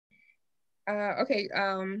Okay.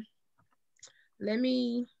 Let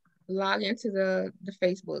me log into the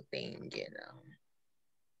Facebook thing and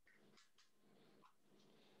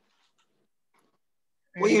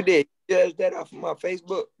What you did? You judged that off of my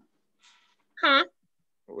Facebook? Huh?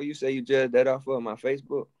 What you say you judged that off of my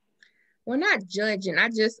Facebook? Well, not judging. I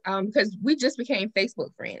just because we just became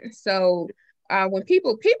Facebook friends. So when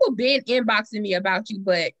people been inboxing me about you,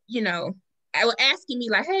 but I was asking me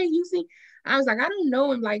like, hey, you see, I was like, I don't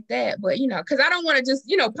know him like that, but because I don't want to just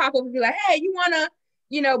pop up and be like, hey, you wanna,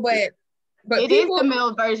 but it people, is the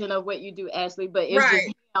male version of what you do, Ashley, but it's just right.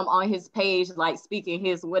 him on his page, like speaking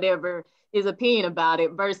his whatever his opinion about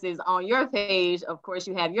it, versus on your page, of course,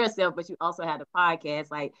 you have yourself, but you also have the podcast.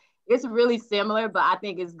 Like, it's really similar, but I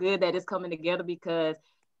think it's good that it's coming together because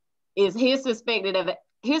it's his perspective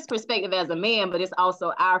as a man, but it's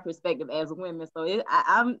also our perspective as women. So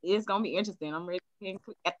it's gonna be interesting. I'm ready to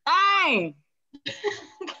click that thing.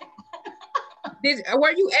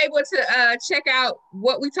 Were you able to check out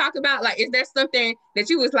what we talk about? Like, is there something that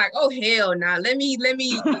you was like, oh hell nah, let me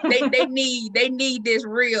they need this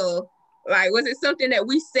real? Like, was it something that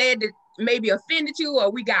we said that maybe offended you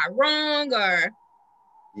or we got wrong or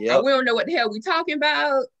Yep. we don't know what the hell we talking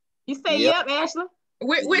about? You say yep, Ashley?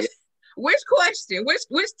 Which question?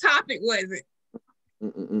 Which topic was it?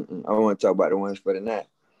 I want to talk about the ones for the night.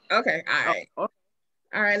 Okay, all right. Oh, okay.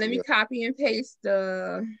 All right, let me copy and paste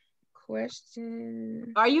the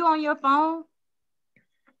question. Are you on your phone?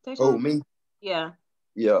 Oh, me? Yeah.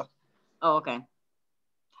 Yeah. Oh, okay.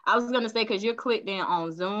 I was gonna say because you're clicked in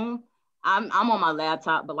on Zoom. I'm on my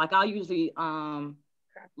laptop, but like I'll usually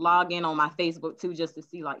log in on my Facebook too, just to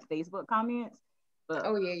see like Facebook comments. But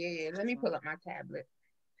oh yeah. Let me pull up my tablet.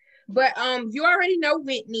 But you already know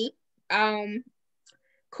Whitney. Cortney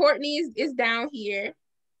is down here,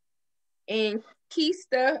 and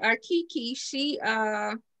Kesta or Keke, she's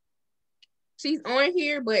on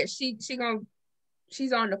here, but she's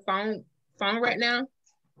on the phone right now,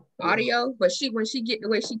 audio. But when she get the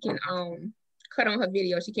way she can cut on her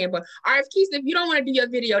video, she can. But all right, Kesta, if you don't want to do your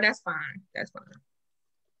video, that's fine. That's fine.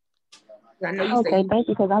 I know you okay, thank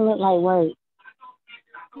you, because I look like work.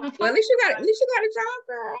 Well, at least you got a job,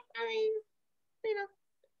 girl. I mean,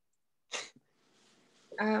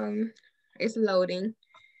 it's loading.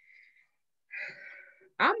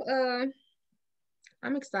 I'm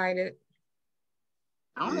excited.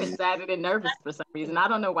 I'm excited and nervous for some reason. I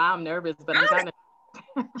don't know why I'm nervous, but I'm kind of.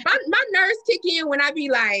 my nerves kick in when I be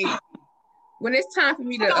like, when it's time for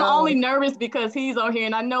me to. I'm only nervous because he's on here,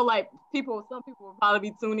 and I know like some people will probably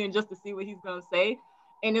be tuning in just to see what he's gonna say,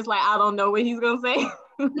 and it's like I don't know what he's gonna say.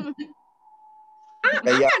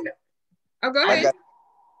 Oh, go ahead.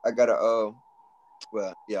 I gotta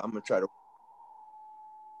well, yeah, I'm gonna try to.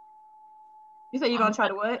 You say you're gonna try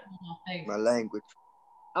to what? My language.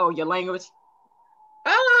 Oh, your language.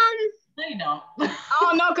 No, you don't.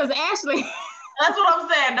 Oh no, because Ashley. That's what I'm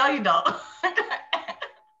saying. No, you don't.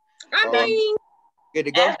 I mean, good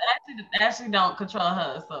to go. Ashley don't control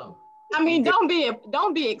her, so. I mean, don't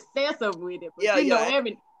be excessive with it. But yeah.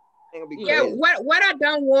 Yeah, what I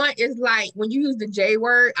don't want is like when you use the J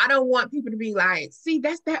word, I don't want people to be like, see,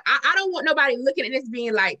 that's that. I don't want nobody looking at this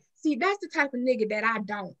being like, see, that's the type of nigga that I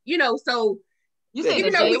don't, so you say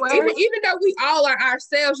even though we all are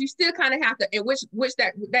ourselves, you still kind of have to, and which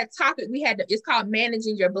that topic we had it's called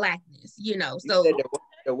managing your blackness, so you said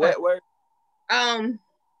the what word?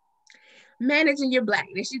 Managing your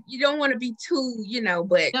blackness. You don't want to be too,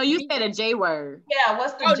 but no, you said a J word. Yeah,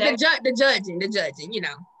 what's the J? The judging,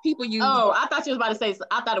 people use. Oh, I thought you was about to say.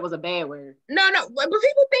 I thought it was a bad word. No, but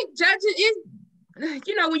people think judging is,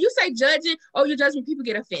 when you say judging, oh, you're judging, people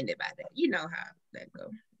get offended by that. You know how that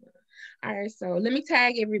goes. All right, so let me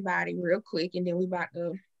tag everybody real quick, and then we about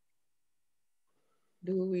to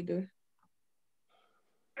do what we do.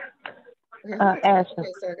 Ashley.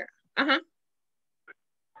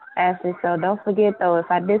 Ashley, so don't forget though,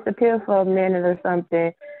 if I disappear for a minute or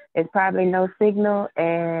something, it's probably no signal,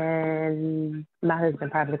 and my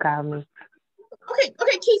husband probably called me.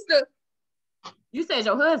 Okay, Kesta. You said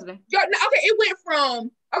your husband. Okay, it went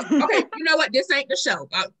from okay. You know what? This ain't the show.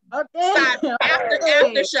 Okay.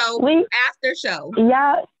 After show.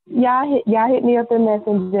 Y'all hit me up in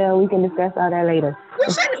Messenger. We can discuss all that later. We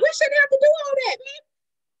shouldn't have to do all that,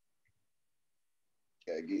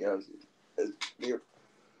 man.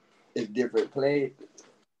 It's different play.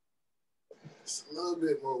 It's a little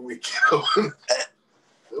bit more weak.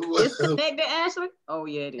 It's connected, Ashley? Oh,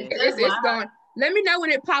 yeah, it is. It's going. Let me know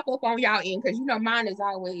when it pop up on y'all end, because mine is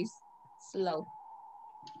always slow.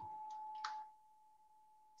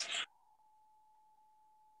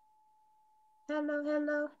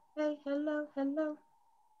 Hello. Hey, hello.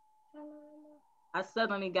 I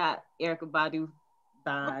suddenly got Erykah Badu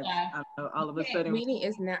vibes. Okay. I know, all of a sudden. Meaning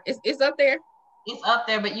is not. It's up there. It's up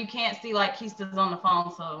there, but you can't see like Kesta's on the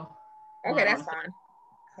phone, so. Okay, that's fine.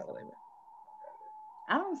 Hold on, wait a minute.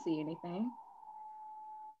 I don't see anything.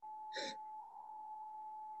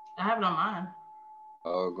 I have it on mine.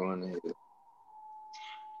 Oh, going ahead.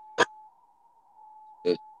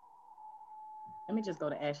 Let me just go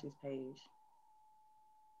to Ashley's page.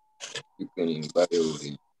 You couldn't even buy it over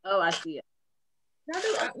there. Oh, I see it. Why are they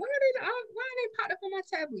popped up on my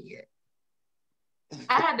tablet yet?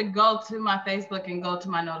 I had to go to my Facebook and go to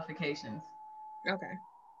my notifications. Okay.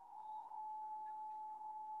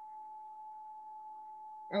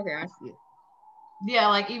 Okay, I see it. Yeah,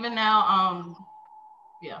 like even now,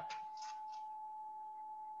 yeah.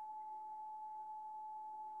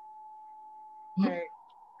 Right.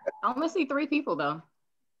 I only see 3 people though.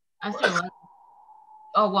 I see 11.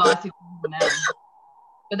 Oh well, I see 2 people now.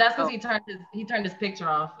 But that's because he turned his picture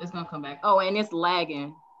off. It's gonna come back. Oh, and it's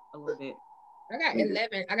lagging a little bit. I got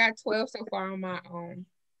 11. I got 12 so far on my own.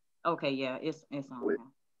 Okay, yeah, it's on now.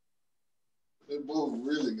 They both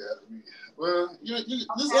really got me. Well, you 2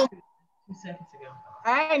 seconds ago.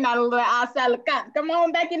 I ain't not a little outside lookout. Come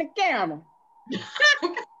on back in the camera.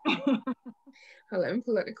 Hold on, let me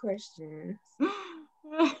pull up the questions.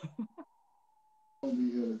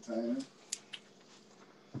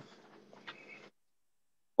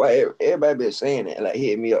 Why everybody been saying that? Like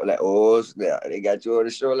hit me up like, oh, they got you on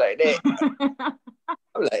the show like that.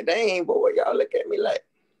 I'm like, dang, boy, what y'all look at me like?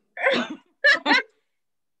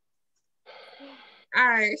 All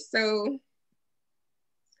right, so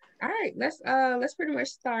let's pretty much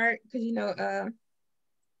start because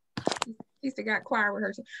he's got choir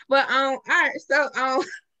rehearsal. But all right, so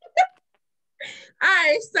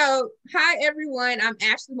hi everyone. I'm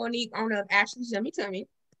Monique, owner of AshleysYummyTummy.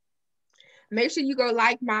 Make sure you go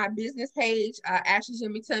like my business page,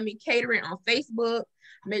 AshleysYummyTummy Catering on Facebook.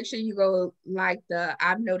 Make sure you go like the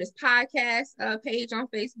I've Noticed podcast page on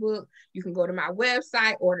Facebook. You can go to my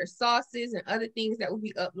website, order sauces and other things that will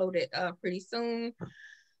be uploaded pretty soon.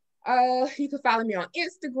 You can follow me on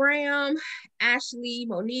Instagram,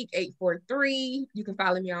 AshleysMonique843. You can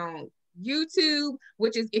follow me on YouTube,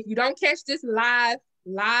 which is if you don't catch this live,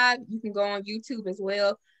 you can go on YouTube as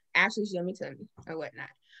well, AshleysYummyTummy or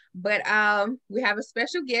whatnot. But we have a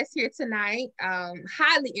special guest here tonight,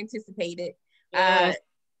 highly anticipated. Yes.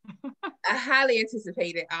 Highly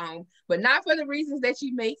anticipated, but not for the reasons that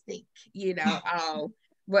you may think,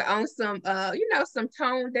 but on some some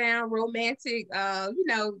toned down romantic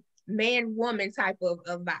man woman type of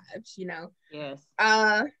vibes, Yes.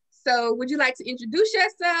 So would you like to introduce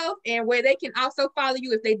yourself and where they can also follow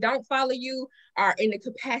you if they don't follow you or in the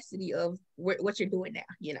capacity of what you're doing now,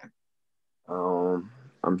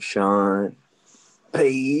 I'm Sean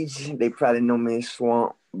Page. They probably know me as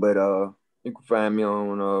Swamp, but you can find me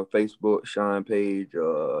on Facebook, Sean Page,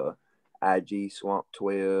 IG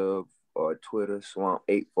Swamp12, or Twitter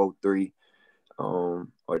Swamp843. Or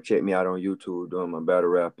check me out on YouTube doing my battle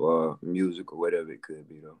rap music or whatever it could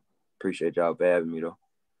be though. Appreciate y'all for having me though.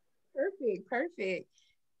 Perfect.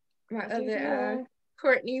 My other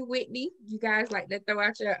Cortney, Whitney, you guys like to throw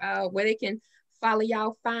out your where they can follow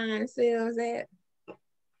y'all fine selves at?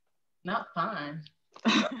 Not fine.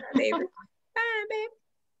 Baby. Fine, baby.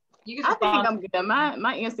 I think I'm good.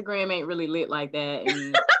 My Instagram ain't really lit like that.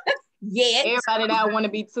 And yeah. Everybody that want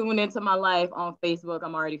to be tuned into my life on Facebook,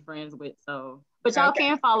 I'm already friends with. So, but y'all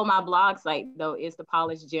can follow my blog site though. It's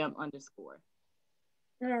thepolished_gem_.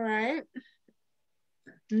 All right.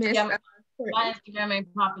 Yeah, my Instagram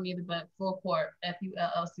ain't popping either, but Full Court,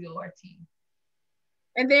 FULLCORT.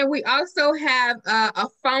 And then we also have a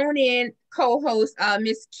phone-in co-host,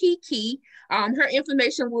 Miss Keke. Her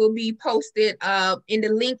information will be posted in the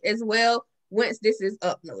link as well once this is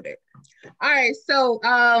uploaded. All right, so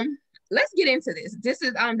let's get into this. This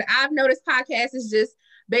is the I've Noticed podcast is just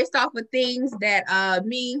based off of things that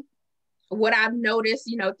what I've noticed,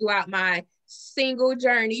 throughout my single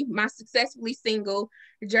journey, my successfully single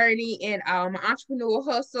journey, and my entrepreneurial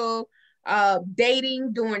hustle,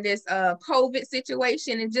 dating during this COVID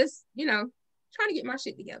situation, and just trying to get my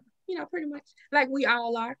shit together, pretty much like we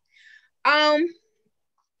all are. All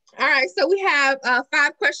right, so we have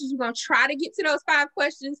 5 questions. We're gonna try to get to those 5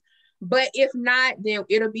 questions, but if not, then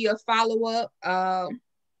it'll be a follow-up on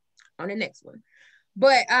the next one.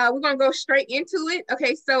 But we're gonna go straight into it.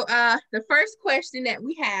 Okay, so the first question that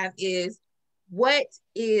we have is, what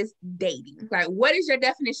is dating? Like, what is your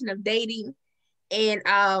definition of dating? And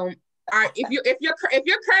if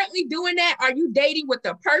you're currently doing that, are you dating with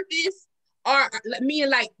a purpose, or meaning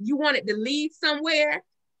like you wanted to lead somewhere,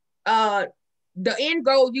 the end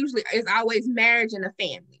goal usually is always marriage and a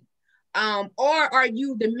family. Or are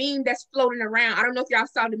you the meme that's floating around? I don't know if y'all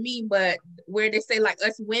saw the meme, but where they say like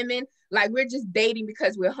us women, like we're just dating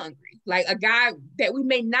because we're hungry. Like a guy that we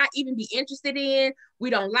may not even be interested in, we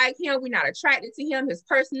don't like him, we're not attracted to him, his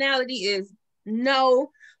personality is no,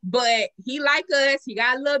 but he like us, he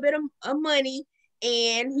got a little bit of money,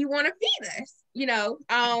 and he want to feed us, you know.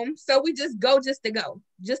 So we just go just to go,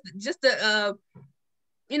 just to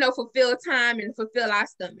you know, fulfill time and fulfill our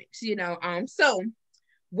stomachs, you know. So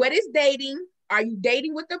what is dating? Are you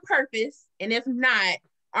dating with a purpose? And if not,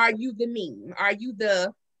 are you the meme? Are you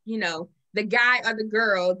the, you know, the guy or the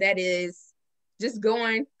girl that is just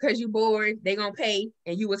going because you bored, they gonna pay,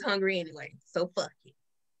 and you was hungry anyway? So fuck it.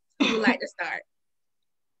 Who would like to start?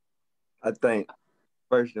 I think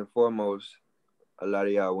first and foremost, a lot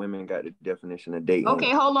of y'all women got the definition of dating.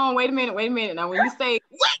 Okay, hold on. Wait a minute. Now, when you say...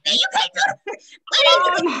 Whitney, you can't do it.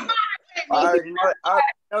 I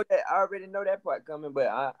already know that part coming, but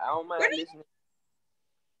I don't mind listening.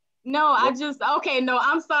 No, I'm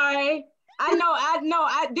sorry.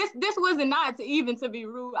 This wasn't not to be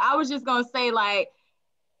rude. I was just gonna say, like,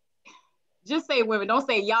 just say women. Don't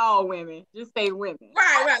say y'all women. Just say women.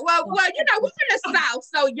 Right. Well, you know, we're from the South,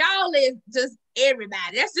 so y'all is just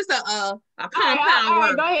everybody. That's just a compound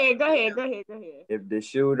word. Go ahead. If the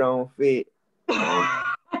shoe don't fit,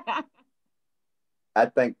 I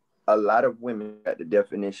think a lot of women got the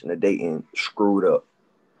definition of dating screwed up.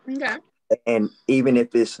 Okay. And even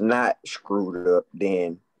if it's not screwed up,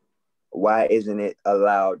 then why isn't it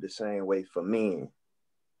allowed the same way for men?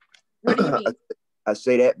 What do you mean? I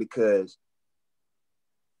say that because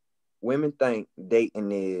women think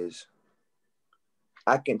dating is,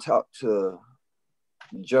 I can talk to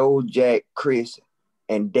Joe, Jack, Chris,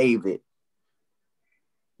 and David,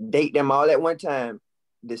 date them all at one time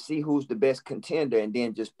to see who's the best contender, and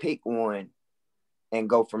then just pick one and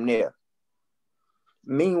go from there.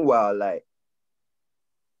 Meanwhile, like,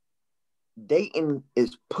 dating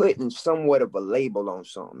is putting somewhat of a label on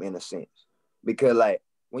something in a sense. Because like,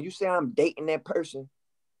 when you say I'm dating that person,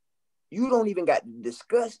 you don't even got to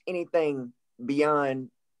discuss anything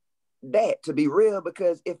beyond that, to be real,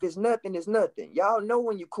 because if it's nothing, it's nothing. Y'all know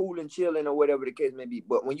when you cool and chilling or whatever the case may be.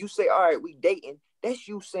 But when you say, all right, we dating, that's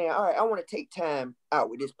you saying, all right, I want to take time out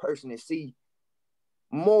with this person and see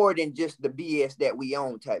more than just the BS that we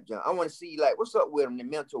own type junk. I want to see, like, what's up with them, the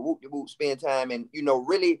mental whoop-de-whoop, spend time and, you know,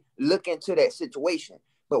 really look into that situation.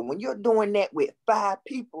 But when you're doing that with 5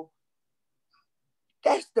 people,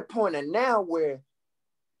 that's the point of now where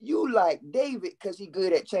you like David because he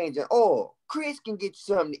good at changing oil. Chris can get you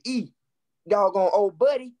something to eat. Doggone old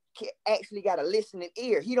buddy actually got a listening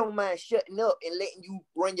ear. He don't mind shutting up and letting you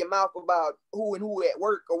run your mouth about who and who at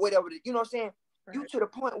work or whatever. You know what I'm saying? Right. You to the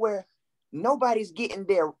point where nobody's getting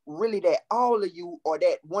there really that all of you or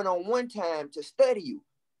that one-on-one time to study you.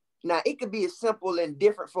 Now, it could be as simple and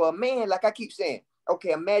different for a man. Like I keep saying,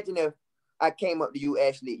 okay, imagine if I came up to you,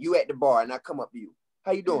 Ashley, you at the bar, and I come up to you.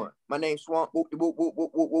 How you doing? My name's Swamp. Whoop, whoop, whoop,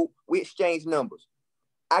 whoop, whoop, whoop. We exchange numbers.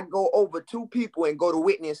 I go over 2 people and go to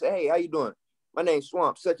Whitney and say, hey, how you doing? My name's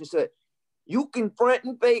Swamp, such and such. You can front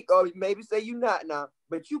and fake, or maybe say you not now,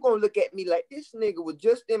 but you gonna look at me like this nigga was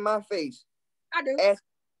just in my face. I do.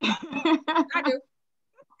 I do.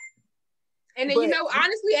 And then, you know,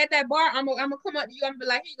 honestly, at that bar, I'm gonna come up to you. I'm gonna be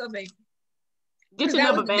like, here you go, baby. Get your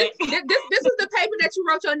number back. This is the paper that you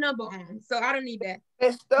wrote your number on, so I don't need that.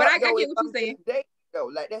 But I get what you're saying. Though,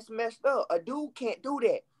 like, that's messed up. A dude can't do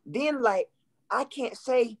that. Then, like, I can't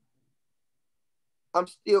say I'm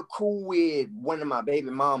still cool with one of my baby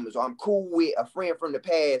mamas, or I'm cool with a friend from the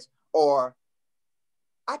past, or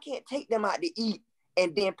I can't take them out to eat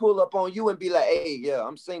and then pull up on you and be like, hey, yeah,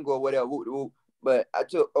 I'm single or whatever, but I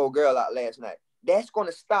took old girl out last night. That's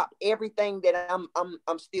gonna stop everything that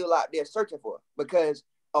I'm still out there searching for, because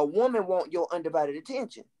a woman wants your undivided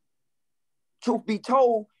attention. Truth be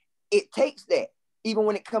told, it takes that, even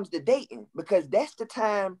when it comes to dating, because that's the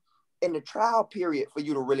time in the trial period for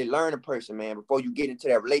you to really learn a person, man, before you get into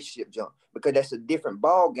that relationship jump, because that's a different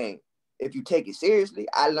ball game. If you take it seriously,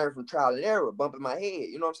 I learned from trial and error, bumping my head,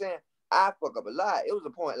 you know what I'm saying? I fuck up a lot. It was a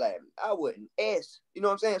point, like, I wouldn't you know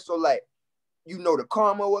what I'm saying? So, like, you know, the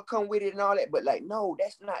karma will come with it and all that, but, like, no,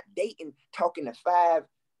 that's not dating, talking to 5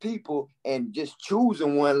 people and just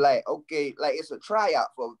choosing one, like, okay, like it's a tryout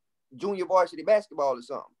for junior varsity basketball or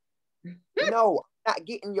something. No, I'm not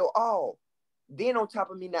getting your all. Then on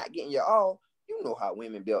top of me not getting your all, you know how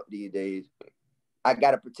women built these days. I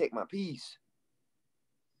got to protect my peace.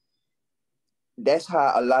 That's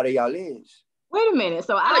how a lot of y'all is. Wait a minute.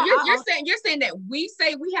 So you're saying that we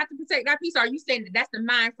say we have to protect our peace, or are you saying that that's the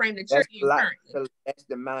mind frame that you're in currently? That's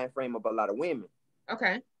the mind frame of a lot of women.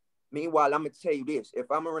 Okay. Meanwhile, I'm gonna tell you this: if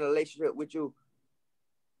I'm in a relationship with you,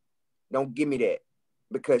 don't give me that,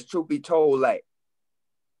 because truth be told, like,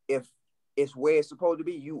 if it's where it's supposed to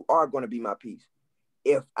be, you are gonna be my peace.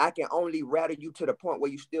 If I can only rattle you to the point where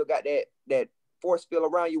you still got that force field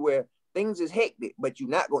around you where things is hectic, but you're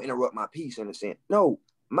not gonna interrupt my peace in a sense. No,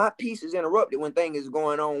 my peace is interrupted when things is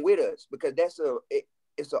going on with us, because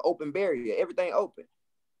it's an open barrier. Everything open.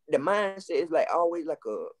 The mindset is like always like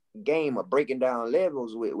a game of breaking down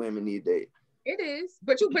levels with women these days. It is,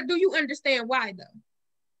 but do you understand why though?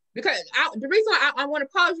 Because the reason why I want to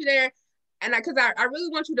pause you there, and because I really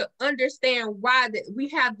want you to understand why that we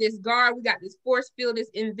have this guard, we got this force field, this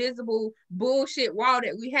invisible bullshit wall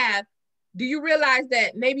that we have. Do you realize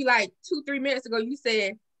that maybe like 2-3 minutes ago you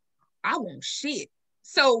said, I want shit.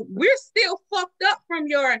 So we're still fucked up from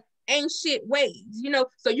your ain't shit ways, you know?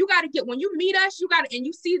 So you got to get, when you meet us, you got to, and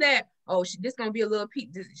you see that, oh, this going to be a little peak.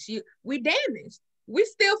 We damaged. We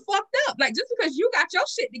still fucked up. Like, just because you got your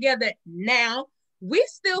shit together now, we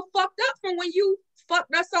still fucked up from when you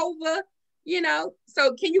fucked us over, you know?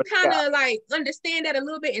 So can you kind of like understand that a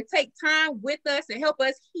little bit and take time with us and help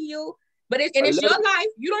us heal? But it's your life.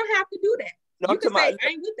 You don't have to do that. No, you can say, I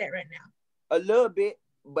ain't with that right now. A little bit,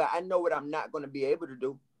 but I know what I'm not going to be able to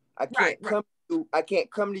do. I can't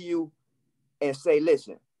come to you and say,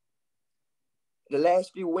 listen, the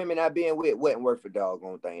last few women I've been with wasn't worth a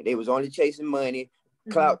doggone thing. They was only chasing money,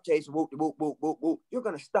 clout chasing, whoop, whoop, whoop, whoop, whoop. You're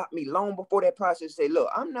going to stop me long before that process. Say, look,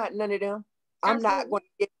 I'm not none of them. I'm not going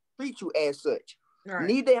to treat you as such. Right.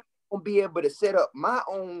 Neither am I going to be able to set up my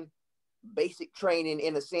own basic training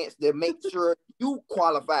in a sense to make sure you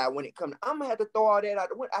qualify when it comes. I'm going to have to throw all that out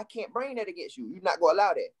the window. I can't bring that against you. You're not going to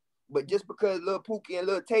allow that. But just because Lil Pookie and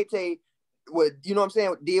Lil Tay-Tay would, you know what I'm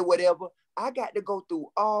saying, did whatever, I got to go through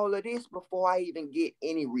all of this before I even get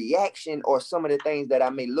any reaction or some of the things that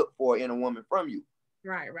I may look for in a woman from you.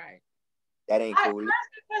 Right. That ain't cool. Can I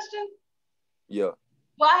ask a question? Yeah.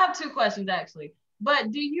 Well, I have 2 questions actually.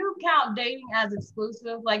 But do you count dating as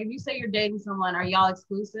exclusive? Like, if you say you're dating someone, are y'all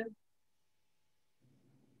exclusive?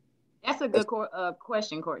 That's a good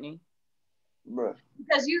question, Cortney. Bruh.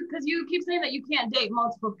 Because you keep saying that you can't date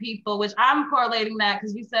multiple people, which I'm correlating that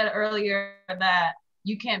because you said earlier that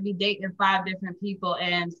you can't be dating 5 different people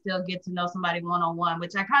and still get to know somebody one-on-one,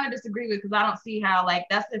 which I kind of disagree with because I don't see how, like,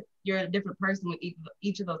 that's if you're a different person with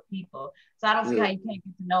each of those people. So I don't see how you can't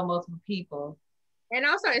get to know multiple people. And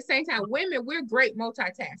also at the same time, women, we're great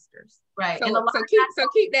multitaskers. Right. So, and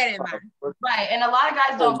keep that in mind. Right. And a lot of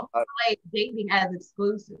guys don't correlate dating as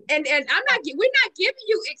exclusive. And we're not giving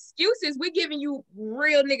you excuses. We're giving you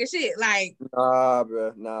real nigga shit. Like, nah,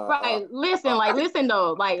 bro. Nah. Right. Listen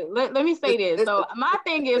though. Like, let me say this. So my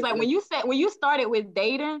thing is, like, when you started with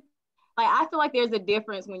dating, like, I feel like there's a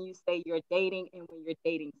difference when you say you're dating and when you're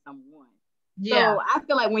dating someone. Yeah. So I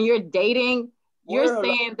feel like when you're dating, you're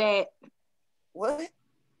saying that. What?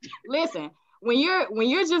 Listen, when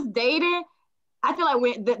you're just dating, I feel like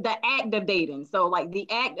when the act of dating. So like the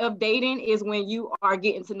act of dating is when you are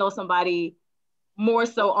getting to know somebody more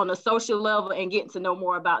so on a social level and getting to know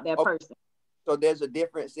more about that person. So there's a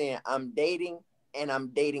difference in I'm dating and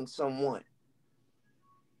I'm dating someone.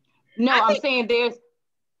 No, I think there's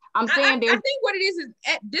I think what it is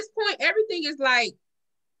at this point, everything is like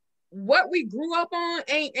what we grew up on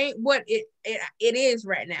ain't what it is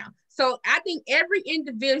right now. So I think every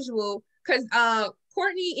individual, because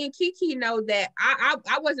Courtney and Keke know that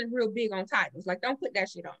I wasn't real big on titles. Like, don't put that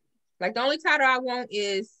shit on me. Like, the only title I want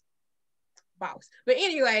is boss. But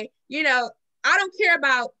anyway, you know, I don't care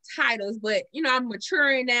about titles, but, you know, I'm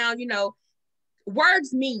maturing now, you know,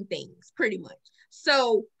 words mean things pretty much.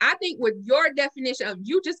 So I think with your definition of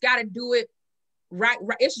you just got to do it right.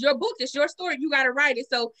 It's your book. It's your story. You got to write it.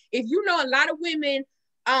 So if you know a lot of women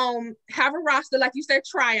have a roster, like you said,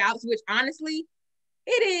 tryouts, which honestly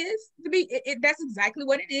it is to be that's exactly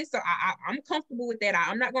what it is. So I'm comfortable with that.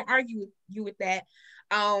 I'm not gonna argue with you with that.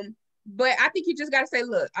 But I think you just gotta say,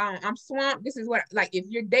 look, I'm swamped. This is what, like, if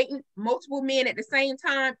you're dating multiple men at the same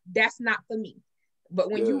time, that's not for me.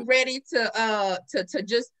 But when you're ready to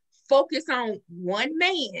just focus on one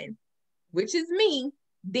man, which is me,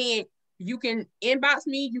 then you can inbox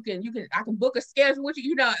me. I can book a schedule with you.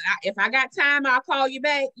 You know, if I got time, I'll call you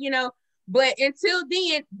back, you know, but until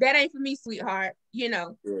then, that ain't for me, sweetheart, you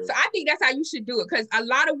know? Yeah. So I think that's how you should do it. Cause a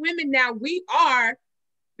lot of women now, we are,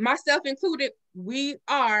 myself included, we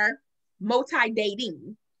are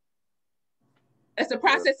multi-dating. It's a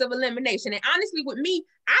process of elimination. And honestly, with me,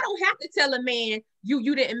 I don't have to tell a man,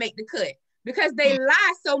 you didn't make the cut. because they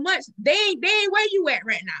lie so much. They ain't where you at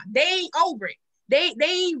right now. They ain't over it. They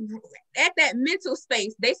ain't at that mental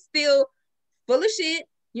space. They still full of shit.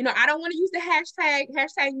 You know, I don't want to use the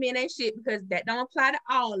hashtag men ain't shit, because that don't apply to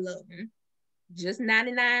all of them. Just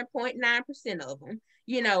 99.9% of them.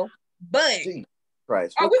 You know, but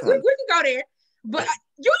Christ, we can go there. But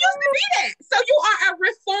you used to be that. So you are a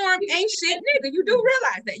reformed ain't shit nigga. You do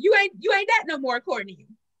realize that. You ain't that no more, according to you.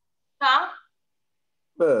 Huh?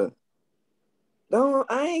 But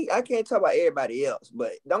I can't talk about everybody else,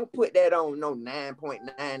 but don't put that on no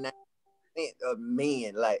 9.99% of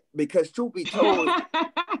men, like, because truth be told,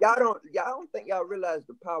 y'all don't think y'all realize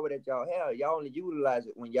the power that y'all have. Y'all only utilize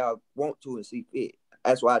it when y'all want to and see fit.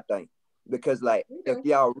 That's what I think. Because like if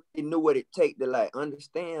y'all really knew what it take to like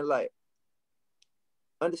understand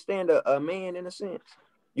a man in a sense,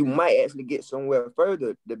 you might actually get somewhere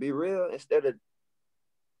further, to be real, instead of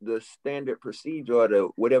the standard procedure or the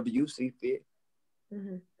whatever you see fit.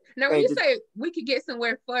 Mm-hmm. Now, when you say we could get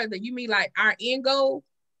somewhere further, you mean like our end goal,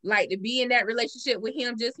 like to be in that relationship with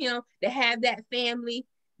him, just him, to have that family,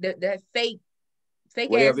 the fake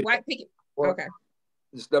whatever ass white picket. Okay.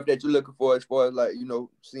 The stuff that you're looking for, as far as like, you know,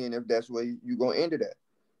 seeing if that's where you're gonna end it at.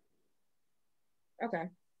 Okay.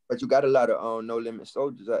 But you got a lot of no limit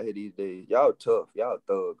soldiers out here these days. Y'all tough. Y'all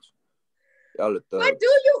thugs. Y'all are thugs. But do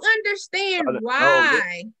you understand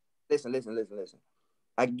why? Listen.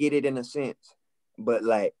 I get it in a sense, but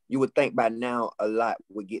like you would think by now a lot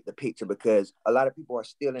would get the picture, because a lot of people are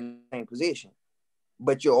still in the same position.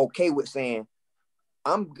 But you're okay with saying,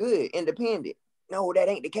 I'm good, independent. No, that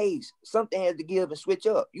ain't the case. Something has to give and switch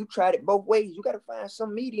up. You tried it both ways. You got to find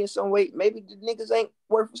some median some way. Maybe the niggas ain't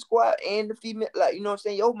worth a squat and the female, like, you know what I'm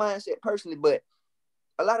saying? Your mindset personally, but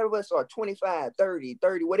a lot of us are 25, 30,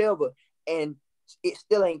 whatever, and it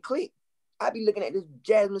still ain't clicked. I be looking at this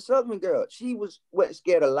Jasmine Southern girl. She wasn't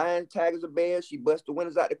scared of lions, tigers, or bears. She bust the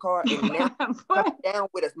windows out the car, and now come down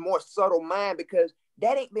with a more subtle mind, because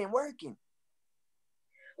that ain't been working.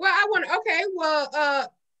 Well,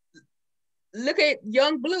 look at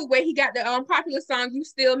Young Blue, where he got the popular song "You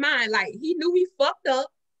Still Mine." Like, he knew he fucked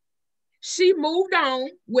up. She moved on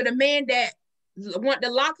with a man that wanted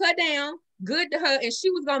to lock her down, good to her, and she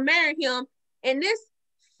was gonna marry him. And this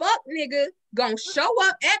fuck nigga gonna show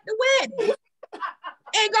up at the wedding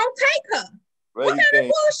and gonna take her. Right, what kind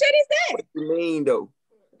of bullshit is that? What you mean though?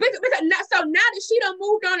 Because now that she done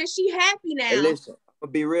moved on and she happy now. Hey, listen, I'm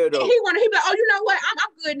gonna be real though. He be like, oh, you know what?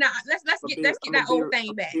 I'm good now. Let's get that old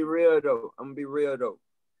thing back. I'm gonna be real though.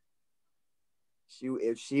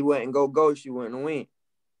 If she wouldn't go, she wouldn't win.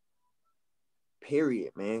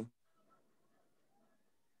 Period, man.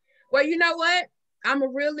 Well, you know what? I'm a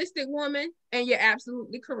realistic woman, and you're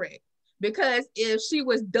absolutely correct. Because if she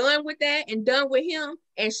was done with that and done with him,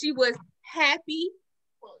 and she was happy,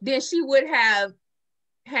 then she would have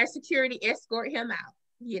had security escort him out,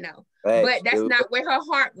 you know. But that's not where her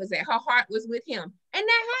heart was at. Her heart was with him. And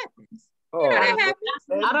that happens. Oh, you know that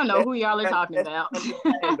happens. I don't know who y'all are talking about.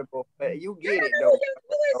 You get it, though. Who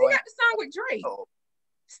is he got the song with Drake?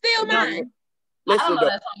 Still Mine. Listen, though,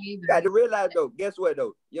 you got to realize, though, guess what,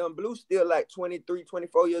 though? Young Blue still like 23,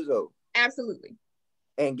 24 years old. Absolutely.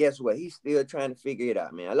 And guess what? He's still trying to figure it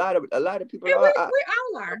out, man. A lot of people and are.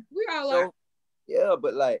 We all are. Yeah,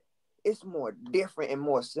 but like, it's more different and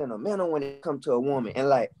more sentimental when it comes to a woman. And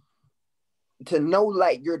like, to know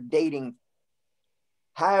like you're dating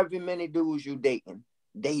however many dudes you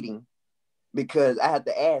dating, because I have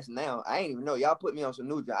to ask now. I ain't even know. Y'all put me on some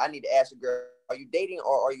new job. I need to ask a girl, are you dating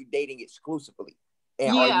or are you dating exclusively?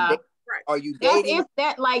 And are you dating?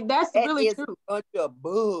 That's really true. Bunch of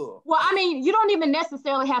bull. Well, I mean, you don't even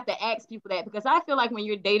necessarily have to ask people that, because I feel like when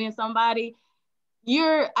you're dating somebody,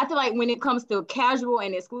 I feel like when it comes to casual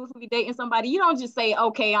and exclusively dating somebody, you don't just say,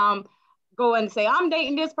 okay, go and say, I'm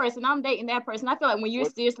dating this person, I'm dating that person. I feel like when you're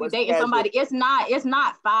seriously dating somebody, it's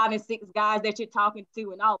not 5 and 6 guys that you're talking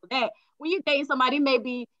to and all of that. When you're dating somebody,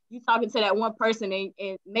 maybe you're talking to that one person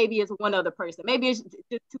and maybe it's one other person. Maybe it's just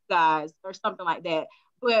 2 guys or something like that.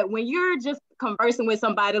 But when you're just conversing with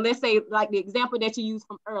somebody, let's say like the example that you used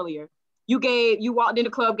from earlier, you walked in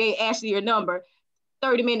the club, gave Ashley your number.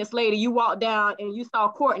 30 minutes later, you walked down and you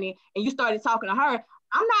saw Cortney and you started talking to her.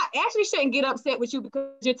 Ashley shouldn't get upset with you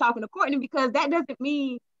because you're talking to Cortney, because that doesn't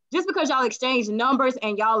mean, just because y'all exchange numbers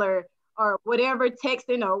and y'all are or whatever,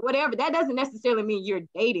 texting or whatever, that doesn't necessarily mean you're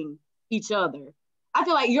dating each other. I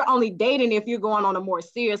feel like you're only dating if you're going on a more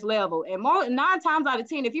serious level. And 9 times out of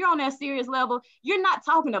 10, if you're on that serious level, you're not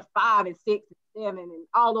talking to 5 and 6 and 7 and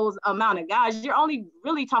all those amount of guys. You're only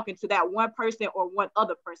really talking to that one person or one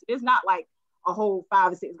other person. It's not like a whole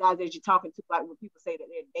 5 or 6 guys that you're talking to, like when people say that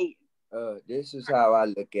they're dating. This is how I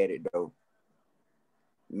look at it though.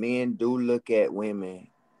 men do look at women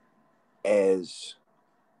as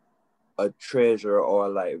a treasure or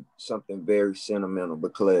like something very sentimental,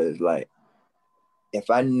 because like if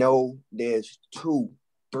I know there's 2,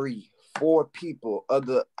 3, 4 people, I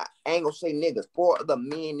ain't gonna say niggas, 4 other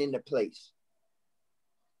men in the place,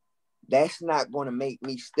 that's not gonna make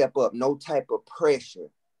me step up no type of pressure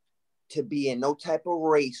to be in no type of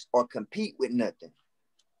race or compete with nothing.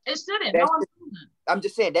 It shouldn't. No one's doing that. I'm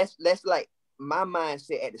just saying that's like my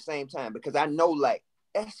mindset at the same time, because I know like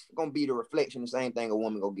that's gonna be the reflection, the same thing a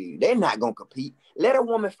woman gonna give you. They're not gonna compete. Let a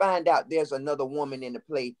woman find out there's another woman in the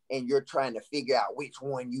play and you're trying to figure out which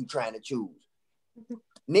one you trying to choose.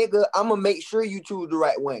 Nigga, I'm gonna make sure you choose the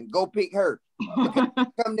right one. Go pick her.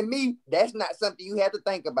 Come to me, that's not something you have to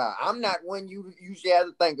think about. I'm not one you should have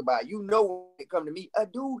to think about. You know when it come to me, a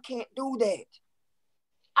dude can't do that.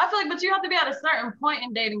 I feel like, but you have to be at a certain point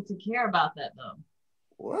in dating to care about that, though.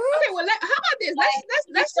 What? Okay, well, how about this?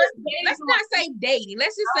 Let's not say dating.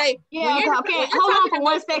 Let's just say okay. Hold on for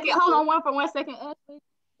 1 second. Ashley,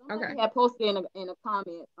 okay. We had posted in a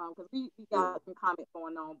comment because we got some comments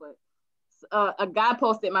going on, but a guy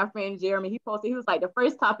posted, my friend Jeremy, he was like, the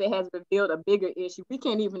first topic has revealed a bigger issue. We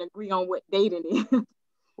can't even agree on what dating is.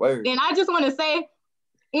 Word. And I just want to say,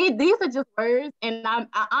 these are just words, and I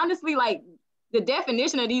honestly, like, the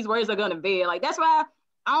definition of these words are gonna vary. Like, that's why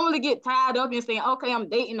I don't really get tied up in saying, okay, I'm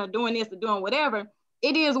dating or doing this or doing whatever.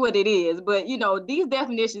 It is what it is. But, you know, these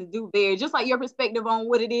definitions do vary, just like your perspective on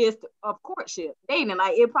what it is of courtship, dating.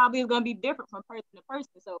 Like, it probably is going to be different from person to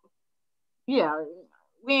person. So, yeah,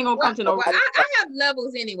 we ain't going to come to no... Well, I have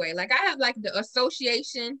levels anyway. Like, I have, like, the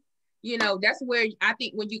association. You know, that's where I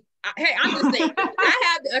think when you... I'm just saying,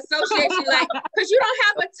 I have the association, like, because you don't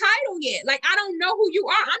have a title yet. Like, I don't know who you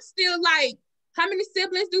are. I'm still, like, how many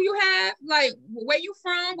siblings do you have? Like, where you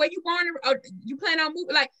from? Where you born? Or you plan on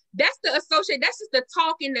moving? Like, that's the associate. That's just the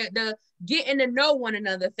talking, the getting to know one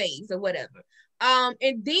another phase or whatever.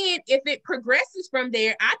 And then if it progresses from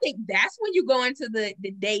there, I think that's when you go into the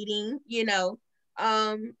dating, you know.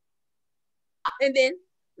 And then,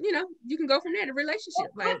 you know, you can go from there to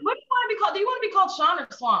relationship. Like, what do you want to be called? Do you want to be called Sean or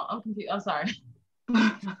Swamp? I'm confused. I'm sorry.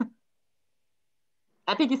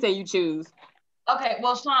 I think you say you choose. Okay,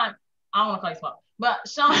 well, Sean, I don't want to call you Swamp, but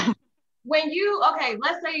Sean,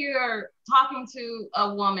 let's say you're talking to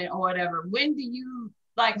a woman or whatever, when do you,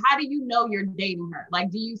 like, how do you know you're dating her?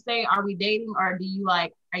 Like, do you say, are we dating, or do you,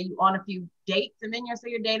 like, are you on a few dates and then you'll say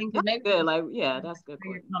you're dating? Because maybe good, like, yeah, that's good.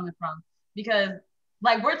 Where you're coming from, because,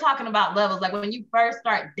 like, we're talking about levels. Like, when you first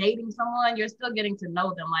start dating someone, you're still getting to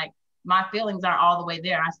know them. Like, my feelings aren't all the way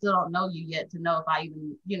there. I still don't know you yet to know if I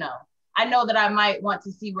even, you know, I know that I might want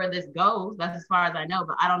to see where this goes. That's as far as I know,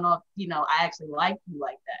 but I don't know if, you know, I actually like you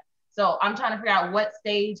like that. So I'm trying to figure out, what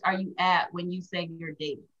stage are you at when you say you're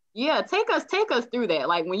dating? Yeah, take us through that.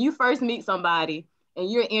 Like, when you first meet somebody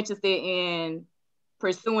and you're interested in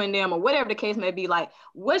pursuing them or whatever the case may be, like,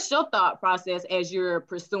 what's your thought process as you're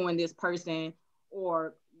pursuing this person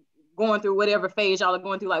or going through whatever phase y'all are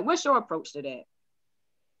going through? Like, what's your approach to that?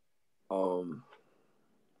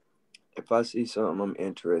 If I see something I'm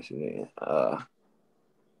interested in, I'll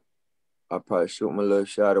probably shoot my little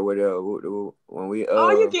shot or whatever. When we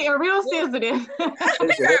you getting real sensitive. I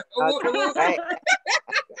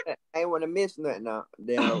ain't want to miss nothing now.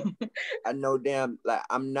 Damn, I know damn, like,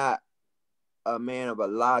 I'm not a man of a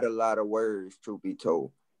lot of words, truth be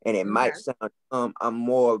told. And it might sound I'm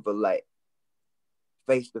more of a, like,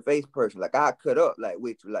 face-to-face person. Like, I cut up like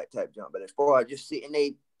with you, like, type jump. But as far as just sitting there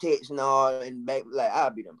texting all and back, like, I'll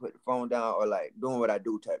be done put the phone down or, like, doing what I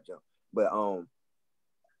do type jump. But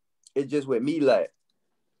it's just with me, like,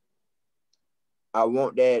 I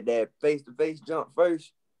want that face-to-face jump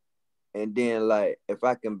first, and then, like, if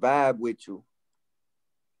I can vibe with you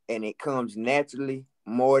and it comes naturally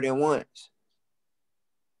more than once,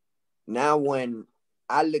 now when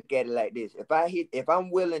I look at it like this, if I'm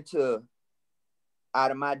willing to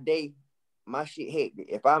out of my day, my shit hectic.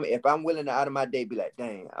 If I'm willing to out of my day be like,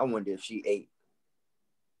 dang, I wonder if she ate.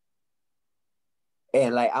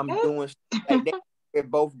 And, like, I'm doing like that, we're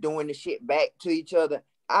both doing the shit back to each other,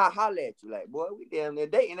 I'll holler at you like, boy, we damn near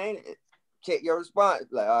dating, ain't it? Check your response.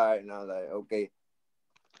 Like, all right, now, like, okay.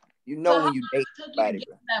 You know, so when you date somebody, to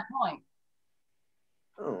that point.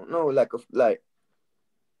 I don't know, like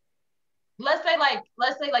let's say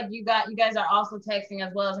you guys are also texting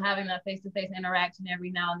as well as having that face-to-face interaction every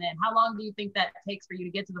now and then. How long do you think that takes for you to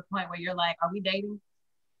get to the point where you're like, are we dating?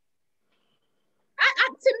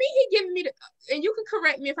 To me, he giving me and you can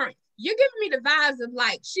correct me if you're giving me the vibes of,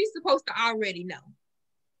 like, she's supposed to already know,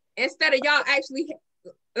 instead of y'all actually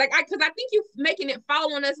because I think you making it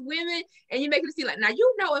fall on us women, and you making it see like, now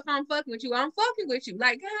you know if I'm fucking with you, I'm fucking with you.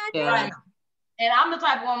 Like, God damn. And I'm the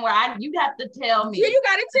type of one where you have to tell me. Yeah, you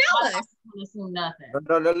gotta tell us. I don't assume nothing.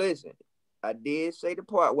 No, listen. I did say the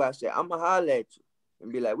part where I said, I'm gonna holler at you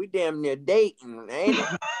and be like, we damn near dating, ain't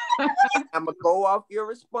it? I'm gonna go off your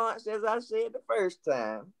response as I said the first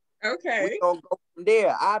time. Okay. We gonna go from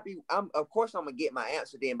there. Of course I'm gonna get my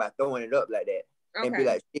answer then by throwing it up like that. Okay. And be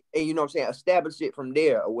like, and you know what I'm saying, establish it from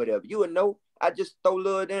there or whatever. You would know. I just throw a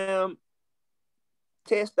little damn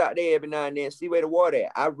test out there every now and then, see where the water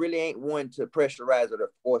at. I really ain't one to pressurize or to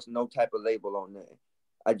force no type of label on that.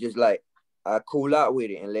 I just like, I cool out with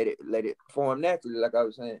it and let it form naturally, like I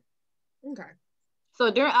was saying. Okay.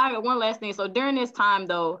 So one last thing. So during this time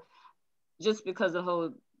though, just because of the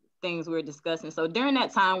whole things we were discussing. So during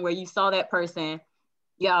that time where you saw that person,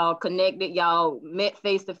 y'all connected, y'all met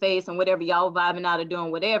face to face and whatever, y'all vibing out or doing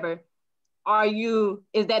whatever,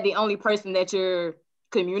 is that the only person that you're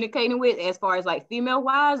communicating with as far as like female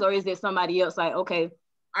wise, or is there somebody else like, okay,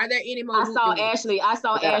 are there any more? I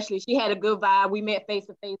saw Ashley, she had a good vibe, we met face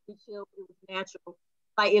to face, we chilled, it was natural.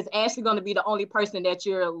 Like, is Ashley going to be the only person that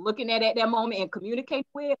you're looking at that moment and communicating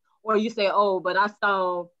with? Or you say, oh, but I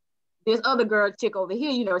saw this other girl chick over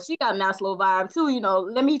here, you know, she got a nice little vibe too, you know,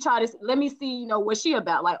 let me try this, let me see, you know, what she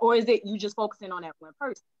about, like, or is it you just focusing on that one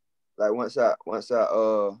person? Like, once I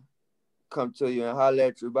come to you and holler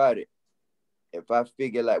at you about it, if I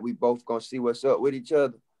figure like we both gonna see what's up with each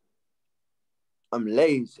other, I'm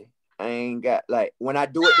lazy. I ain't got, like, when I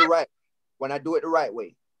do it the right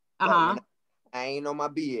way, like, I ain't on my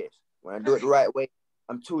BS. When I do it the right way,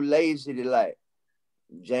 I'm too lazy to like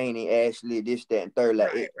Janie, Ashley, this, that, and third.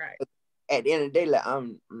 Like, right. At the end of the day, like,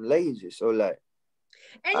 I'm lazy. So like,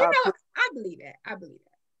 and you know, I believe that.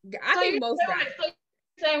 I think most guys.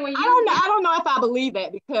 Saying when I don't know if I believe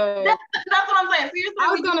that, because that's what I'm saying. Seriously,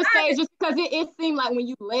 I was gonna say, just because it seemed like when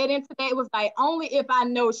you led into that, it was like, only if I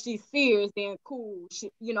know she's serious, then cool,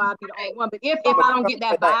 you know, I'll be the only one. But if I don't get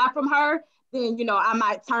that vibe from her, then, you know, I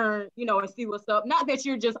might turn, you know, and see what's up. Not that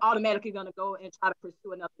you're just automatically gonna go and try to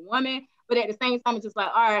pursue another woman, but at the same time, it's just like,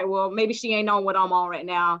 all right, well, maybe she ain't on what I'm on right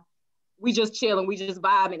now. We just chilling, we just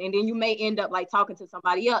vibing, and then you may end up like talking to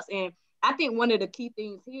somebody else. And I think one of the key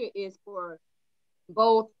things here is for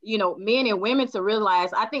both, you know, men and women to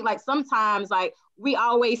realize, I think like sometimes like we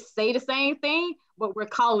always say the same thing, but we're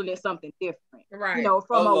calling it something different. Right. You know,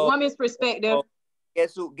 from a woman's perspective.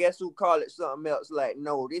 Guess who call it something else? Like,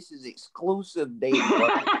 no, this is exclusive dating.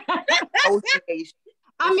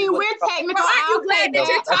 I mean, we're technical. Are you glad that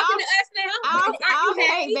you're talking to us now? I'll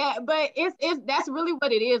take that, but it's that's really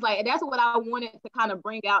what it is. Like, that's what I wanted to kind of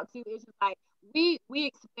bring out too. It's just like we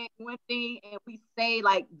expect one thing and we say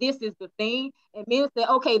like this is the thing, and men say,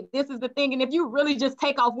 okay, this is the thing. And if you really just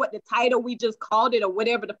take off what the title we just called it or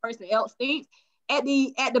whatever the person else thinks, at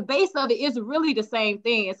the base of it is really the same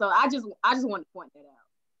thing. And so I just want to point that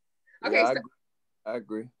out. Okay, yeah, I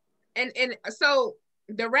agree. And so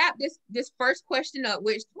to wrap this first question up,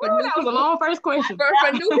 which that was a long first question.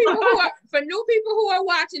 For new people who are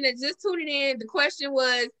watching and just tuning in, the question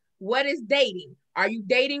was, what is dating? Are you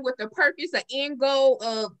dating with a purpose, an end goal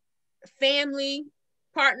of family,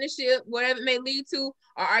 partnership, whatever it may lead to,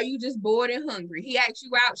 or are you just bored and hungry? He asked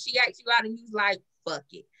you out, she asked you out, and you was like, fuck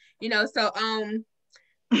it. You know, so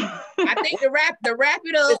I think to wrap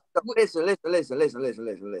it up.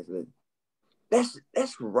 Listen.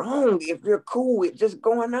 That's wrong if you're cool with just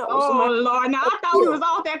going out with somebody. Oh Lord, now I thought we was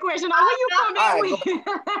off that question. Now when you come back with No,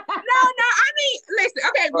 I mean, listen,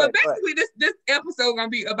 okay, well, basically this episode gonna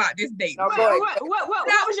be about this date. No, what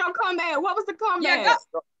was your comeback? What was the comeback? Yeah,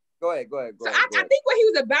 go ahead. I think what he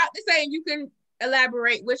was about to say, and you can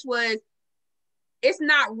elaborate, which was, it's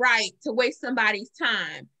not right to waste somebody's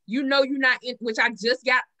time. You know, you're not in, which I just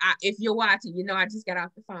got, if you're watching, you know, I just got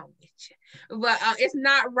off the phone with you. But it's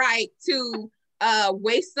not right to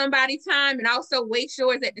waste somebody's time and also waste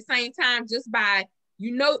yours at the same time, just by,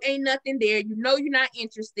 you know, ain't nothing there. You know, you're not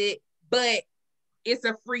interested, but it's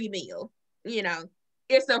a free meal. You know,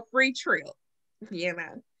 it's a free trip, you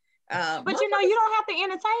know. But you know, you don't have to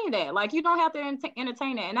entertain that. Like, you don't have to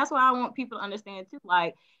entertain that. And that's what I want people to understand too.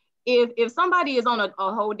 Like, if somebody is on a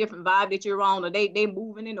whole different vibe that you're on, or they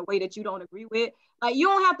moving in a way that you don't agree with, like, you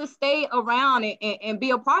don't have to stay around and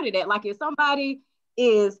be a part of that. Like, if somebody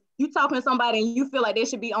is, you talking to somebody and you feel like they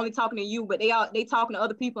should be only talking to you, but they talking to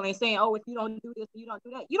other people and saying, oh, if you don't do this, you don't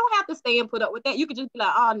do that. You don't have to stay and put up with that. You could just be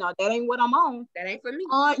like, oh no, that ain't what I'm on. That ain't for me.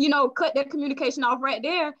 You know, cut that communication off right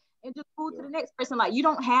there and just move to the next person. Like, you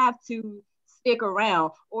don't have to stick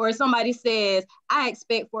around. Or if somebody says, I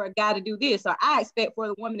expect for a guy to do this, or I expect for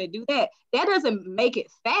the woman to do that, that doesn't make it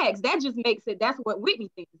facts. That just makes it, that's what Whitney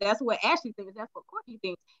thinks. That's what Ashley thinks. That's what Cortney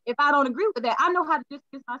thinks. If I don't agree with that, I know how to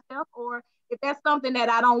dismiss myself. Or if that's something that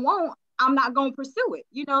I don't want, I'm not going to pursue it,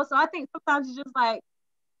 you know? So I think sometimes it's just like,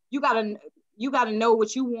 you gotta know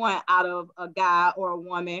what you want out of a guy or a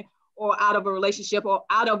woman, or out of a relationship, or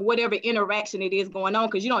out of whatever interaction it is going on.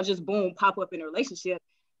 Because you don't just boom pop up in a relationship.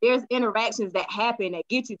 There's interactions that happen that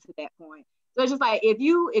get you to that point. So it's just like, if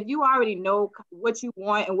you already know what you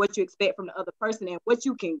want and what you expect from the other person and what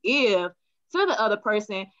you can give to the other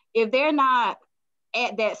person, if they're not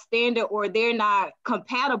at that standard or they're not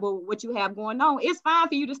compatible with what you have going on, it's fine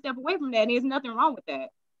for you to step away from that, and there's nothing wrong with that.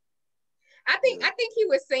 I think he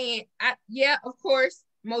was saying, yeah, of course,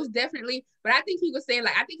 most definitely. But I think he was saying,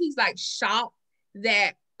 like, I think he's like shocked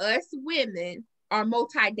that us women are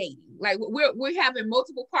multi-dating. Like, we're having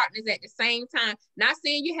multiple partners at the same time. Not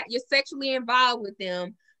saying you're sexually involved with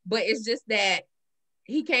them, but it's just that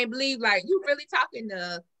he can't believe, like, you really talking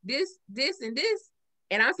to this, and this.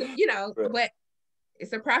 And I said, you know, but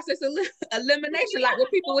it's a process of elimination, like what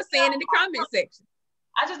people were saying in the comment section.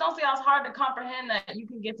 I just don't see how it's hard to comprehend that you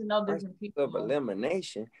can get to know different people.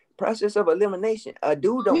 Process of elimination. A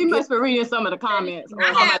dude don't. You must be reading some of the comments.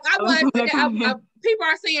 People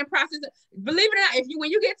are saying process. Believe it or not,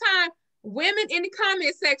 when you get time, women in the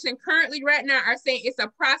comment section currently right now are saying it's a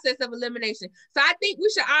process of elimination. So I think we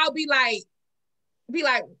should all be like,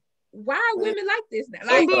 why are women like this now?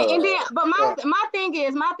 Like, but my thing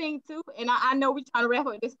too, and I know we're trying to wrap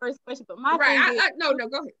up this first question, but my thing is, no,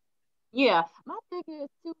 go ahead. Yeah, my thing is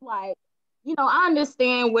too, like, you know, I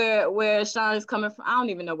understand where Sean is coming from. I don't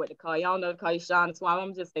even know what to call you. I don't know to call you Sean or Swamp.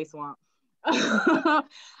 I'm just say Swamp. I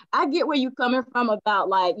get where you're coming from about,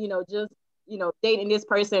 like, you know, just, you know, dating this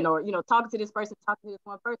person, or, you know, talking to this person, talking to this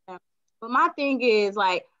one person. But my thing is,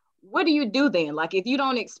 like, what do you do then? Like, if you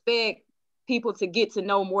don't expect people to get to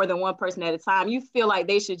know more than one person at a time, you feel like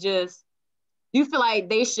they should just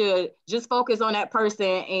focus on that person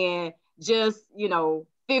and just, you know,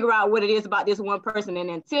 figure out what it is about this one person, and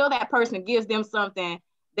until that person gives them something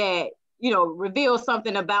that, you know, reveals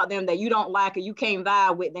something about them that you don't like or you can't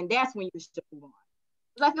vibe with, then that's when you should move on.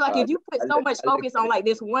 Because I feel like if you put so much focus on, like,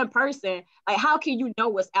 this one person, like, how can you know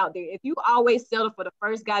what's out there? If you always settle for the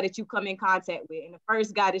first guy that you come in contact with, and the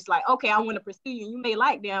first guy that's like, okay, I want to pursue you, and you may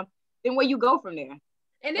like them, then where you go from there?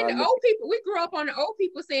 And then the old people, we grew up on the old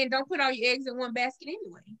people saying, don't put all your eggs in one basket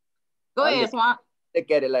anyway. Go ahead, Swamp. Look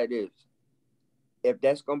at it like this. If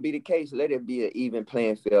that's gonna be the case, let it be an even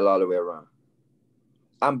playing field all the way around.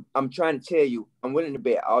 I'm trying to tell you, I'm willing to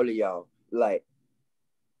bet all of y'all, like,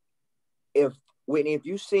 if Whitney, if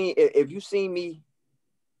you seen me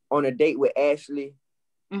on a date with Ashley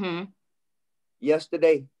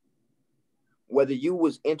yesterday, whether you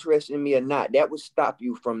was interested in me or not, that would stop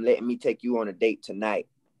you from letting me take you on a date tonight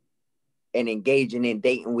and engaging in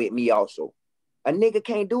dating with me also. A nigga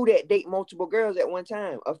can't do that, date multiple girls at one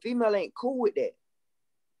time. A female ain't cool with that.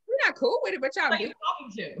 We're not cool with it, but y'all What are you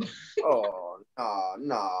talking to? Oh,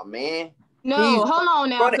 no, man. No, hold on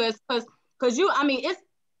now, because you, I mean, it's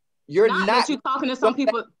you're not that you talking to some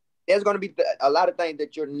people. There's going to be a lot of things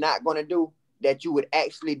that you're not going to do that you would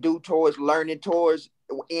actually do towards learning towards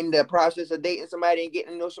in the process of dating somebody and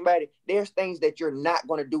getting to know somebody. There's things that you're not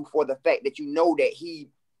going to do for the fact that you know that he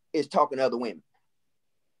is talking to other women.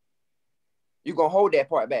 You're going to hold that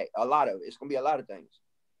part back. A lot of it. It's going to be a lot of things.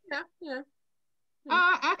 Yeah.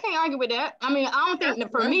 I can't argue with that. I mean, I don't think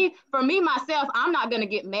that for me myself, I'm not gonna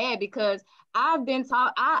get mad because I've been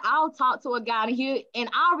I'll talk to a guy here, and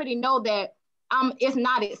I already know that it's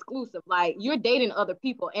not exclusive. Like, you're dating other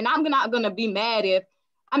people, and I'm not gonna be mad if,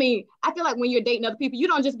 I mean, I feel like when you're dating other people, you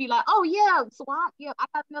don't just be like, oh yeah, Swamp, yeah, I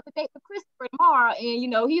got another date with Christopher tomorrow, and you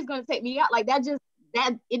know he's gonna take me out. Like, that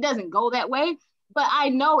it doesn't go that way. But I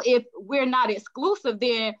know if we're not exclusive,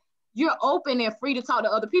 then you're open and free to talk to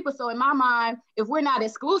other people. So in my mind, if we're not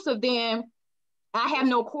exclusive, then I have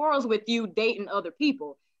no quarrels with you dating other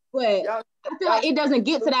people. But I feel like it doesn't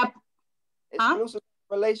get to that. Exclusive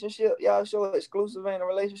relationship. Y'all sure exclusive ain't a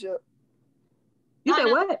relationship? You said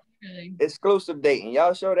what? Exclusive dating.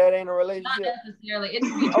 Y'all sure that ain't a relationship? Not necessarily. It's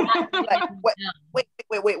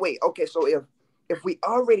wait. Okay, so if we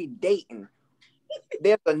already dating,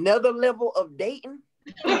 there's another level of dating?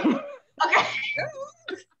 Okay.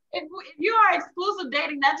 If you are exclusive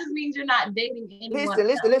dating, that just means you're not dating anyone.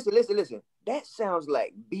 Listen. That sounds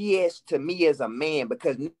like BS to me as a man,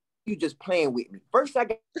 because you just playing with me. First, I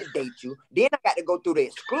got to date you. Then I got to go through the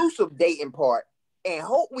exclusive dating part. and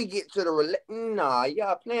hope we get to the nah,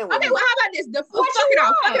 y'all playing with Okay, me. well, how about this? Fuck it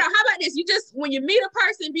off. How about this? You just, when you meet a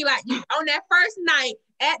person, be like, you on that first night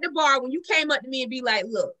at the bar, when you came up to me and be like,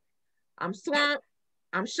 look, I'm Swamp,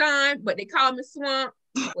 I'm Sean, but they call me Swamp.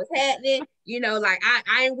 What's happening? You know, like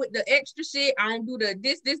I ain't with the extra shit. I don't do the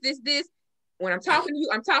this. When I'm talking to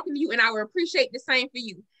you, and I would appreciate the same for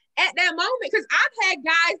you. At that moment, because I've had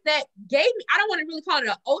guys that gave me, I don't want to really call it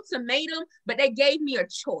an ultimatum, but they gave me a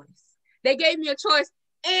choice. They gave me a choice.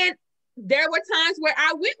 And there were times where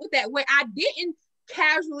I went with that, where I didn't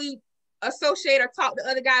casually associate or talk to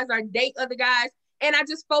other guys or date other guys. And I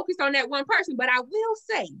just focused on that one person. But I will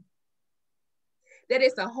say that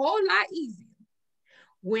it's a whole lot easier.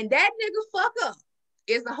 When that nigga fuck up,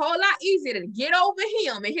 it's a whole lot easier to get over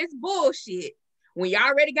him and his bullshit when you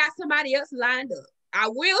already got somebody else lined up. I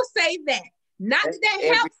will say that. Not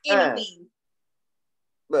that helps anything.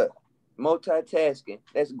 But multitasking,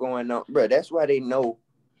 that's going on. Bro, that's why they know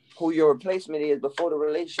who your replacement is before the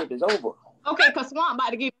relationship is over. Okay, because Swamp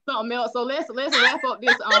about to give you something else. So let's wrap up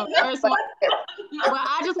this first one. But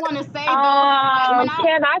I just want to say though,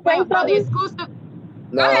 can I say something? The exclusive.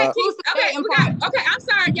 No. Go ahead, Keke. Okay, I'm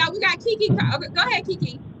sorry, y'all. We got Keke. Okay, go ahead,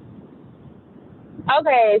 Keke.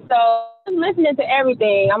 Okay, so I'm listening to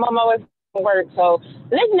everything. I'm on my way to work, so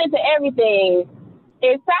listening to everything,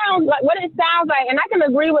 it sounds like what it sounds like, and I can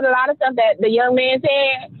agree with a lot of stuff that the young man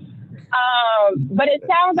said. But it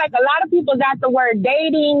sounds like a lot of people got the word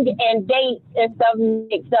dating and dates and stuff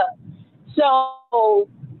mixed up. So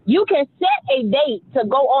you can set a date to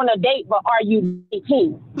go on a date, but are you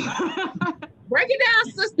dating? Break it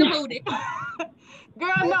down, Sister Booty.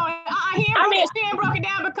 Girl, no, she ain't broke it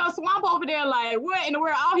down because Swamp over there like, what in the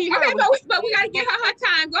world? All he heard okay, but we got to give her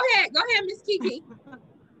time. Go ahead, Miss Keke.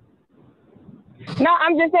 No,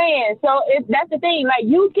 I'm just saying. So that's the thing. Like,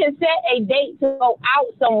 you can set a date to go out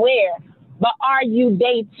somewhere, but are you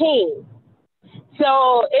dating?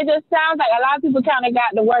 So it just sounds like a lot of people kind of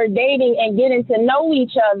got the word dating and getting to know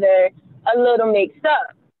each other a little mixed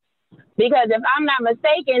up. Because if I'm not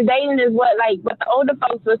mistaken, dating is what the older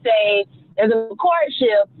folks would say is a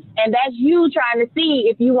courtship, and that's you trying to see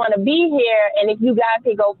if you want to be here and if you guys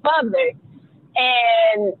can go further.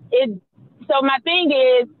 And so my thing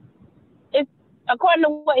is, it's according to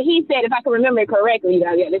what he said, if I can remember it correctly, if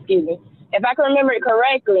I can remember it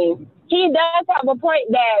correctly, he does have a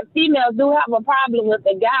point that females do have a problem with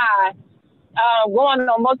a guy going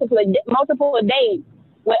on multiple dates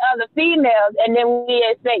with other females, and then we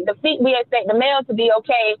expect the male to be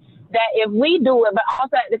okay that if we do it, but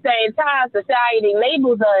also at the same time, society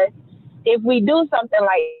labels us if we do something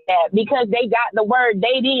like that because they got the word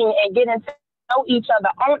dating and getting to know each other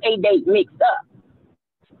on a date mixed up.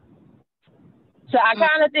 So I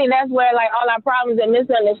kind of think that's where all our problems and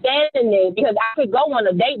misunderstanding is, because I could go on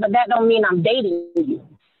a date, but that don't mean I'm dating you.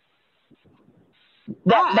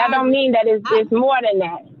 That don't mean that it's more than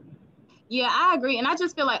that. Yeah, I agree, and I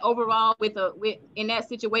just feel like overall with in that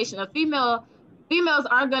situation, females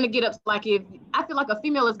aren't gonna get upset. Like I feel like a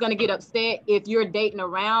female is gonna get upset if you're dating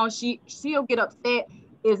around. She'll get upset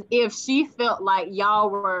if she felt like y'all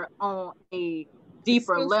were on a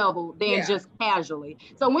deeper level than just casually.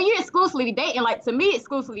 So when you're exclusively dating, to me,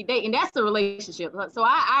 exclusively dating, that's a relationship. So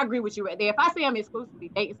I agree with you right there. If I say I'm exclusively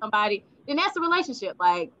dating somebody, then that's a relationship.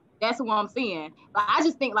 That's what I'm saying. But I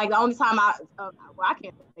just think the only time I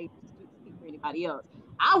can't say for anybody else,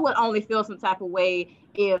 I would only feel some type of way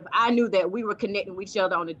if I knew that we were connecting with each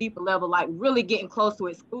other on a deeper level, really getting close to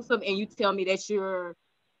exclusive, and you tell me that you're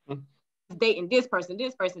dating this person,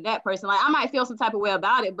 that person. I might feel some type of way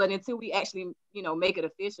about it, but until we actually, make it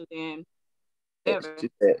official, then whatever.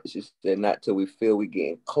 She said not till we feel we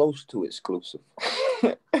getting close to exclusive.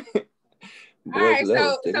 All right,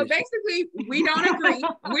 so basically we don't agree.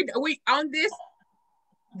 we on this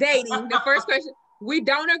dating, the first question, we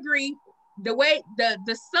don't agree. The way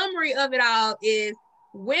the summary of it all is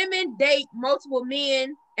women date multiple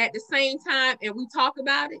men at the same time, and we talk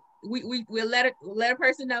about it. We'll let a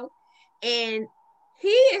person know. And he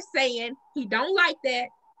is saying he don't like that,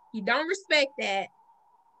 he don't respect that,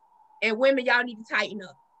 and women, y'all need to tighten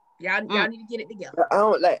up. Y'all need to get it together. I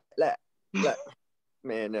don't like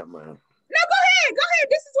man, never mind. No, go ahead.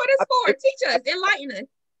 This is what it's for. Teach us, enlighten us.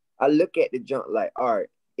 I look at the junk all right,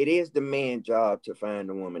 it is the man's job to find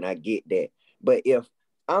a woman. I get that. But if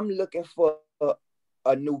I'm looking for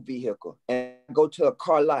a new vehicle and go to a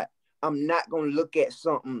car lot, I'm not going to look at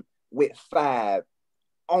something with 5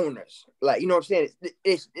 owners. You know what I'm saying?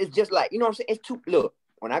 It's just you know what I'm saying? It's too, look,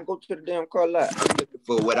 when I go to the damn car lot, I'm looking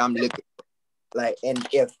for what I'm looking for. And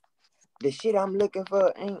if the shit I'm looking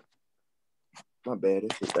for ain't, my bad,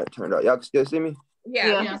 this shit got turned off. Y'all can still see me?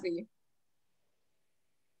 Yeah. I can see you.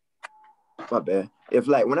 My bad. If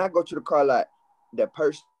like when I go to the car lot, that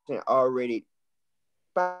person already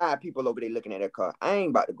 5 people over there looking at that car. I ain't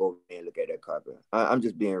about to go over there and look at that car, bro. I'm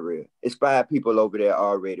just being real. It's 5 people over there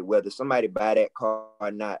already. Whether somebody buy that car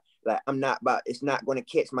or not, like I'm not about. It's not going to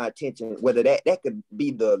catch my attention. Whether that could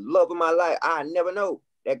be the love of my life, I never know.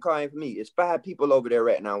 That car ain't for me. It's 5 people over there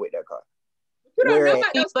right now with that car. You don't know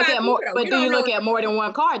about those 5 people, though. But do you look at more than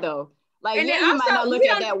one car though? Like, and yeah, you might not look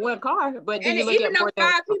at that one car, but do you look at more than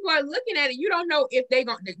 5 people are looking at it, you don't know if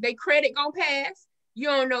they credit gonna pass. You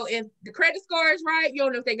don't know if the credit score is right. You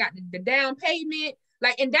don't know if they got the down payment.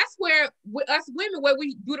 Like, and that's where with us women, where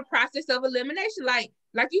we do the process of elimination. Like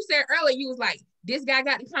you said earlier, you was like, this guy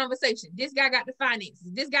got the conversation. This guy got the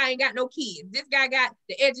finances. This guy ain't got no kids. This guy got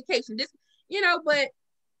the education. But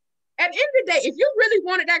at the end of the day, if you really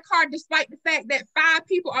wanted that car, despite the fact that 5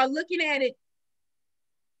 people are looking at it,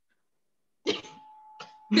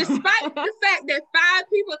 despite the fact that 5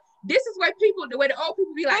 people, this is where the old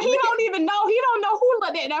people be like, but he don't know who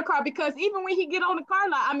looked at that car, because even when he get on the car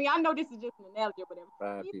lot, I mean, I know this is just an analogy or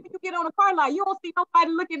whatever. Even when you get on the car lot, you don't see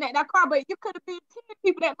nobody looking at that car, but you could have been 10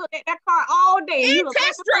 people that looked at that car all day. And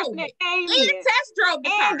test drove it. Test drove the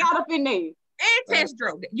car. And got up in there. And test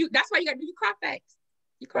drove it. That's why you got to do your car facts.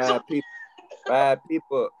 5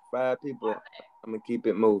 people. I'm gonna keep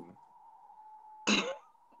it moving.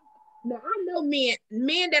 Now I know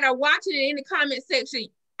men that are watching it in the comment section.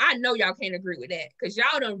 I know y'all can't agree with that, because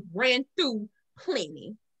y'all done ran through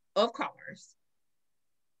plenty of cars.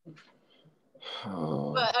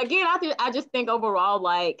 But again, I just think overall,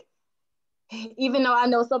 like, even though I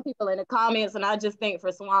know some people in the comments, and I just think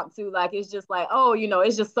for Swamp too, like, it's just like, oh,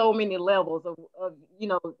 it's just so many levels of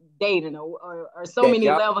dating or so many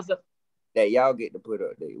levels of that y'all get to put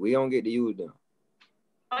up there. We don't get to use them.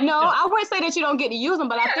 No, I wouldn't say that you don't get to use them,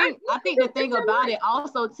 but I think the thing about it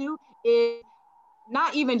also too is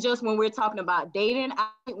not even just when we're talking about dating.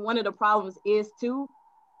 I think one of the problems is too,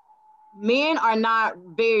 men are not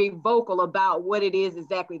very vocal about what it is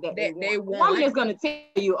exactly that they want. One is going to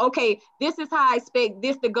tell you, okay, this is how I expect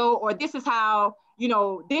this to go, or this is how,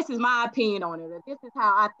 this is my opinion on it, or this is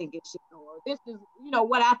how I think it should go, or this is,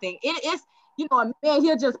 what I think. It's, a man,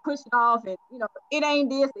 he'll just push it off, and, it ain't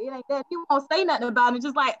this, it ain't that. He won't say nothing about it.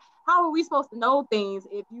 Just like, how are we supposed to know things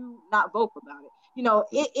if you not vocal about it?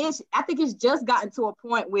 I think it's just gotten to a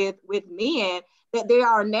point with men that they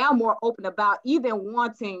are now more open about even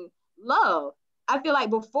wanting love. I feel like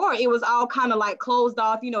before it was all kind of like closed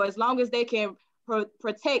off, as long as they can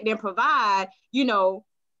protect and provide,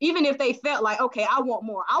 even if they felt like, okay, I want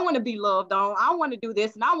more, I want to be loved on, I want to do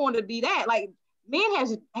this and I want to be that. Like, men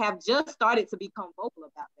have just started to become vocal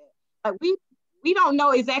about that. Like, we don't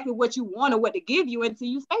know exactly what you want or what to give you until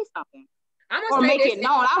you say something. Or make it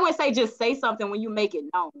known. I wouldn't say just say something when you make it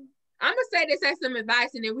known. I'm gonna say this as some advice,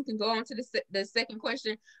 and then we can go on to the second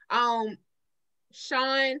question.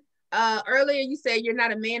 Sean, earlier you said you're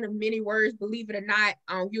not a man of many words. Believe it or not,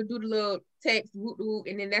 you'll do the little text, whoop, whoop,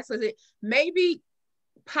 and then that's what it. Maybe,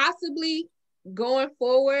 possibly, going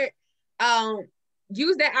forward,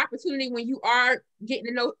 use that opportunity when you are getting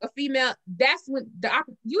to know a female. That's when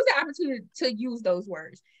use the opportunity to use those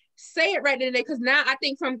words. Say it right then and there, because now I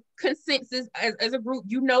think from consensus as a group,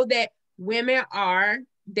 that women are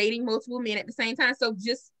dating multiple men at the same time. So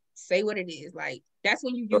just say what it is. Like, that's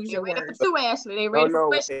when you use your words. Too, Ashley. They ready for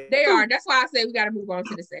questions. They are. That's why I say we got to move on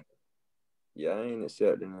to the second. Yeah, I ain't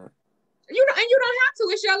accepting that. And you don't have to.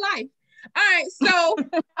 It's your life. All right, so no,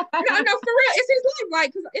 for real, it's his life,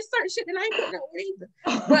 like, because it's certain shit that I ain't putting up with either.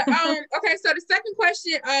 But okay, so the second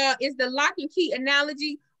question is the lock and key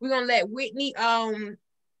analogy. We're gonna let Whitney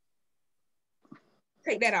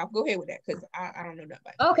take that off. Go ahead with that, because I don't know nothing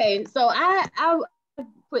about it. Okay, so I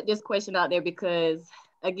put this question out there because,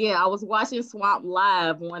 again, I was watching Swamp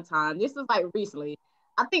live one time. This is like recently.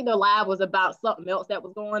 I think the live was about something else that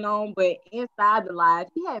was going on, but inside the live,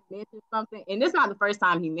 he had mentioned something, and this is not the first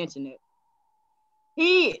time he mentioned it.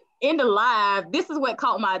 In the live, this is what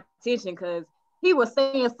caught my attention, because he was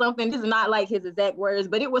saying something. This is not like his exact words,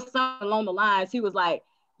 but it was something along the lines. He was like,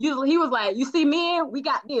 you see, men, we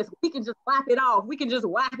got this. We can just wipe it off. We can just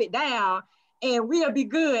wipe it down, and we'll be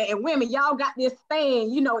good. And women, y'all got this thing.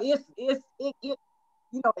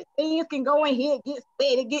 Things can go in here, it gets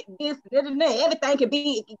fed, it get this, everything can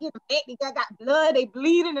be, it can get infected, got blood, they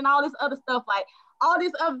bleeding, and all this other stuff, like all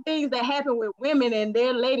these other things that happen with women and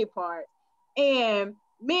their lady parts. And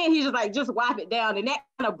men, he's just like, just wipe it down. And that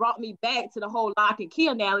kind of brought me back to the whole lock and key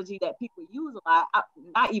analogy that people use a lot.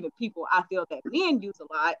 Not even people, I feel that men use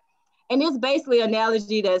a lot. And it's basically an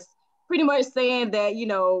analogy that's pretty much saying that,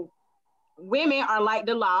 women are like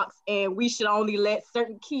the locks, and we should only let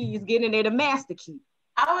certain keys get in there, the master key.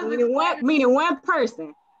 I was meaning one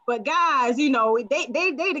person. But guys, you know, they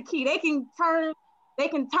the key. They can turn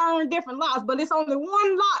different locks, but it's only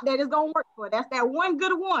one lock that is gonna work for. That's that one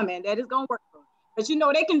good woman that is gonna work for. But you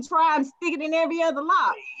know, they can try and stick it in every other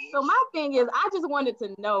lock. So my thing is, I just wanted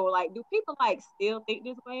to know, like, do people like still think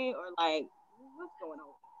this way, or like, what's going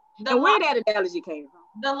on? And where that analogy came from?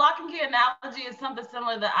 The lock and key analogy is something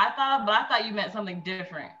similar that I thought, but I thought you meant something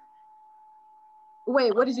different.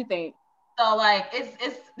 Wait, what did you think? So like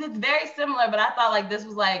it's very similar, but I thought like this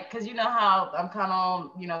was like, because you know how I'm kind of on,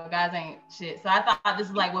 you know, guys ain't shit. So I thought this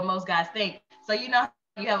is like what most guys think. So you know,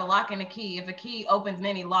 you have a lock and a key. If a key opens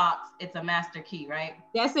many locks, it's a master key, right?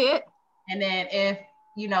 That's it. And then if,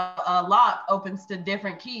 you know, a lock opens to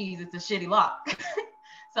different keys, it's a shitty lock.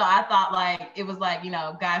 So I thought like it was like, you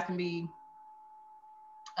know, guys can be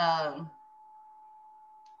having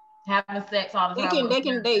sex all the time.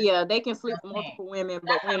 They can sleep with multiple women,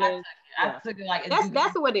 but women. I took it like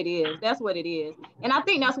that's what it is. That's what it is. And I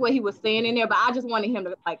think that's what he was saying in there. But I just wanted him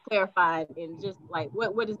to like clarify and just like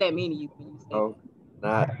what does that mean to you when you say? Oh,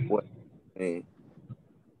 not what I mean.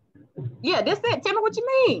 Yeah, that's it. Tell me what you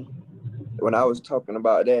mean. When I was talking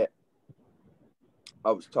about that,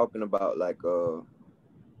 I was talking about like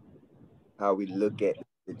how we look at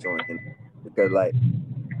the joint, because like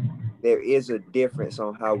there is a difference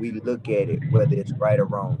on how we look at it, whether it's right or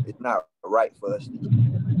wrong. It's not right for us to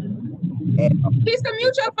Please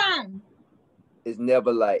mute your phone. It's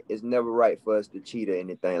never right for us to cheat or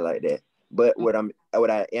anything like that. But what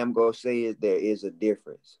I am gonna say is there is a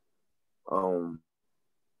difference. And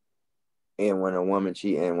when a woman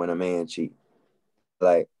cheat and when a man cheat.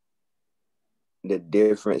 Like the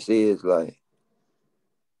difference is like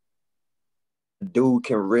dude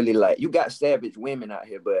can really like, you got savage women out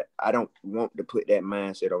here, but I don't want to put that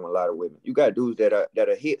mindset on a lot of women. You got dudes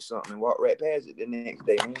that'll hit something and walk right past it the next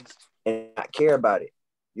day, man, and not care about it.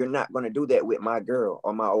 You're not gonna do that with my girl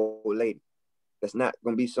or my old lady. That's not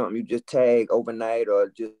gonna be something you just tag overnight or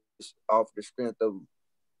just off the strength of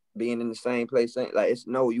being in the same place. Like it's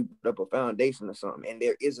no, you put up a foundation or something. And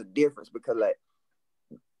there is a difference because like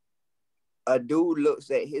a dude looks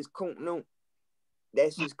at his Cortney,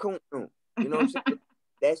 that's his Cortney. You know what I'm saying?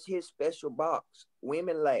 That's his special box.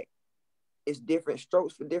 Women, like, it's different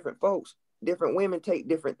strokes for different folks. Different women take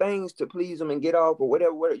different things to please them and get off or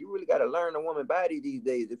whatever. You really got to learn a woman's body these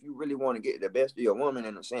days if you really want to get the best of your woman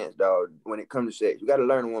in a sense, dog. When it comes to sex, you got to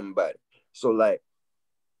learn a woman's body. So, like,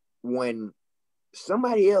 when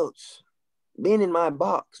somebody else been in my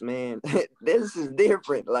box, man, this is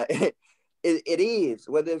different. Like, it is.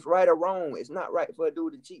 Whether it's right or wrong, it's not right for a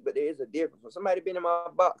dude to cheat, but there is a difference. When somebody been in my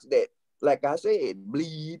box that, like I said,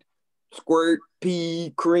 bleed, squirt,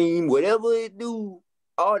 pee, cream, whatever it do,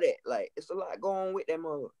 all that, like, it's a lot going on with that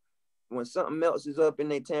mother. When something else is up in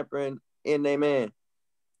their tampering in their man,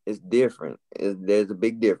 it's different. There's a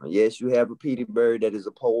big difference. Yes, you have a Petey bird that is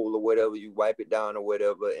a pole or whatever, you wipe it down or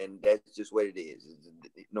whatever, and that's just what it is. You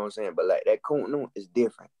know what I'm saying? But like that Cortney is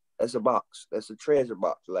different. That's a box. That's a treasure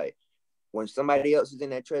box. Like when somebody else is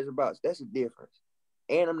in that treasure box, that's a difference.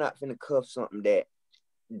 And I'm not finna cuff something that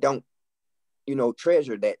don't, you know,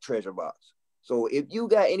 treasure that treasure box. So if you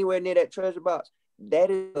got anywhere near that treasure box,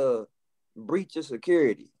 that is a breach of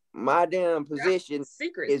security. My damn position is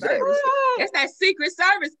that's that Secret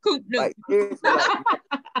Service Cortney. Like seriously,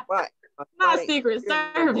 like, not Secret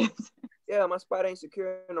Service. Yeah, my spot ain't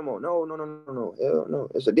secure no more. No. Hell no.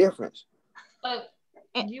 It's a difference. But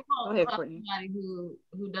you won't fuck somebody who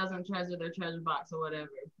doesn't treasure their treasure box or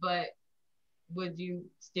whatever. But would you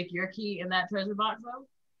stick your key in that treasure box though?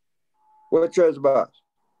 What treasure box?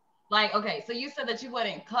 Like, okay, so you said that you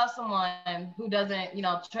wouldn't cuff someone who doesn't, you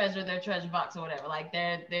know, treasure their treasure box or whatever. Like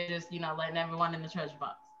they're just, you know, letting everyone in the treasure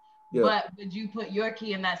box. Yeah. But would you put your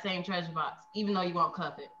key in that same treasure box, even though you won't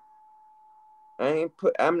cuff it?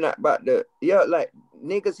 I'm not about to, yeah, like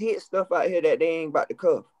niggas hit stuff out here that they ain't about to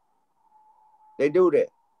cuff. They do that.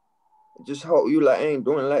 Just hope you like ain't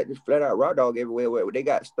doing like this flat out raw dog everywhere. They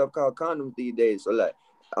got stuff called condoms these days. So like,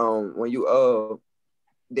 when you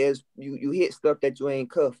there's you hit stuff that you ain't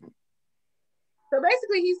cuffing. So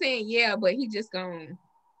basically, he's saying yeah, but he just gonna,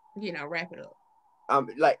 you know, wrap it up.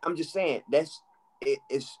 I'm just saying that's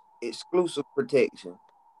it's exclusive protection.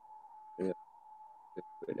 Yeah.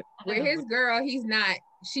 With his girl,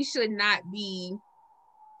 she should not be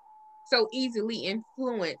so easily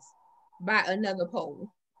influenced by another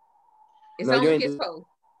pole. It's only his pole.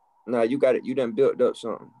 No, you got it. You done built up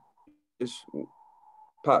something. Just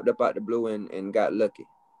popped up out the blue and got lucky.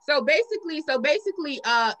 So basically,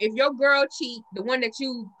 if your girl cheat, the one that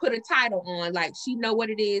you put a title on, like she know what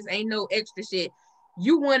it is, ain't no extra shit,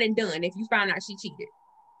 you one and done if you found out she cheated.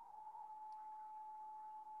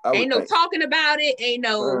 I Ain't would no think talking about it. Ain't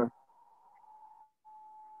no.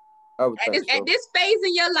 I would think so. At this phase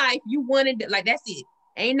in your life, you wanted like that's it.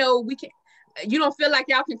 Ain't no we can. You don't feel like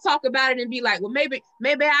y'all can talk about it and be like, well, maybe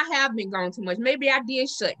I have been gone too much. Maybe I did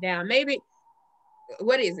shut down. Maybe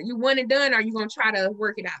what is it? You want it done, or are you gonna try to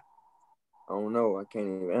work it out? I don't know. I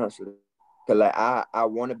can't even answer that. Cause like I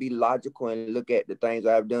want to be logical and look at the things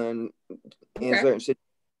I've done in certain situations,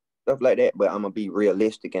 stuff like that. But I'm gonna be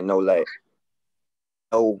realistic and know like,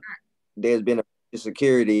 oh, there's been a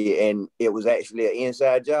security and it was actually an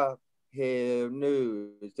inside job. Hell no,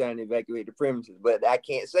 it's time to evacuate the premises. But I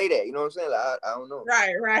can't say that. You know what I'm saying? Like, I don't know.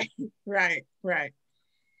 Right.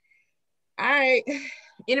 All right.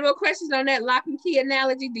 Any more questions on that lock and key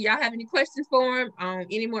analogy? Do y'all have any questions for him?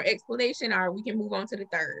 Any more explanation, or we can move on to the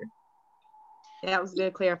third? That was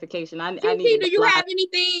good clarification. I Keke, need. do you have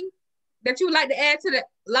anything that you would like to add to the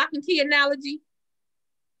lock and key analogy?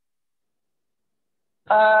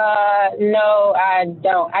 No, I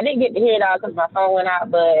don't. I didn't get to hear it all because my phone went out,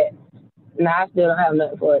 but no, I still don't have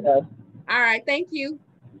nothing for it though. All right, thank you.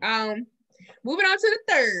 Moving on to the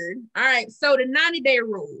third. All right, so the 90-day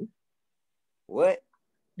rule. What?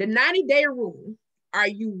 The 90-day rule. Are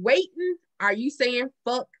you waiting? Are you saying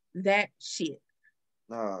fuck that shit?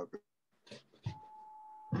 No.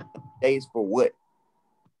 Days for what?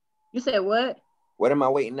 You said what? What am I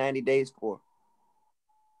waiting 90 days for?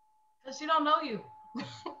 Because she don't know you.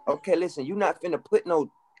 Okay, listen, you're not finna put no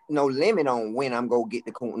limit on when I'm gonna get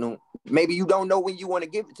the coon. Maybe you don't know when you want to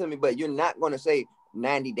give it to me, but you're not gonna say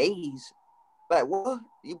 90 days. Like what?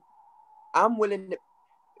 I'm willing to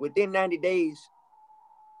within 90 days.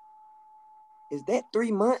 Is that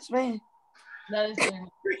 3 months, man? That is true.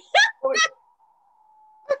 What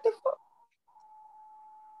the fuck?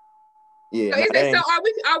 Yeah. So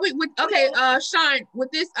are we with Sean,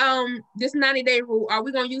 with this 90-day rule, are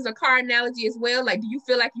we gonna use a car analogy as well? Like, do you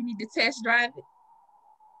feel like you need to test drive it?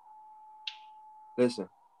 Listen,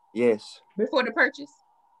 yes. Before the purchase?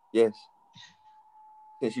 Yes.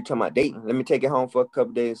 Since you talking about dating, let me take it home for a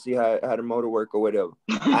couple days and see how the motor work or whatever.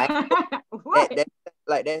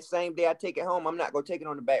 That same day I take it home, I'm not gonna take it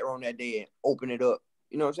on the back road that day and open it up.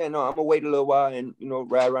 You know what I'm saying? No, I'm gonna wait a little while and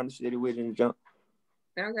ride around the city with it and jump.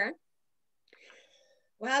 Okay.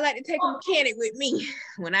 Well, I like to take a mechanic with me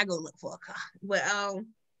when I go look for a car. But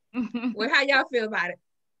well, how y'all feel about it?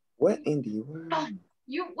 What in the world?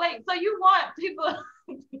 You want people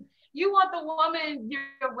you want the woman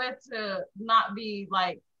you're with to not be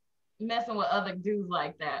like messing with other dudes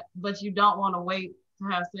like that, but you don't want to wait to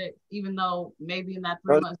have sex, even though maybe in that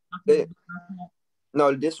 3 months.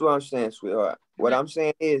 No, this is what I'm saying, sweetheart. What I'm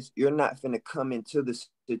saying is you're not finna come into the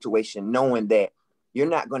situation knowing that you're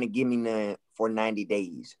not gonna give me none for 90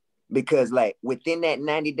 days. Because like within that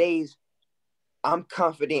 90 days, I'm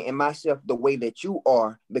confident in myself the way that you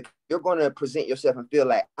are, because you're gonna present yourself and feel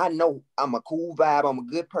like I know I'm a cool vibe, I'm a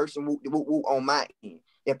good person on my end.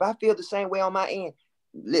 If I feel the same way on my end,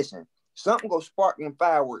 listen, something go sparking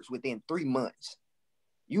fireworks within 3 months.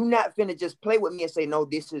 You not finna just play with me and say, no,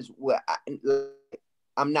 this is what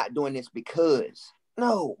I'm not doing this because.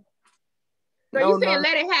 No. So you saying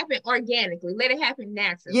let it happen organically, let it happen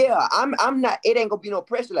naturally. Yeah, I'm not, it ain't gonna be no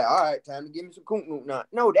pressure like, all right, time to give me some coon. No,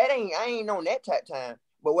 I ain't on that type time.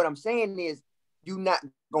 But what I'm saying is you not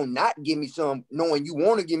gonna not give me some knowing you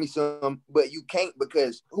wanna give me some, but you can't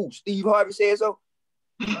because Steve Harvey said so?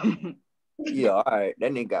 Yeah, all right,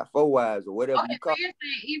 that nigga got 4 wives or whatever you call it. So you're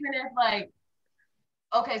saying even if like,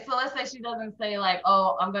 okay, so let's say she doesn't say like,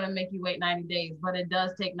 oh, I'm gonna make you wait 90 days, but it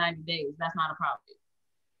does take 90 days. That's not a problem.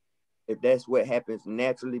 If that's what happens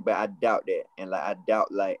naturally, but I doubt that. And I doubt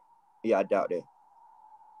that.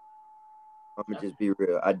 I'm gonna just be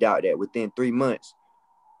real. I doubt that. Within 3 months,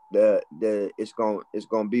 it's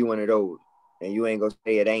gonna be one of those. And you ain't gonna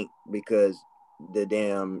say it ain't because the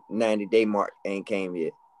damn 90-day mark ain't came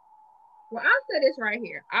yet. Well, I'll say this right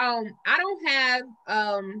here. I don't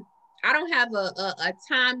have a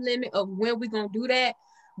time limit of when we're gonna do that,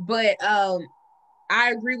 but I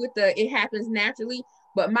agree with it happens naturally.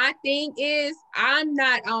 But my thing is I ain't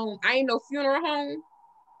no funeral home.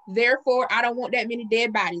 Therefore, I don't want that many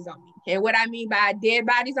dead bodies on me. And what I mean by dead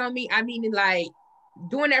bodies on me, I mean like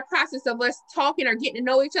during that process of us talking or getting to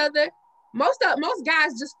know each other, most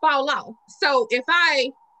guys just fall off. So if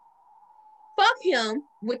I fuck him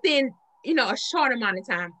within a short amount of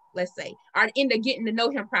time, let's say, or end up getting to know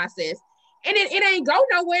him process, and it ain't go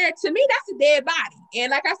nowhere, to me that's a dead body.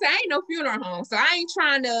 And like I said, I ain't no funeral home, so I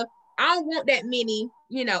don't want that many,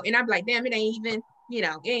 and I'm like, damn, it ain't even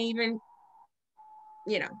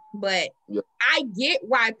you know, but yeah. I get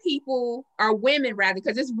why people, or women rather,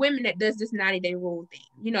 because it's women that does this 90-day rule thing.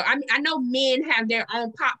 You know, I know men have their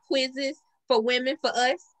own pop quizzes for women, for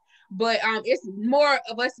us, but it's more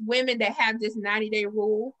of us women that have this 90-day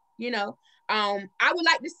rule, you know. I would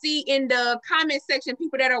like to see in the comment section,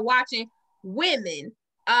 people that are watching, women,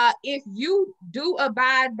 if you do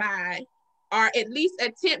abide by, or at least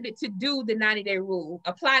attempted to do the 90-day rule,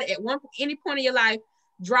 apply it at any point in your life,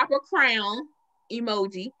 drop a crown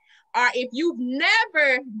emoji. Or if you've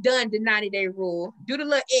never done the 90-day rule, do the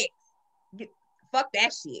little X. Fuck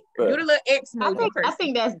that shit. Do the little X emoji. I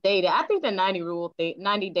think that's dated. I think the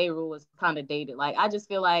 90-day rule is kind of dated. Like, I just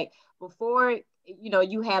feel like before, you know,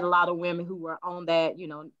 you had a lot of women who were on that, you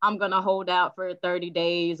know, I'm gonna hold out for 30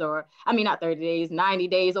 days, or I mean, not 30 days, 90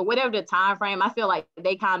 days, or whatever the time frame. I feel like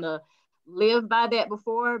they kind of lived by that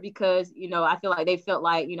before, because, you know, I feel like they felt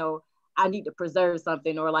like, you know, I need to preserve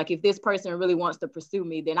something, or like, if this person really wants to pursue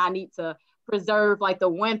me, then I need to preserve like the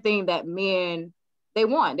one thing that men, they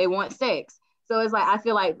want sex. So it's like, I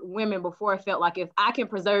feel like women before felt like, if I can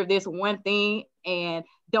preserve this one thing and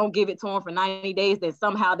don't give it to him for 90 days, then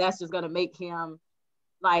somehow that's just going to make him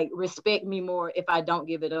like respect me more if I don't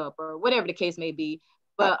give it up, or whatever the case may be.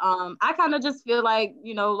 But I kind of just feel like,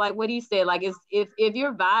 you know, like what he said, like, if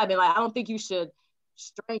you're vibing, like, I don't think you should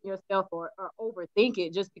strain yourself or overthink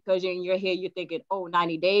it just because you're in your head, you're thinking, oh,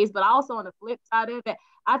 90 days. But also on the flip side of it,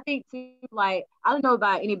 I think too, like, I don't know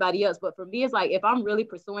about anybody else, but for me, it's like, if I'm really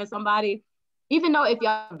pursuing somebody, even though if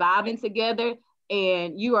y'all vibing together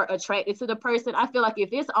and you are attracted to the person, I feel like if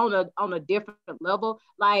it's on a different level,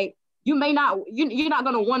 like, you may not, you're not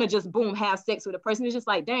going to want to just boom, have sex with a person. It's just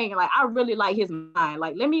like, dang, like, I really like his mind.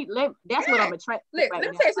 Like, that's what I'm attracted to right let me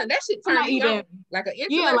now. tell you something. That shit turn me on. Like an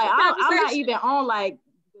intellectual like, conversation. I'm not even on like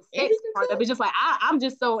the sex part of it. It's just like, I'm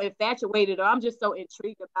just so infatuated, or I'm just so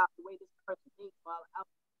intrigued about the way this person thinks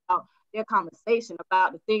about their conversation,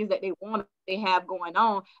 about the things that they have going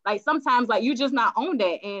on. Like, sometimes, like, you just not on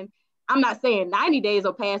that. And I'm not saying 90 days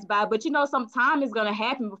will pass by, but, you know, some time is going to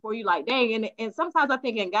happen before you like, dang. And sometimes I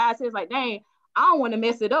think in guys, it's like, dang, I don't want to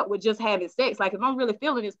mess it up with just having sex. Like, if I'm really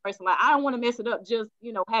feeling this person, like, I don't want to mess it up just,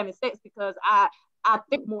 you know, having sex, because I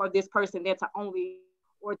think more of this person than to only,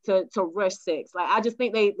 or to rush sex. Like, I just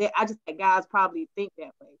think I just think guys probably think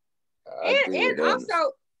that way.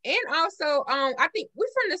 And also, I think we're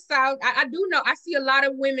from the South. I do know, I see a lot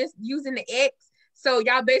of women using the X. So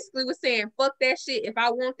y'all basically was saying, fuck that shit. If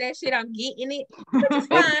I want that shit, I'm getting it,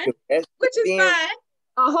 which is fine.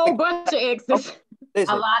 A whole bunch of exes.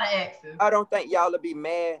 Listen, a lot of exes. I don't think y'all will be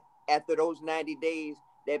mad after those 90 days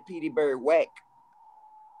that Petey Bird whack.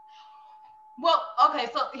 Well, okay,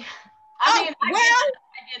 so I mean, I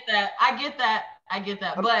get that.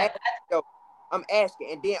 I'm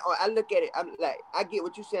asking, and then I look at it, I'm like, I get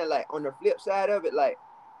what you're saying. Like, on the flip side of it, like,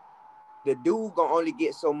 the dude gonna only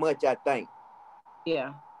get so much, I think.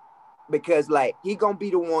 Yeah. Because, like, he gonna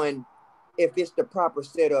be the one, if it's the proper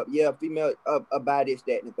setup, yeah, female about this,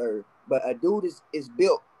 that, and the third. But a dude is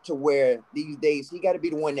built to where these days he got to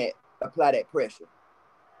be the one that apply that pressure.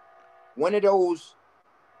 One of those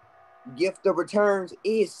gift of returns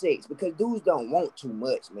is sex, because dudes don't want too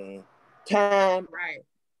much, man. Time, right?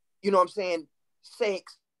 You know what I'm saying?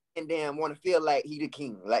 Sex, and then want to feel like he the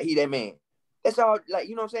king, like he that man. That's all. Like,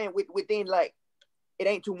 you know what I'm saying? Within, like, it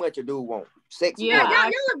ain't too much a dude want. Sex. Yeah,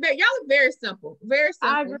 y'all look very simple. Very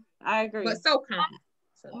simple. I agree. But so common.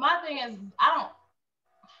 My thing is, I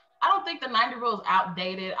don't think the 90 rule is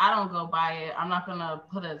outdated. I don't go by it. I'm not gonna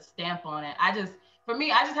put a stamp on it. For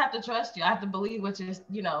me, I just have to trust you. I have to believe what you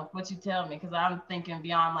tell me, because I'm thinking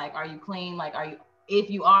beyond, like, are you clean? Like, if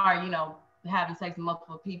you are, you know, having sex with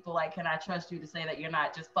multiple people, like, can I trust you to say that you're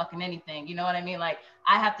not just fucking anything? You know what I mean? Like,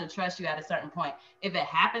 I have to trust you at a certain point. If it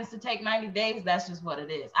happens to take 90 days, that's just what it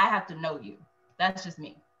is. I have to know you. That's just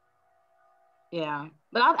me. Yeah,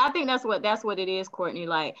 but I think that's what it is, Cortney.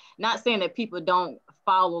 Like, not saying that people don't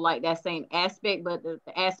follow like that same aspect, but the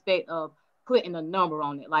aspect of putting a number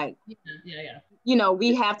on it. Like, yeah. You know,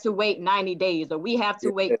 we have to wait 90 days, or we have to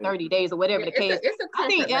wait 30 days, or whatever the case. I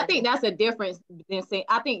think that's a difference than saying,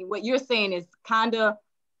 I think what you're saying is kind of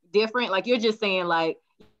different. Like, you're just saying, like,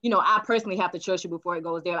 you know, I personally have to trust you before it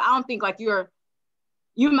goes there. I don't think, like, you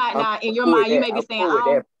might not, in your mind, you may be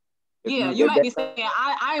saying, you might be saying,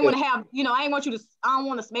 I ain't want to have, you know, I don't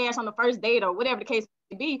want to smash on the first date, or whatever the case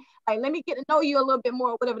may be. Like, let me get to know you a little bit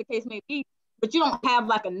more, whatever the case may be. But you don't have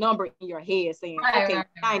like a number in your head saying, okay,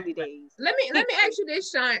 90 days. Let me ask you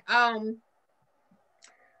this, Sean.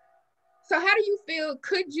 So how do you feel?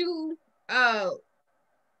 Could you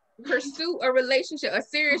pursue a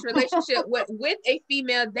serious relationship with a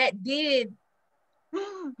female that did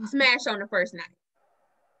smash on the first night?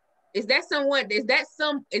 Is that someone, is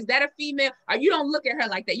that a female? Or you don't look at her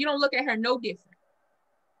like that. You don't look at her no different.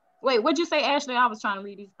 Wait, what'd you say, Ashley? I was trying to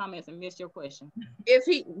read these comments and missed your question.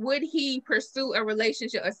 Would he pursue a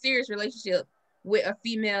relationship, a serious relationship with a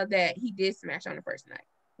female that he did smash on the first night?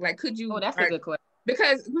 Like, could you? Oh, that's a good question.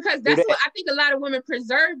 Because that's what I think a lot of women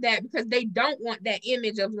preserve that because they don't want that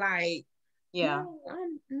image of like, yeah,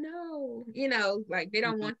 no, you know, like they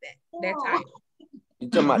don't want that title. You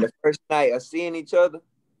talking about the first night of seeing each other?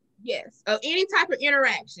 Yes, any type of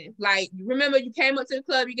interaction. Like, remember you came up to the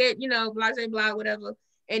club, you get, you know, blah, blah, blah, whatever.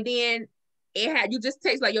 And then you just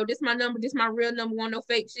text like, yo, this my number, this my real number, want no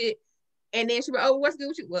fake shit. And then she was, oh, what's good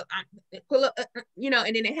with you? Well, pull up, you know,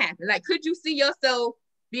 and then it happened. Like, could you see yourself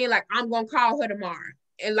being like, I'm going to call her tomorrow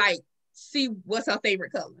and like, see what's her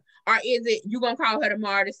favorite color? Or is it you going to call her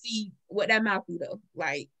tomorrow to see what that mouth do though?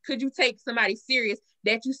 Like, could you take somebody serious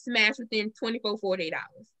that you smash within 24, 48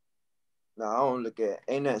 hours? No, I don't look at,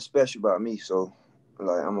 ain't nothing special about me. So,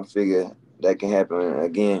 like, I'm going to figure that can happen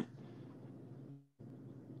again.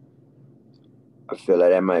 I feel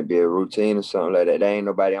like that might be a routine or something like that. There ain't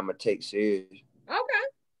nobody I'm going to take serious. Okay.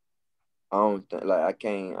 I don't think, like,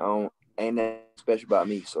 ain't nothing special about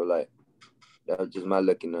me. So, like, that was just my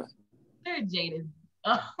looking up. They're jaded.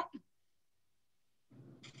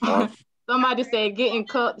 Somebody said getting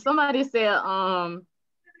cut. Somebody said,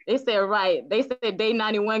 they said, right. They said day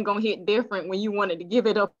 91 gonna hit different when you wanted to give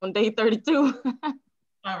it up on day 32. All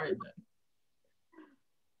right.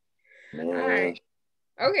 Man. All right.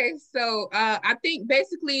 Okay, so I think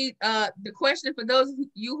basically the question for those of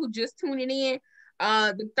you who just tuning in,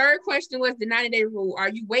 the third question was the 90-day rule. Are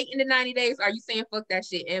you waiting the 90 days? Or are you saying fuck that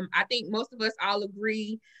shit? And I think most of us all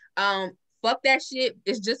agree, fuck that shit.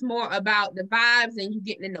 It's just more about the vibes and you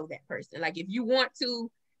getting to know that person. Like if you want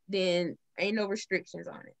to, then ain't no restrictions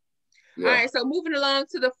on it. Yeah. All right, so moving along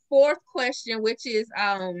to the fourth question, which is,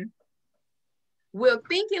 will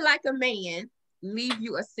thinking like a man leave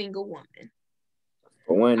you a single woman?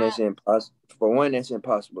 For one, that's impossible. For one, that's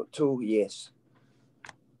impossible. Two, yes.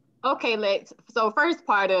 Okay, Lex. So first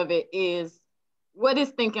part of it is, what is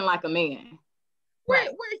thinking like a man? Where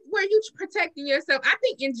you protecting yourself? I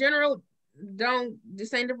think in general,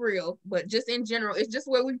 this ain't the real, but just in general, it's just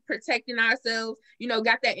where we protecting ourselves. You know,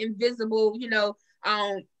 got that invisible. You know,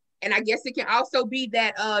 and I guess it can also be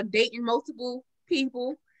that dating multiple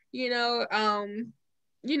people. You know,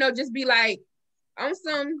 just be like on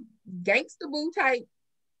some gangsta boo type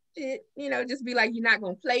shit, you know, just be like, you're not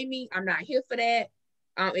gonna play me. I'm not here for that.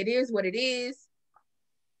 It is what it is.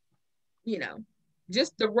 You know,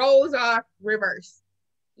 just the roles are reversed,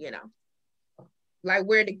 you know. Like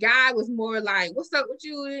where the guy was more like, what's up with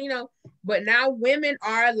you, you know, but now women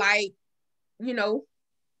are like, you know,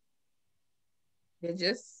 they're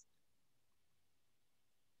just,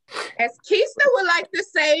 as Kesta would like to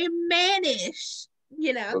say, mannish,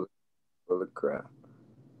 you know. Full of crap.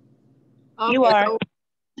 Okay, you are.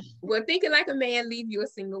 Well, thinking like a man leave you a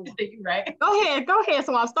single woman. Right. Go ahead.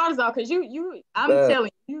 So I'll start us off because I'm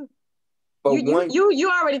telling you, you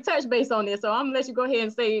already touched base on this, so I'm gonna let you go ahead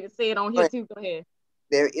and say it on here too. Go ahead.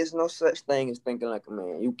 There is no such thing as thinking like a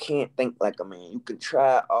man. You can't think like a man. You can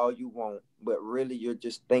try all you want, but really you're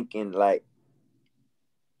just thinking like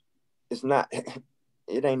it's not.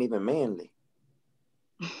 It ain't even manly.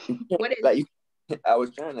 What is like I was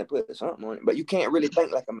trying to put something on it, but you can't really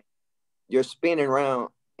think like a man. You're spinning around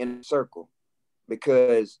in a circle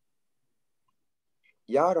because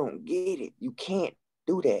y'all don't get it. You can't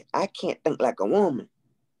do that. I can't think like a woman.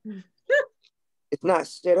 It's not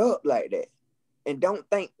set up like that. And don't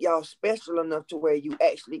think y'all special enough to where you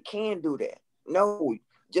actually can do that. No,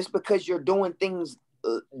 just because you're doing things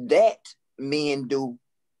that men do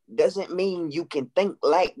doesn't mean you can think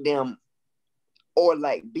like them or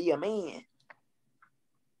like be a man.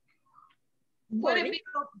 Would it be,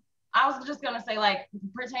 I was just gonna say, like,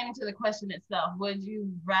 pertaining to the question itself, would you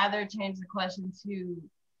rather change the question to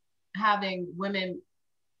having women,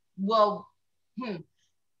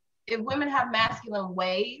 if women have masculine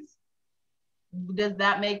ways, does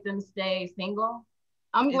that make them stay single?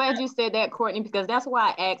 I'm glad you said that, Courtney, because that's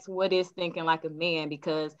why I asked what is thinking like a man,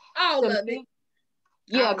 because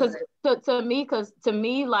to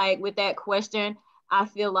me, like with that question, I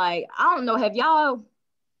feel like, I don't know, have y'all,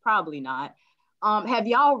 probably not, have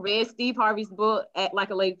y'all read Steve Harvey's book, Act Like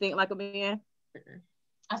a Lady, Think Like a Man?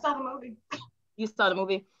 I saw the movie. You saw the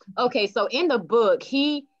movie? Okay, so in the book,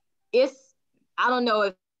 I don't know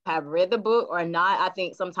if I've read the book or not. I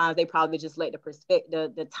think sometimes they probably just let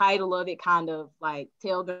the title of it kind of like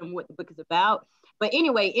tell them what the book is about. But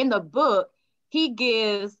anyway, in the book, he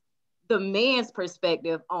gives the man's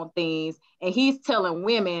perspective on things, and he's telling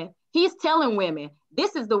women he's telling women,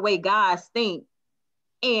 this is the way guys think,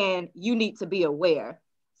 and you need to be aware.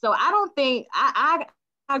 So I don't think, I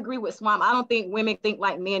agree with Swamp. I don't think women think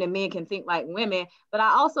like men and men can think like women, but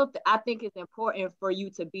I also, I think it's important for you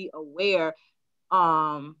to be aware.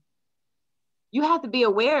 You have to be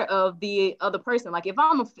aware of the other person. Like if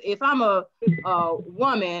I'm a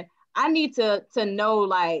woman, I need to know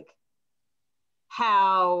like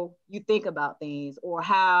how you think about things, or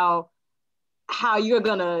how you're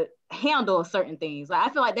gonna handle certain things. Like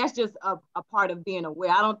I feel like that's just a part of being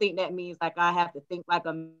aware. I don't think that means like I have to think like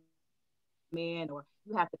a man or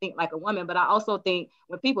you have to think like a woman, but I also think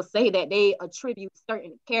when people say that, they attribute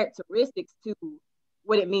certain characteristics to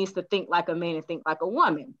what it means to think like a man and think like a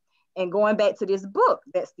woman. And going back to this book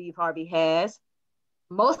that Steve Harvey has,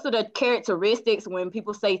 most of the characteristics when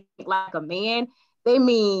people say think like a man, they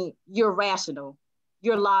mean you're rational,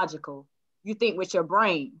 you're logical, you think with your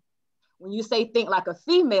brain. When you say think like a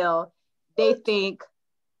female, they think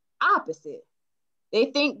opposite. They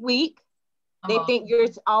think weak, they think you're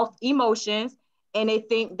off emotions, and they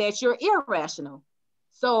think that you're irrational.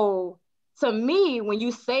 So to me, when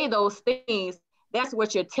you say those things, that's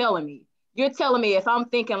what you're telling me. You're telling me if I'm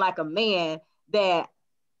thinking like a man, that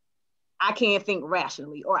I can't think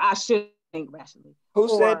rationally, or I should think rationally. Who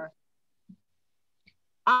said?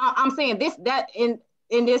 I'm saying this, that in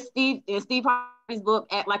Steve Harvey's book,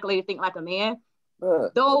 Act Like a Lady, Think Like a Man.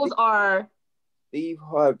 Those are. Steve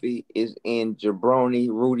Harvey is in jabroni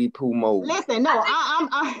Rudy Poo mode. Listen, no,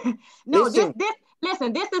 no. Listen.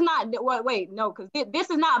 This is not. Wait, no, because this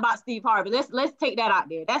is not about Steve Harvey. Let's take that out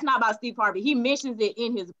there. That's not about Steve Harvey. He mentions it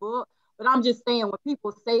in his book, but I'm just saying when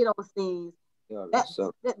people say those things,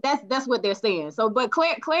 that's what they're saying. So, but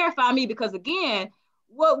clarify me, because again,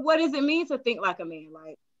 what does it mean to think like a man?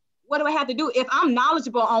 Like, what do I have to do if I'm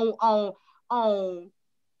knowledgeable on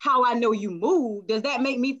how I know you move? Does that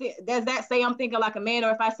make me does that say I'm thinking like a man?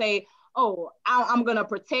 Or if I say, oh, I'm gonna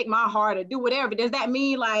protect my heart or do whatever, does that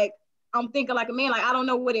mean like I'm thinking like a man? Like I don't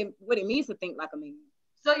know what it means to think like a man.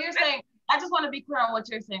 So you're saying, I just want to be clear on what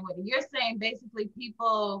you're saying, Whitney. You're saying basically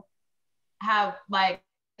people have like,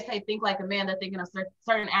 say think like a man, they're thinking of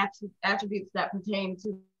certain attributes that pertain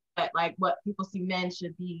to like what people see men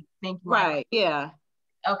should be thinking. Right. Like. Yeah.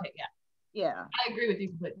 Okay. Yeah. Yeah. I agree with you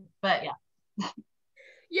completely, but yeah.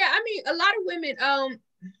 Yeah, I mean, a lot of women,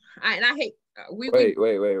 I hate,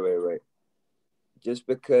 wait. Just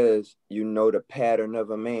because you know the pattern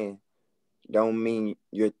of a man, don't mean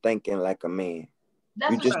you're thinking like a man.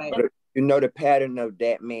 That's you just right. you know the pattern of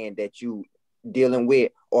that man that you dealing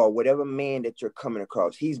with, or whatever man that you're coming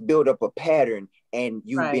across. He's built up a pattern, and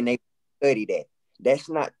you've been able to study that. That's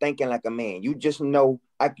not thinking like a man. You just know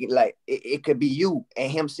it could be you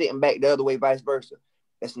and him sitting back the other way, vice versa.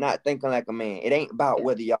 It's not thinking like a man. It ain't about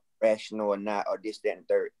whether y'all rational or not, or this, that, and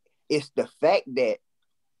third. It's the fact that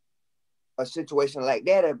a situation like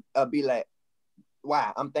that I'll be like,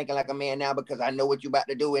 wow, I'm thinking like a man now because I know what you about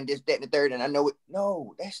to do and this, that, and the third, and I know it.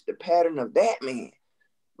 No, that's the pattern of that man.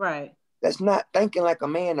 Right. That's not thinking like a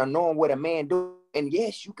man or knowing what a man do. And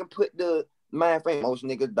yes, you can put the mind frame, most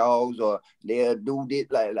niggas dogs, or they'll do this,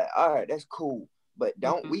 like, all right, that's cool. But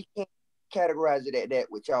we can't categorize it at that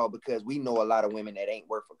with y'all, because we know a lot of women that ain't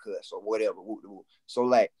worth a cuss or whatever. So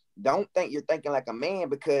like, don't think you're thinking like a man,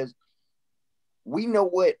 because we know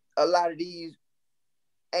what a lot of these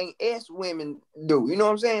ain't ass women do. You know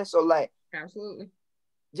what I'm saying? So like, absolutely.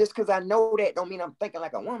 Just because I know that don't mean I'm thinking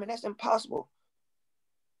like a woman. That's impossible.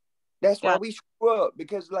 That's why we screw up,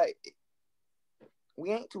 because like,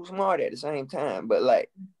 we ain't too smart at the same time, but like,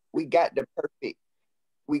 we got the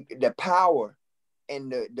power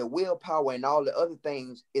and the willpower and all the other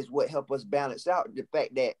things is what help us balance out the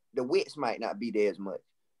fact that the wits might not be there as much.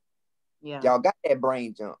 Yeah. Y'all got that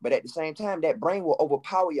brain jump, but at the same time, that brain will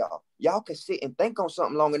overpower y'all. Y'all can sit and think on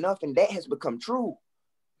something long enough, and that has become true.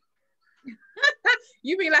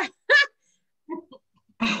 You be like,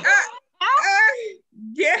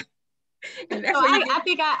 yeah. And that's so I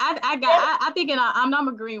think I'm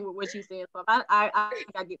agreeing with what you said. So I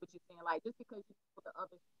get what you're saying. Like, just because you know the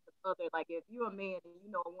other, like if you're a man and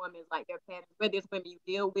you know a woman's like their patterns, whether it's women you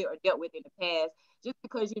deal with or dealt with in the past, just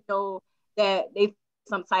because you know that they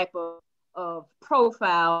some type of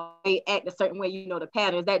profile, they act a certain way, you know the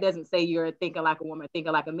patterns, that doesn't say you're thinking like a woman,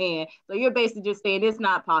 thinking like a man. So you're basically just saying it's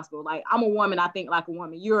not possible. Like, I'm a woman, I think like a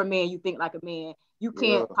woman. You're a man, you think like a man. You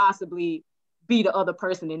can't possibly be the other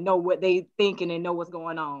person and know what they thinking and know what's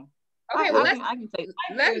going on. Okay, well, I can take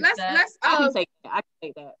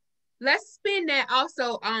that. Let's spin that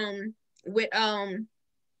also with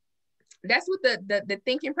that's with the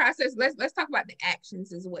thinking process. Let's talk about the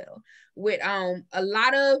actions as well. With a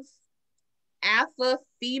lot of alpha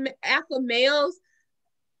males,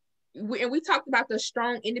 and we talked about the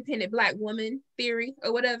strong independent Black woman theory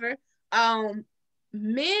or whatever.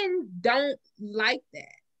 Men don't like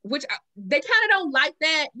that, which they kind of don't like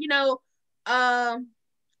that,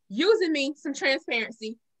 using me, some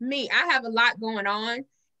transparency. Me, I have a lot going on.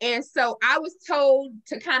 And so I was told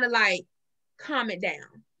to kind of like calm it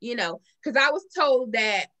down, because I was told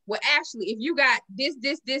that, well, Ashley, if you got this,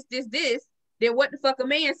 then what the fuck a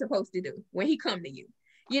man supposed to do when he come to you?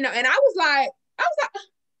 And I was like, I thought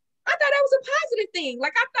that was a positive thing.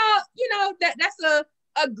 Like, I thought, that's a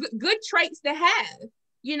good traits to have,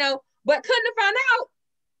 but couldn't have found out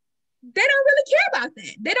they don't really care about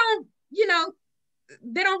that. They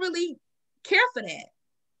don't really care for that.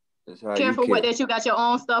 Careful with that you got your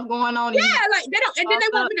own stuff going on. Yeah, like they don't, and then they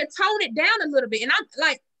want me to tone it down a little bit. And I'm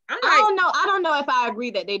like, I don't know if I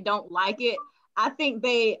agree that they don't like it. I think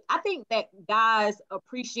that guys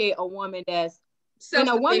appreciate a woman that's,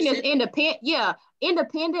 woman that's independent. Yeah,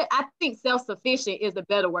 independent. I think self-sufficient is the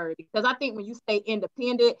better word, because I think when you say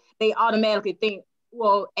independent, they automatically think,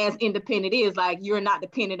 well, as independent is, like, you're not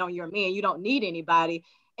dependent on your man. You don't need anybody.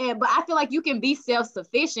 But I feel like you can be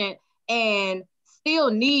self-sufficient and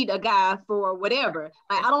still need a guy for whatever.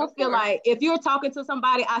 Like, I don't feel like if you're talking to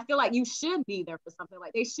somebody, I feel like you should be there for something.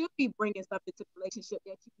 Like, they should be bringing something to the relationship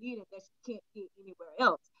that you need and that you can't get anywhere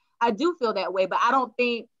else. I do feel that way, but I don't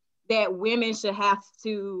think that women should have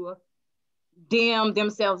to dim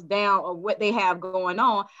themselves down or what they have going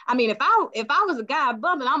on. I mean, if I was a guy,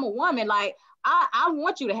 but I'm a woman, like, I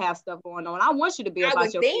want you to have stuff going on. I want you to be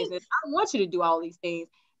about your business. I want you to do all these things.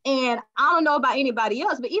 And I don't know about anybody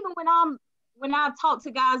else, but even when I've talked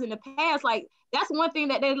to guys in the past, like, that's one thing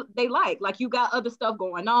that they like. Like, you got other stuff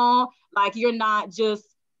going on. Like, you're not just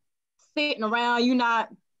sitting around. You're not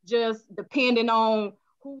just depending on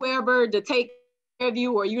whoever to take care of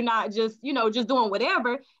you, or you're not just, just doing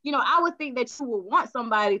whatever. I would think that you would want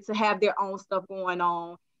somebody to have their own stuff going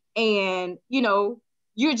on. And, you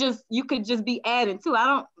could just be adding to.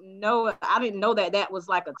 I didn't know that was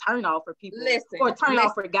like a turn off for people, or a turn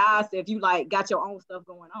off for guys if you like got your own stuff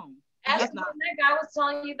going on. When that guy was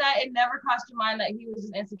telling you that, it never crossed your mind that he was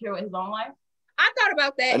just insecure with his own life? I thought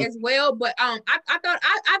about that as well, but I thought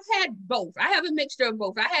I've had both. I have a mixture of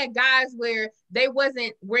both. I had guys where they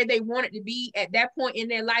wasn't where they wanted to be at that point in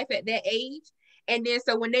their life at that age. And then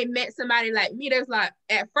so when they met somebody like me, there's like,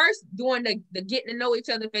 at first doing the getting to know each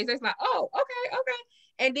other phase, it's like, oh, okay.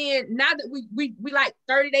 And then now that we like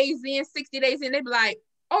 30 days in, 60 days in, they be like,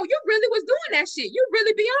 oh, you really was doing that shit. You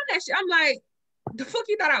really be on that shit. I'm like, the fuck,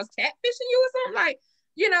 you thought I was catfishing you or something? Like,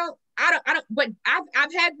 I don't, but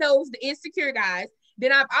I've had those, the insecure guys.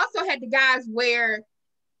 Then I've also had the guys where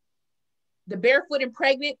the barefoot and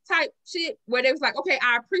pregnant type shit, where they was like, okay,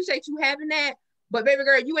 I appreciate you having that, but baby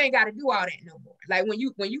girl, you ain't got to do all that no more. Like, when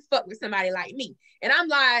you fuck with somebody like me. And I'm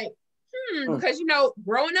like, because,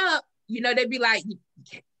 growing up, they'd be like, you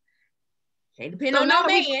can't depend on no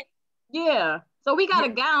man. Yeah. So we got a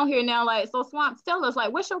guy on here now, like, so Swamp, tell us,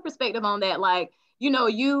 like, what's your perspective on that? Like,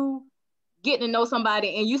 you getting to know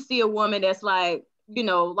somebody and you see a woman that's like,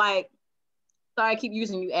 like, sorry, I keep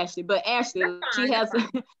using you, Ashley, but Ashley, she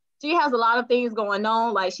has a lot of things going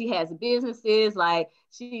on. Like, she has businesses, like,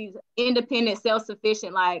 she's independent,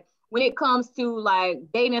 self-sufficient. Like, when it comes to like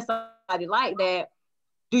dating somebody like that,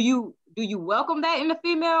 do you welcome that in a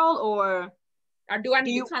female, or do I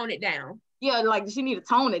need to tone it down? Yeah, like, does she need to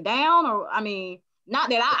tone it down? Or, I mean, not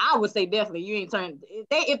that I would say definitely you ain't turn.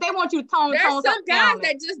 If they want you to tone, there's some guys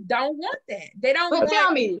that just don't want that. They don't. But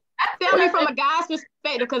tell me from a guy's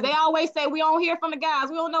perspective, because they always say we don't hear from the guys.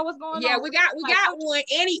 We don't know what's going on. Yeah, we got one.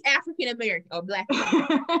 Any African American or Black,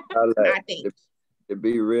 I think. To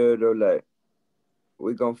be real though, like,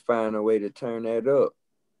 we're gonna find a way to turn that up,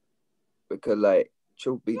 because, like,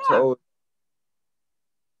 truth be told,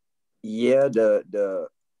 the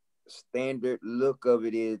standard look of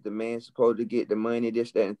it is the man's supposed to get the money,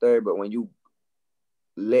 this, that, and third. But when you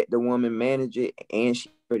let the woman manage it and she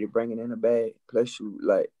already bringing in a bag, plus you,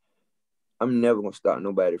 like, I'm never gonna stop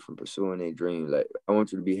nobody from pursuing their dream. Like, I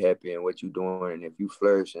want you to be happy in what you're doing, and if you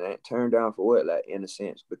flourish, and that turn down for what? Like, in a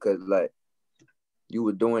sense, because, like, you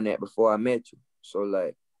were doing that before I met you. So,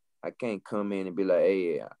 like, I can't come in and be like,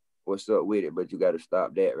 hey, what's up with it? But you got to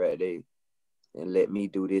stop that right there and let me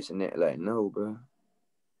do this and that. Like, no, bro.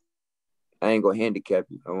 I ain't gonna handicap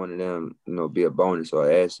you. I wanted them, be a bonus or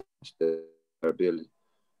an asset instead of ability.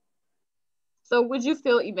 So would you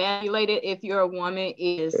feel evaluated if your woman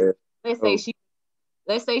is, let's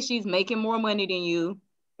say she's making more money than you?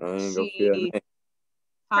 I ain't gonna feel nothing.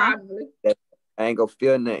 Probably. I ain't gonna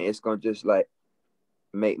feel nothing. It's gonna just, like,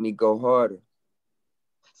 make me go harder.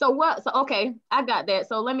 okay, I got that.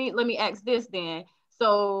 So let me ask this then.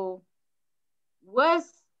 So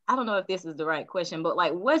I don't know if this is the right question, but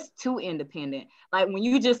like, what's too independent? Like when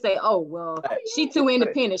you just say, oh, well, she too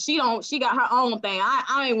independent. She got her own thing.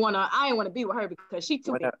 I ain't wanna be with her because she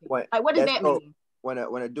too independent. Like, what does that mean? When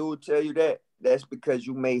a dude tell you that, that's because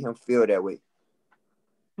you made him feel that way.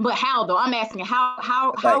 But how though? I'm asking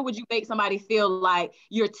how would you make somebody feel like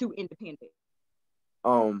you're too independent?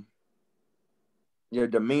 Your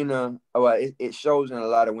demeanor, it shows in a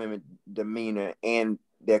lot of women demeanor and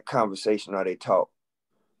their conversation or they talk.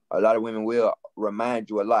 A lot of women will remind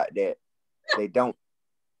you a lot that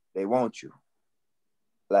they want you.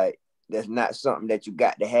 Like, that's not something that you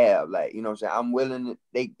got to have. Like, you know what I'm saying? I'm willing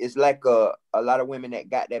to, it's like a lot of women that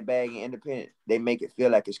got that bag and independent, they make it feel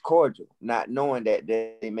like it's cordial, not knowing that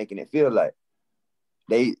they making it feel like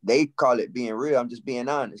they call it being real. I'm just being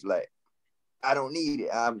honest. Like, I don't need it.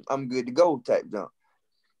 I'm good to go type jump.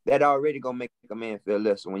 That already gonna make a man feel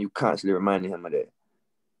less when you constantly reminding him of that.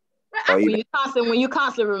 When you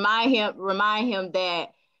constantly remind him that,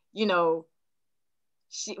 you know,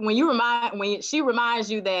 when she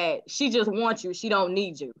reminds you that she just wants you, she don't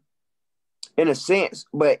need you. In a sense,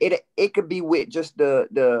 but it could be with just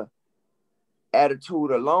the attitude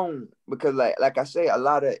alone, because like I say, a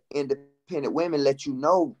lot of independent women let you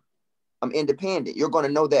know I'm independent. You're gonna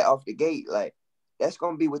know that off the gate. Like, that's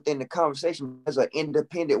gonna be within the conversation. As an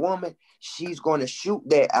independent woman, she's gonna shoot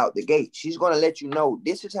that out the gate. She's gonna let you know,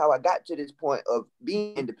 this is how I got to this point of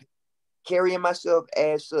being independent, carrying myself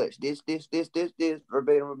as such. This,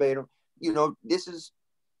 verbatim. You know, this is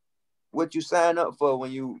what you sign up for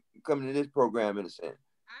when you come into this program, in a sense.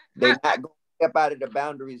 They're not going to step out of the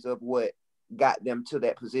boundaries of what got them to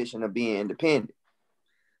that position of being independent.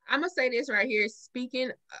 I'm going to say this right here,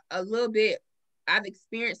 speaking a little bit, I've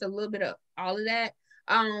experienced a little bit of all of that.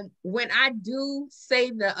 When I do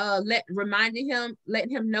say letting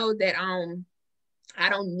him know that I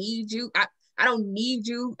don't need you. I don't need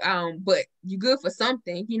you, but you good for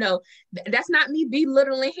something. You know, that's not me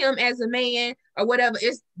belittling him as a man or whatever.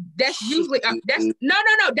 That's usually that's no.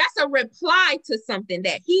 That's a reply to something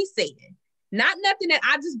that he said, not nothing that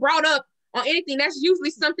I just brought up on anything. That's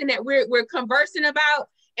usually something that we're conversing about,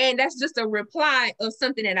 and that's just a reply of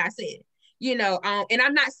something that I said. You know, and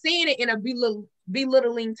I'm not saying it in a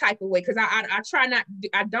belittling type of way, because I try not.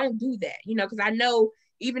 I don't do that. You know, because I know,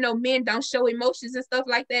 even though men don't show emotions and stuff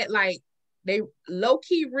like that, like, they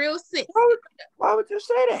low-key real sense. Why would you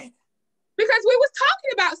say that? Because we was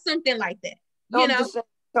talking about something like that. You know, just saying,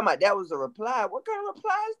 talking about that was a reply. What kind of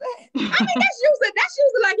reply is that? I mean, that's usually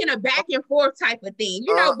like in a back and forth type of thing,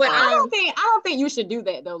 you know. But I don't think you should do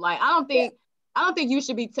that though. Like, I don't think you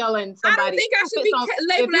should be telling somebody. I don't think I should be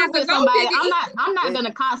labeled as a gold digger. I'm not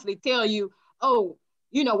gonna constantly tell you, oh,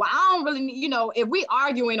 you know, well, I don't really need, you know, if we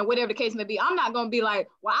arguing or whatever the case may be, I'm not going to be like,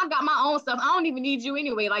 well, I got my own stuff. I don't even need you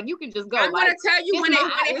anyway. Like, you can just go. I'm going to tell you when it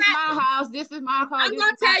happens. My house. This is my car. I'm going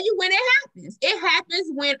to tell you when it happens. It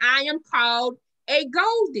happens when I am called a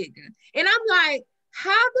gold digger. And I'm like,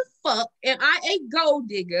 how the fuck am I a gold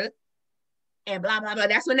digger? And blah, blah, blah.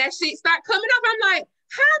 That's when that shit start coming up. I'm like,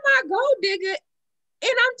 how am I a gold digger?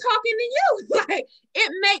 And I'm talking to you. Like,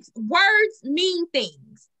 it makes words mean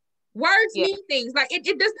things. Words mean things. Like, it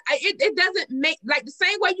doesn't make, like, the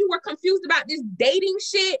same way you were confused about this dating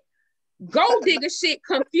shit, gold digger shit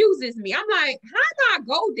confuses me. I'm like, how am I a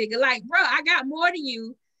gold digger? Like, bro, I got more than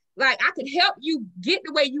you. Like, I could help you get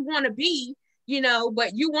the way you want to be, you know,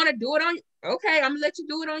 but you want to do it on, okay, I'm gonna let you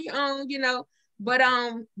do it on your own, you know. But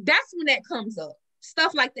that's when that comes up.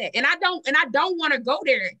 Stuff like that. And I don't want to go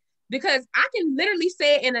there, because I can literally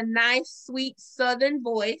say it in a nice, sweet Southern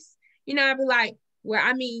voice. You know, I'd be like, well,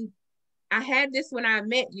 I mean, I had this when I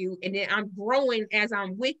met you, and then I'm growing as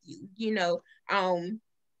I'm with you, you know.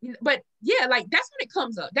 But yeah, like, that's when it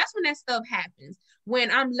comes up. That's when that stuff happens. When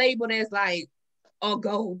I'm labeled as like a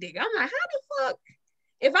gold digger. I'm like, how the fuck?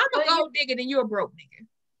 If I'm a gold digger, then you're a broke nigga.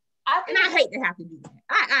 And I hate to have to do that.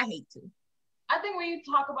 I hate to. I think when you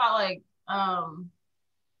talk about like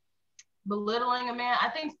belittling a man, I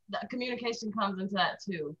think the communication comes into that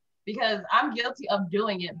too. Because I'm guilty of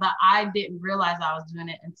doing it, but I didn't realize I was doing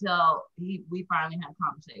it until we finally had a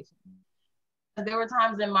conversation. There were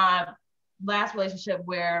times in my last relationship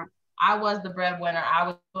where I was the breadwinner. I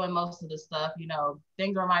was doing most of the stuff, you know,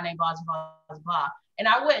 things were my name, blah, blah, blah, blah. And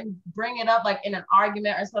I wouldn't bring it up like in an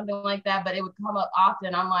argument or something like that, but it would come up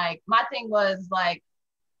often. I'm like, my thing was like,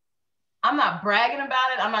 I'm not bragging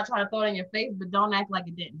about it. I'm not trying to throw it in your face, but don't act like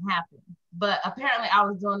it didn't happen. But apparently I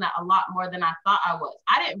was doing that a lot more than I thought I was.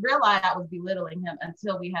 I didn't realize I was belittling him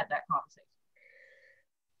until we had that conversation.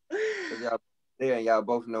 there and y'all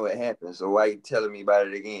both know it happened. So why you telling me about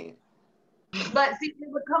it again? But see, it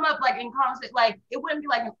would come up like in conversation, like it wouldn't be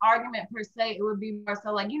like an argument per se. It would be more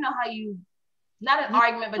so like, you know how you, not an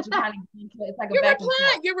argument, but you kind of, it's like a back and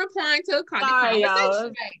forth. You're replying to a Sorry, conversation. y'all. Right.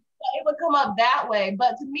 So it would come up that way.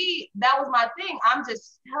 But to me, that was my thing. I'm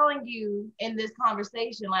just telling you in this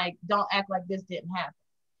conversation, like, don't act like this didn't happen.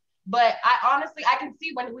 But I honestly, I can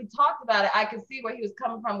see when we talked about it, I could see where he was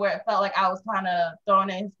coming from, where it felt like I was kind of throwing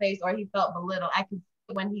it in his face or he felt belittled. I could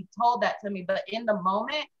see when he told that to me. But in the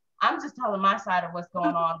moment, I'm just telling my side of what's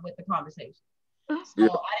going on with the conversation. So I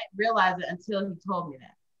didn't realize it until he told me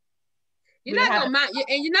that. You're not gonna mind,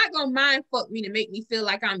 and you're not gonna mind fuck me to make me feel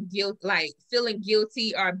like I'm feeling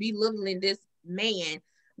guilty or belittling this man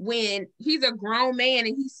when he's a grown man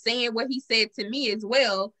and he's saying what he said to me as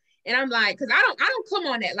well. And I'm like, because I don't come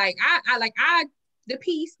on that. Like I the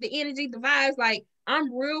peace, the energy, the vibes. Like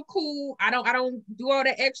I'm real cool. I don't do all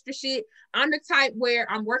that extra shit. I'm the type where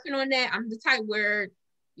I'm working on that. I'm the type where,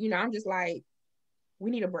 you know, I'm just like, we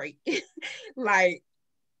need a break. like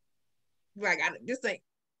this ain't.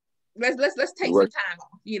 Let's take some time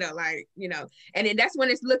off, you know, like, you know, and then that's when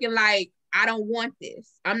it's looking like I don't want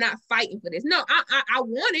this. I'm not fighting for this. No, I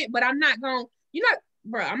want it, but I'm not gonna, you know,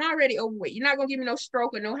 bro, I'm already overweight. You're not gonna give me no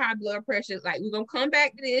stroke or no high blood pressure. Like, we're gonna come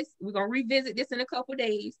back to this. We're gonna revisit this in a couple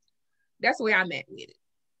days. That's where I'm at with it.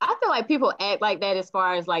 I feel like people act like that as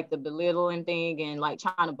far as like the belittling thing and like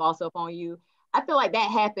trying to boss up on you. I feel like that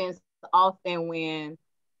happens often when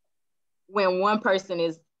one person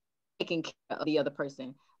is taking care of the other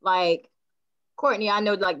person. Like Cortney, I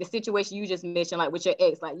know like the situation you just mentioned, like with your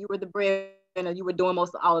ex, like you were the breadwinner, you were doing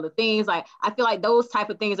most of all of the things. Like I feel like those type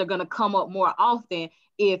of things are gonna come up more often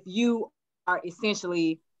if you are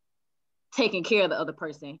essentially taking care of the other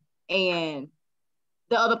person and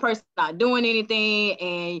the other person not doing anything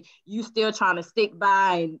and you still trying to stick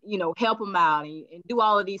by and, you know, help them out and do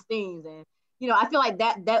all of these things. And, you know, I feel like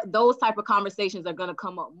that those type of conversations are going to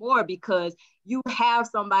come up more because you have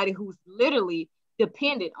somebody who's literally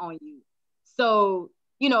dependent on you. So,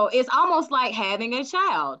 you know, it's almost like having a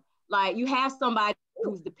child. Like you have somebody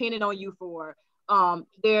who's dependent on you for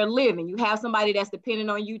their living. You have somebody that's dependent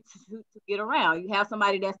on you to get around. You have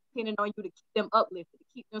somebody that's dependent on you to keep them uplifted, to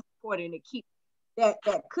keep them supported, and to keep that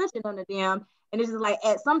cushion under them. And it's just like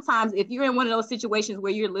sometimes if you're in one of those situations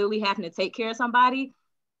where you're literally having to take care of somebody,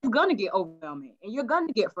 it's gonna get overwhelming and you're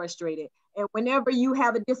gonna get frustrated. And whenever you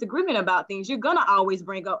have a disagreement about things, you're gonna always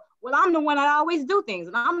bring up, well, I'm the one that always do things,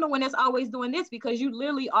 and I'm the one that's always doing this, because you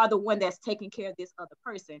literally are the one that's taking care of this other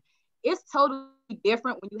person. It's totally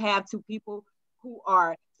different when you have two people who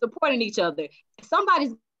are supporting each other. Somebody's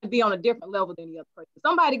gonna be on a different level than the other person.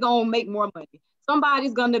 Somebody gonna make more money.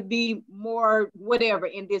 Somebody's gonna be more whatever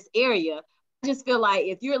in this area. I just feel like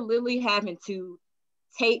if you're literally having to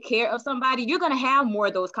take care of somebody, you're gonna have more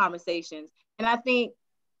of those conversations. And I think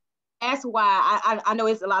that's why I know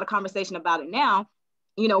it's a lot of conversation about it now.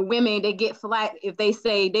 You know, women, they get flack if they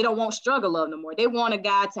say they don't want struggle love no more. They want a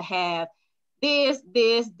guy to have this,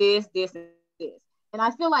 and this. And I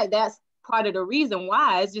feel like that's part of the reason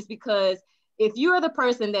why. It's just because if you're the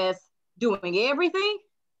person that's doing everything,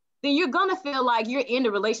 then you're gonna feel like you're in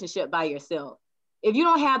the relationship by yourself. If you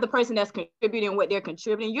don't have the person that's contributing what they're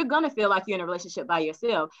contributing, you're gonna feel like you're in a relationship by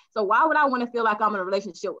yourself. So why would I want to feel like I'm in a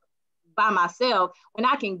relationship by myself when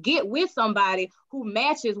I can get with somebody who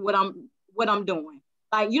matches what I'm doing?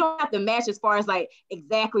 Like, you don't have to match as far as like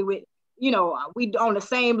exactly with, you know, we on the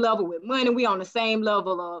same level with money, we on the same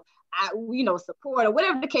level of, you know, support or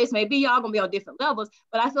whatever the case may be. Y'all gonna be on different levels.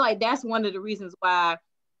 But I feel like that's one of the reasons why,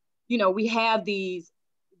 you know, we have these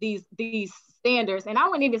standards, and I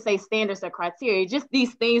wouldn't even say standards or criteria, just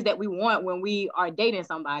these things that we want when we are dating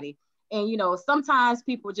somebody. And, you know, sometimes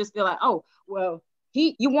people just feel like, oh, well,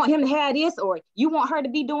 you want him to have this, or you want her to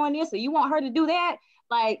be doing this, or you want her to do that.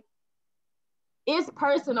 Like, it's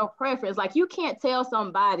personal preference. Like, you can't tell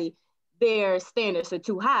somebody their standards are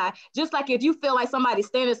too high. Just like if you feel like somebody's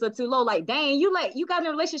standards are too low, like, dang, you got in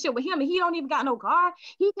a relationship with him and he don't even got no car.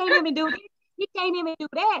 He can't even do this. He can't even do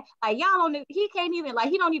that. Like, y'all don't, he can't even, like,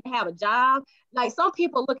 he don't even have a job. Like, some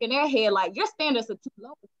people look in their head like your standards are too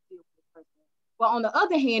low to deal with this person. But on the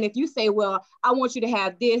other hand, if you say, well, I want you to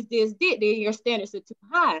have this, then your standards are too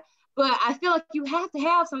high. But I feel like you have to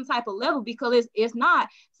have some type of level, because it's not,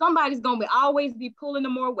 somebody's gonna always be pulling the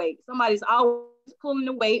more weight. Somebody's always pulling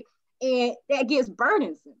the weight, and that gets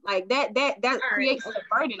burdensome. Like that creates a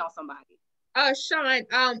burden on somebody.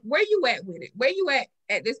 Sean, where you at with it? Where you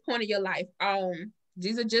at this point of your life?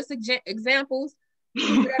 These are just examples.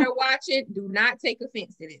 People that are watching, do not take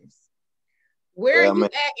offense to this. Where are you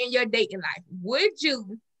at in your dating life?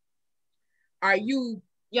 Are you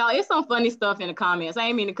Y'all, it's some funny stuff in the comments. I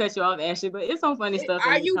ain't mean to cut you off, Ashley, but it's some funny stuff.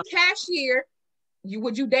 Are you cashier?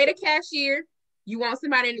 Would you date a cashier? You want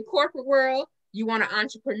somebody in the corporate world? You want an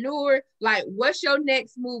entrepreneur? Like, what's your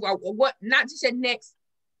next move? Or what, not just your next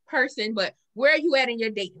person, but where are you at in your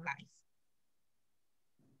dating life?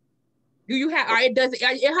 Do you have, or it doesn't,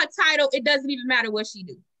 in her title, it doesn't even matter what she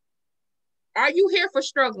do. Are you here for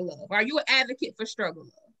struggle love? Are you an advocate for struggle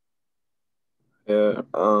love? Yeah,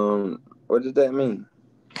 what does that mean?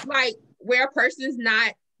 Like, where a person's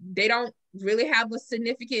not, they don't really have a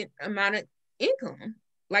significant amount of income.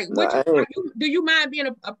 Like, do you mind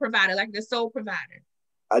being a provider, like the sole provider?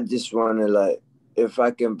 I just want to, like, if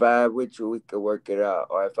I can vibe with you, we could work it out.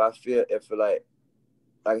 Or if like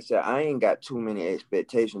I said, I ain't got too many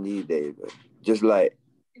expectations these days, but just like,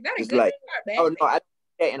 is that a good thing or a bad thing? No, I say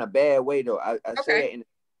that in a bad way though. I okay. say that in a,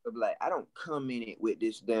 like, I don't come in it with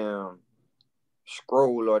this damn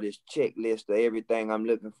scroll or this checklist of everything I'm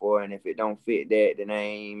looking for, and if it don't fit that, then I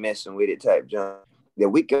ain't messing with it type junk. That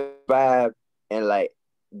we can vibe and like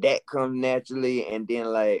that comes naturally, and then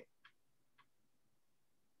like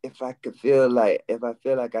if I feel like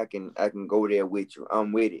I can go there with you,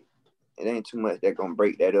 I'm with it. It ain't too much that gonna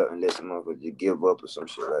break that up unless someone could just give up or some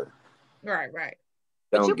shit like that. Right.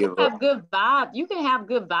 But you can have good vibes. You can have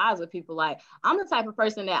good vibes with people. Like, I'm the type of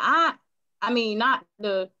person that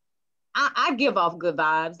I give off good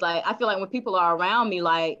vibes. Like, I feel like when people are around me,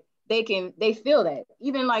 like they feel that.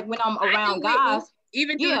 Even like when I'm around guys,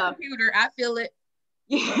 even through the computer, I feel it.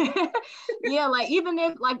 Yeah, like even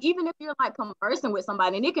if you're like conversing with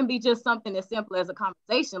somebody, and it can be just something as simple as a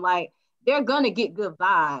conversation, like they're gonna get good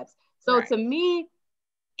vibes. So to me,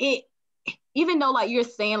 even though like you're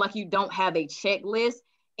saying like you don't have a checklist,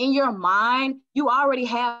 in your mind, you already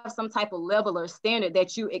have some type of level or standard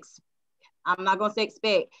that I'm not gonna say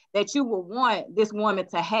expect, that you will want this woman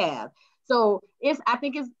to have. So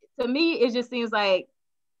to me, it just seems like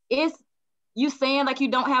it's you saying like you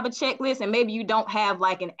don't have a checklist, and maybe you don't have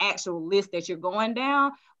like an actual list that you're going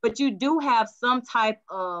down, but you do have some type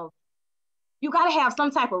of, you got to have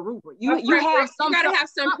some type of rubric. You got to have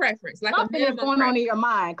some preference, like something is going on in your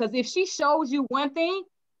mind. Because if she shows you one thing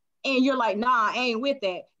and you're like, nah, I ain't with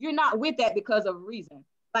that, you're not with that because of a reason.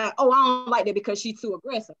 Like, oh, I don't like that because she's too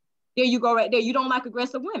aggressive. There you go, right there. You don't like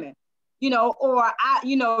aggressive women, or I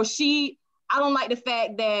don't like the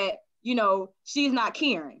fact that, she's not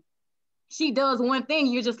caring. She does one thing,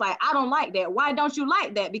 you're just like, I don't like that. Why don't you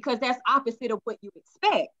like that? Because that's opposite of what you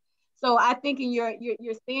expect. So I think you're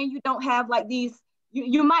saying you don't have like these,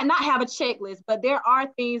 you might not have a checklist, but there are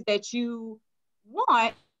things that you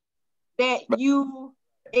want that you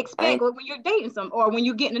expect when you're dating or when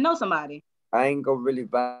you're getting to know somebody. I ain't gonna really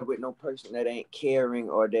vibe with no person that ain't caring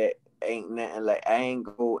or that ain't nothing. Like, I ain't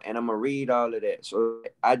go and I'm gonna read all of that. So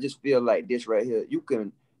I just feel like this right here, you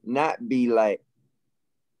can not be like,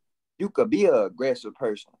 you could be an aggressive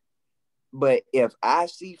person, but if I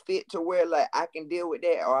see fit to where like I can deal with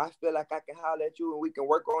that, or I feel like I can holler at you and we can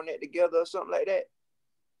work on that together or something like that,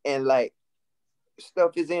 and like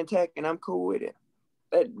stuff is intact and I'm cool with it,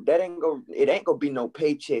 it ain't gonna be no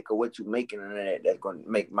paycheck or what you making on that's gonna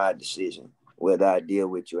make my decision whether I deal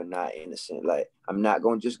with you or not. Innocent, like I'm not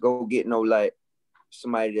gonna just go get no like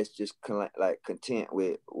somebody that's just like content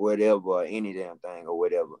with whatever or any damn thing or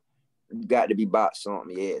whatever. You got to be about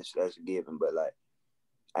something, yes, that's a given. But like,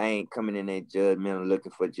 I ain't coming in there judgmental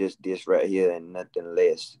looking for just this right here and nothing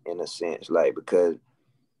less, in a sense. Like, because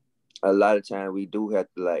a lot of times we do have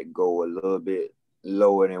to like go a little bit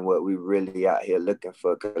lower than what we really out here looking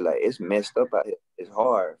for. Cause like it's messed up out here. It's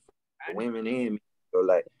hard for women and me. So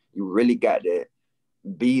like, you really got to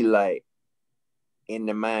be like in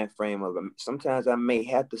the mind frame of them. Sometimes I may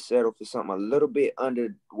have to settle for something a little bit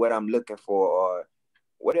under what I'm looking for, or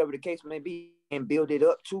whatever the case may be, and build it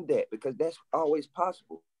up to that, because that's always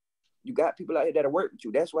possible. You got people out here that'll work with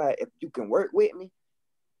you. That's why if you can work with me,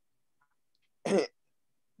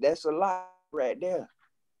 that's a lot right there.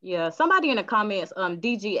 Yeah, somebody in the comments,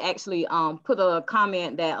 DG actually put a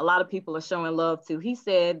comment that a lot of people are showing love to. He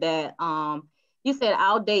said that I'll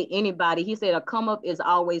date anybody. He said a come up is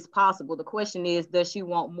always possible. The question is, does she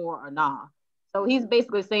want more or not? So he's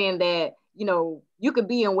basically saying that, you could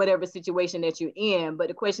be in whatever situation that you're in, but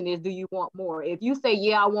the question is, do you want more? If you say,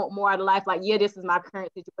 yeah, I want more out of life, like, yeah, this is my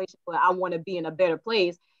current situation, but I want to be in a better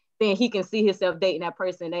place, then he can see himself dating that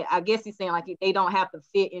person. I guess he's saying like they don't have to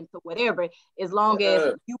fit into whatever, as long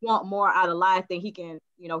as you want more out of life, then he can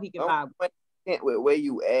vibe with where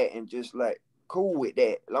you at and just like cool with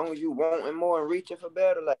that. As long as you wanting more and reaching for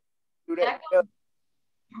better, like do that.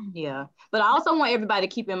 Yeah, but I also want everybody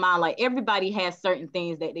to keep in mind, like everybody has certain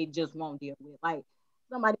things that they just won't deal with. Like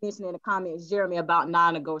somebody mentioned in the comments, Jeremy, about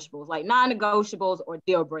non-negotiables, like non-negotiables or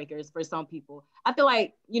deal breakers for some people. I feel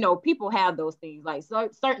like, you know, people have those things, like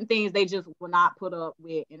certain things they just will not put up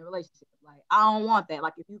with in a relationship. Like, I don't want that.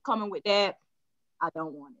 Like, if you coming with that, I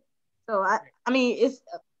don't want it. So I mean, it's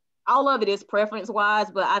all of it is preference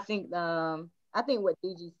wise, but I think what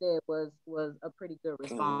DG said was a pretty good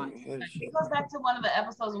response. It goes back to one of the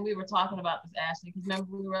episodes when we were talking about this, Ashley, because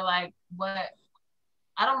remember we were like,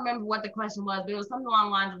 I don't remember what the question was, but it was something along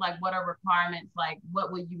the lines of like, what are requirements? Like,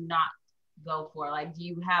 what would you not go for? Like, do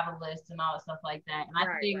you have a list and all that stuff like that? And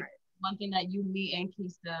I think one thing that you, me, and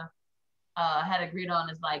Kesta had agreed on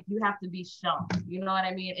is like, you have to be shown. You know what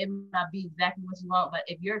I mean? It may not be exactly what you want, but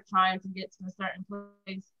if you're trying to get to a certain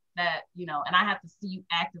place that, you know, and I have to see you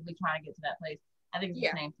actively trying to get to that place, I think it's the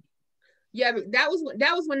same thing. Yeah, but that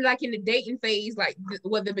was when like in the dating phase, like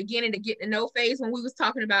the beginning to get to know phase, when we was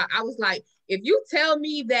talking about, I was like, if you tell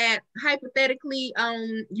me that hypothetically,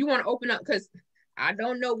 you want to open up, because I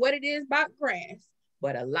don't know what it is about grass,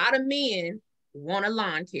 but a lot of men want a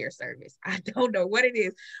lawn care service. I don't know what it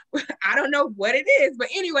is. I don't know what it is, but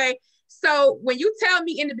anyway, so when you tell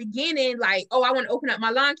me in the beginning, like, oh, I want to open up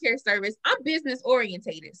my lawn care service, I'm business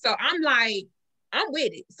orientated. So I'm like, I'm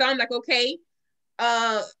with it. So I'm like, okay,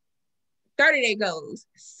 30-day goals,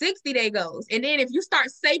 60-day goals. And then if you start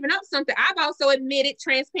saving up something, I've also admitted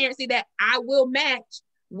transparency that I will match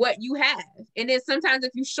what you have. And then sometimes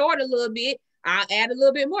if you short a little bit, I'll add a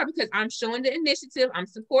little bit more because I'm showing the initiative. I'm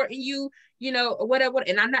supporting you, you know, or whatever.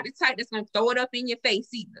 And I'm not the type that's going to throw it up in your face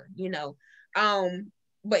either, you know.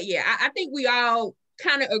 But yeah, I think we all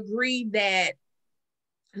kind of agree that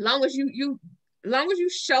long as you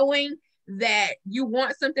showing that you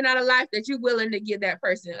want something out of life, that you're willing to give that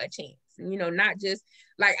person a chance. You know, not just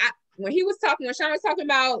like when Sean was talking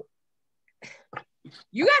about,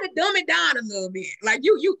 you got to dumb it down a little bit. Like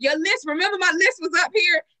your list, remember my list was up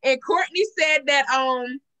here and Cortney said that,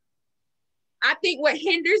 I think what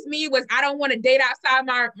hinders me was I don't want to date outside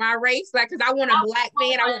my race. Like, cause I want a black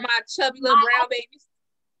man. I want my chubby little brown babies.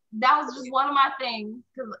 That was just one of my things.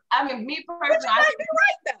 Cause I mean, me personally, I think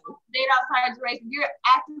right though. Date outside your race. If you're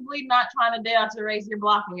actively not trying to date out your race, you're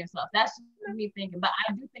blocking yourself. That's just me thinking. But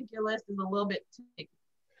I do think your list is a little bit too big.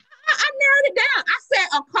 I narrowed it down. I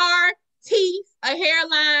said a car, teeth, a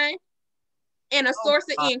hairline, and a source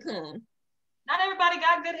of income. Not everybody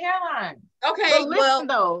got good hairline. Okay, listen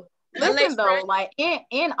though, like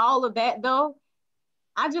in all of that though,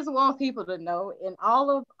 I just want people to know in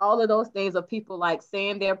all of those things of people like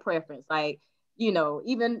saying their preference, like, you know,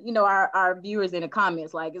 even, you know, our viewers in the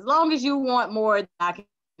comments, like, as long as you want more, I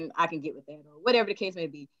can get with that, or whatever the case may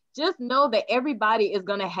be. Just know that everybody is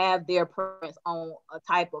going to have their preference on a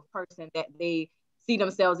type of person that they see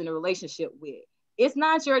themselves in a relationship with. It's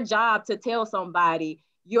not your job to tell somebody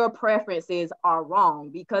your preferences are wrong,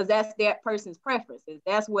 because that's that person's preferences.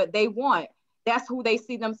 That's what they want. That's who they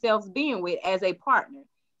see themselves being with as a partner.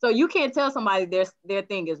 So you can't tell somebody their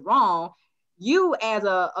thing is wrong. You as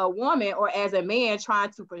a woman or as a man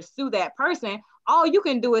trying to pursue that person, all you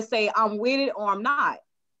can do is say, I'm with it or I'm not.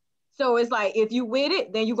 So it's like, if you with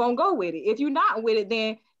it, then you're going to go with it. If you're not with it,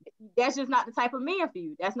 then that's just not the type of man for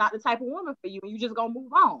you. That's not the type of woman for you. And you just going to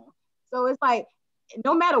move on. So it's like,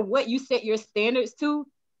 no matter what you set your standards to,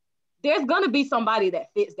 there's going to be somebody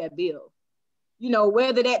that fits that bill. You know,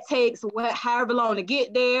 whether that takes however long to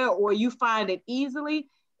get there or you find it easily,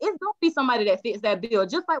 it's going to be somebody that fits that bill.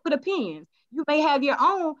 Just like with opinions. You may have your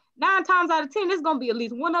own. 9 times out of 10, there's going to be at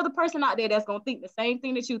least one other person out there that's going to think the same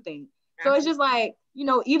thing that you think. So it's just like, you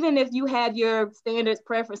know, even if you have your standards,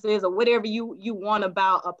 preferences, or whatever you want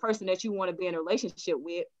about a person that you want to be in a relationship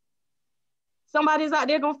with, somebody's out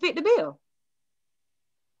there going to fit the bill.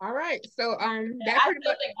 All right. So I still think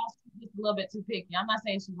Ashley's just a little bit too picky. I'm not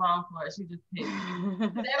saying she's wrong for it. She's just picky.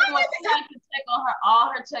 Everyone likes to check on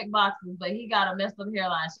all her check boxes, but he got a messed up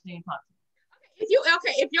hairline. She ain't talking.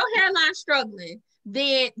 If your hairline's struggling,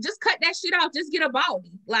 then just cut that shit off. Just get a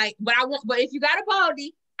baldy. Like, but if you got a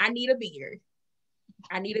baldy, I need a beard.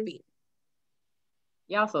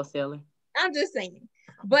 Y'all so silly. I'm just saying.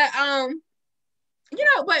 But you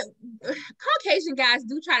know, but Caucasian guys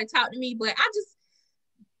do try to talk to me, but I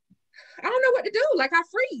don't know what to do. Like, I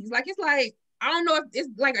freeze. Like, it's like, I don't know if it's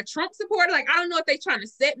like a Trump supporter. Like, I don't know if they trying to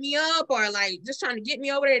set me up or like just trying to get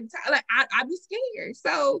me over there. Like, I'd be scared.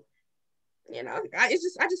 So, you know, I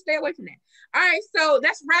just stay away from that. All right, so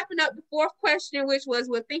that's wrapping up the 4th question, which was,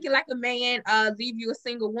 will thinking like a man leave you a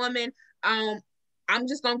single woman? I'm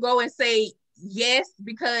just gonna go and say yes,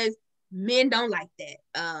 because men don't like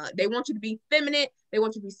that. They want you to be feminine, they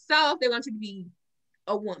want you to be soft, they want you to be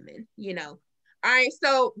a woman, you know. All right,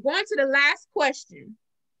 so going to the last question,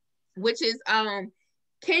 which is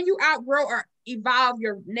can you outgrow or evolve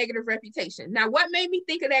your negative reputation? Now, what made me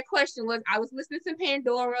think of that question was I was listening to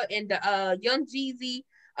Pandora and the Young Jeezy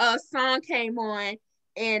song came on,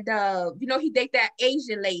 and you know, he date that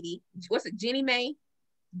Asian lady. What's it, Jenny May?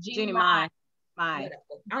 Jenny Mai. I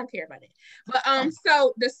don't care about it. But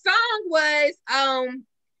so the song was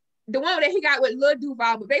the one that he got with Lil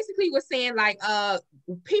Duval, but basically he was saying like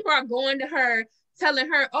people are going to her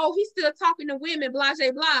telling her, oh, he's still talking to women, blah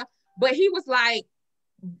blah blah. But he was like,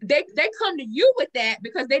 they come to you with that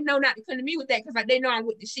because they know not to come to me with that because like they know I'm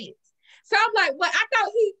with the shits. So I'm like, well, I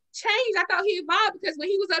thought he changed. I thought he evolved because when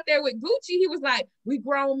he was up there with Gucci, he was like, we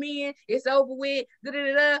grown men, it's over with, da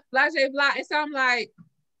da da, blah blah blah. And so I'm like,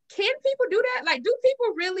 can people do that? Like, do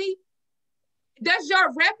people really? Does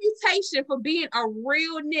your reputation for being a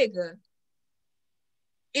real nigga,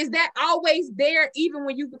 is that always there even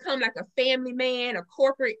when you become like a family man, a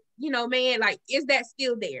corporate, you know, man? Like, is that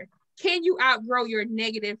still there? Can you outgrow your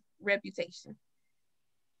negative reputation?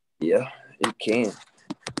 Yeah, it can.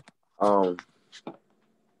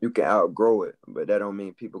 You can outgrow it, but that don't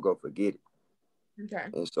mean people go forget it. Okay.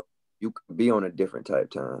 And so you could be on a different type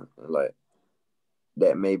time. Like,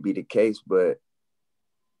 that may be the case, but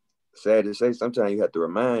sad to say, sometimes you have to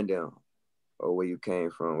remind them of where you came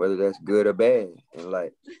from, whether that's good or bad. And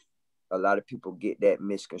like, a lot of people get that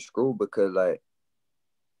misconstrued because like,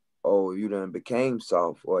 oh, you done became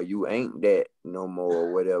soft, or you ain't that no more,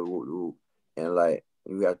 or whatever. And like,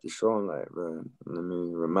 you have to show them like, bro, let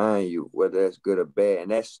me remind you whether that's good or bad.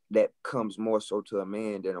 And that comes more so to a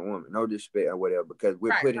man than a woman. No disrespect or whatever, because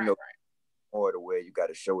we're putting no order where you got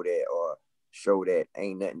to show that or show that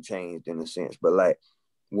ain't nothing changed in a sense. But like,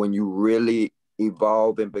 when you really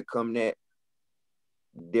evolve and become that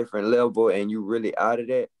different level and you really out of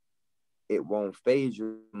that, it won't phase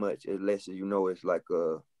you much unless you know it's like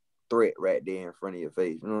a threat right there in front of your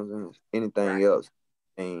face. You know what I'm saying? Anything else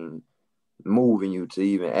ain't moving you to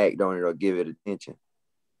even act on it or give it attention.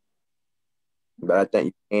 But I think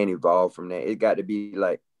you can evolve from that. It got to be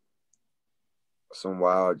like some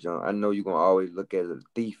wild junk. I know you're going to always look at a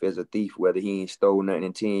thief as a thief, whether he ain't stole nothing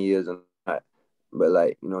in 10 years or not. But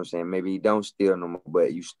like, you know what I'm saying? Maybe he don't steal no more,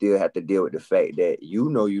 but you still have to deal with the fact that you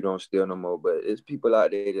know you don't steal no more, but it's people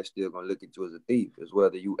out there that's still going to look at you as a thief, as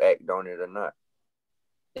whether you act on it or not.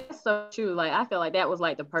 That's so true. Like, I feel like that was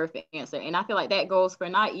like the perfect answer. And I feel like that goes for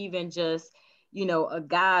not even just, you know, a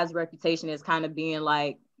guy's reputation as kind of being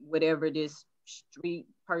like whatever this street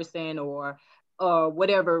person or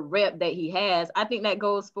whatever rep that he has. I think that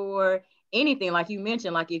goes for anything. Like you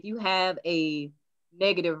mentioned, like if you have a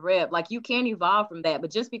negative rep, like you can evolve from that.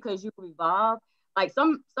 But just because you evolve, like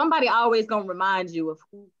somebody always gonna remind you of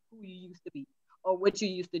who you used to be or what you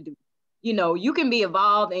used to do. You know, you can be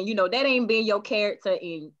evolved and, you know, that ain't been your character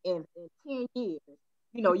in 10 years.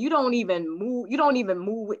 You know, you don't even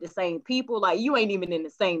move with the same people. Like, you ain't even in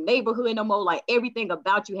the same neighborhood no more. Like, everything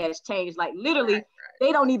about you has changed. Like, literally,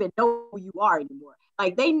 they don't even know who you are anymore.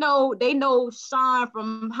 Like, they know Sean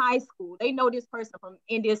from high school. They know this person from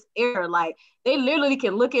in this era. Like, they literally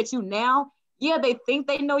can look at you now. Yeah, they think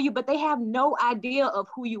they know you, but they have no idea of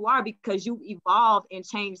who you are because you evolved and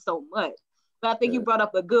changed so much. But I think you brought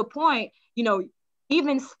up a good point. You know,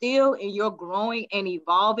 even still in your growing and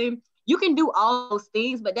evolving, you can do all those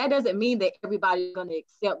things, but that doesn't mean that everybody's going to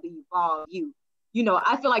accept the evolve you. You know,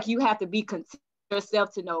 I feel like you have to be content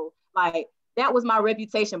yourself to know, like, that was my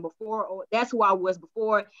reputation before, or that's who I was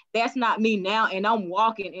before. That's not me now, and I'm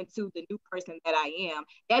walking into the new person that I am.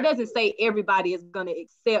 That doesn't say everybody is going to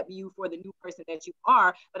accept you for the new person that you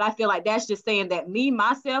are, but I feel like that's just saying that me,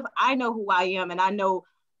 myself, I know who I am, and I know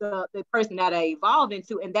the person that I evolved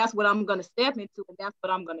into, and that's what I'm going to step into, and that's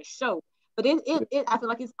what I'm going to show. But I feel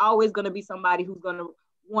like it's always going to be somebody who's going to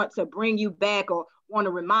want to bring you back or want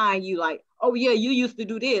to remind you, like, oh yeah, you used to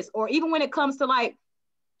do this. Or even when it comes to like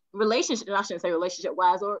relationship, I shouldn't say relationship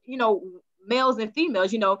wise, or, you know, males and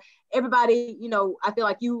females, you know, everybody, you know, I feel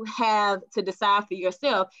like you have to decide for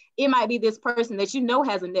yourself. It might be this person that you know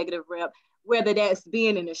has a negative rep, whether that's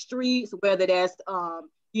being in the streets, whether that's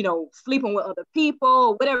you know, sleeping with other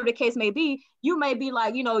people, whatever the case may be. You may be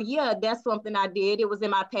like, you know, yeah, that's something I did. It was in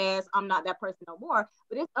my past. I'm not that person no more.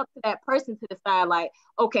 But it's up to that person to decide, like,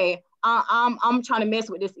 okay, I'm trying to mess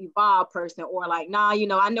with this evolved person, or like, nah, you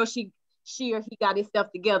know, I know she or he got his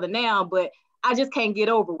stuff together now, but I just can't get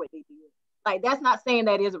over what they did. Like, that's not saying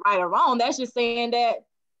that is right or wrong. That's just saying that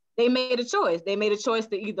they made a choice. They made a choice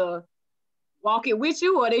to either walk it with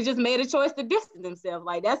you, or they just made a choice to distance themselves.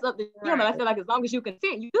 Like, that's up to them. And I feel like as long as you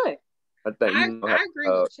consent, you good. I agree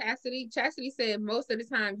with Chastity. Chastity said most of the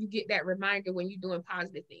time you get that reminder when you're doing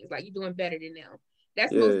positive things, like you're doing better than them.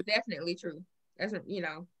 That's most definitely true. That's That's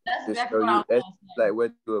Just exactly so what I was that's gonna say. like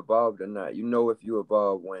whether you evolved or not. You know if you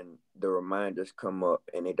evolve when the reminders come up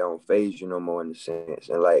and they don't phase you no more in a sense.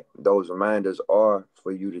 And like those reminders are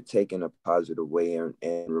for you to take in a positive way and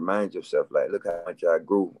remind yourself, like, look how much I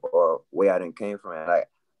grew or where I didn't came from. And like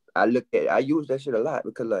I use that shit a lot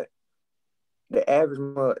because like the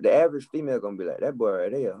average female gonna be like, that boy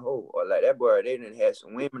right there a hoe, or like that boy right there done had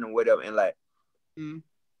some women or whatever. And like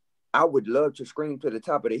I would love to scream to the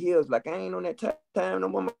top of the hills, like I ain't on that time no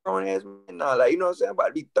more, my grown ass man. Nah, like you know what I'm saying? I'm about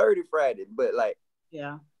to be 30 Friday, but like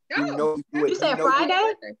Yeah. You said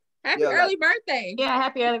Friday? Happy early birthday. Yeah,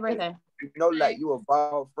 happy early birthday. You know, like you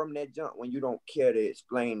evolve from that jump when you don't care to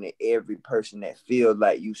explain to every person that feels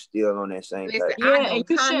like you still on that same Listen, type. I and don't you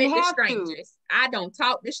comment shouldn't to have strangers. I don't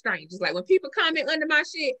talk to strangers. Like when people comment under my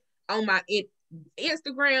shit on my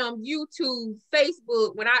Instagram, YouTube,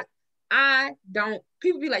 Facebook, when I don't,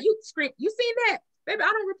 people be like, you scream, you seen that? Baby,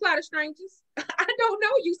 I don't reply to strangers. I don't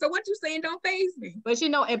know you. So what you saying don't faze me. But you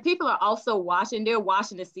know, and people are also watching, they're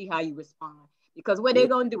watching to see how you respond. Because what they're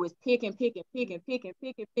gonna do is pick and pick and pick and pick and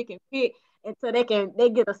pick and pick and pick until they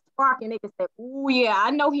get a spark and they can say, "Ooh, yeah,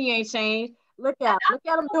 I know he ain't changed. Look at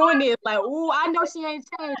him doing this. Like, ooh, I know she ain't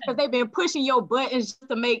changed," because they've been pushing your buttons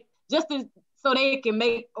so they can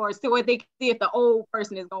make or see what they can see if the old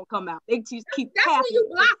person is gonna come out. They just keep That's tapping. when you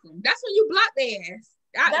block them. That's when you block their ass.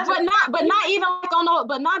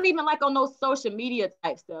 Not even like on those social media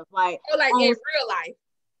type stuff. Like, like in real life.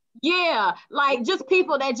 Yeah, like just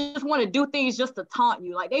people that just want to do things just to taunt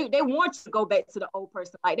you. Like they want you to go back to the old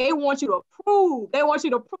person. Like they want you to prove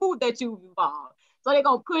that you've evolved. So they're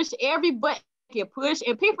gonna push every button they can push,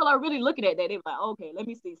 and people are really looking at that. They're like, okay, let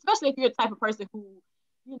me see. Especially if you're the type of person who,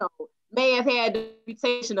 you know, may have had the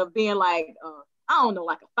reputation of being like, I don't know,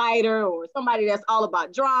 like a fighter or somebody that's all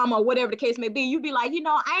about drama or whatever the case may be. You'd be like,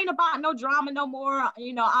 I ain't about no drama no more.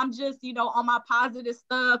 I'm just, on my positive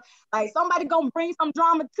stuff. Like somebody gonna bring some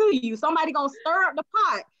drama to you. Somebody gonna stir up the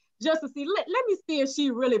pot just to see. Let me see if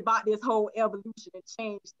she really bought this whole evolution and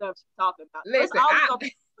change stuff she's talking about. Listen,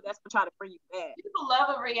 that's for trying to bring you back. People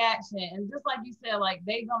love a reaction, and just like you said, like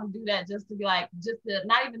they gonna do that just to be like, just to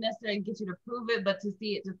not even necessarily get you to prove it, but to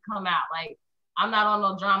see it just come out. Like, I'm not on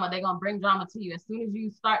no drama. They're gonna bring drama to you. As soon as you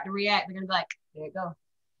start to react, they're gonna be like, there you go.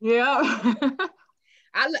 Yeah.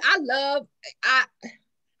 I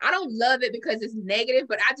don't love it because it's negative,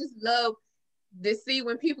 but I just love to see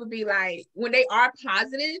when people be like, when they are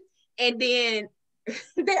positive, and then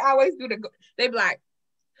they always they be like,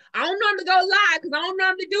 I don't know them to go live because I don't know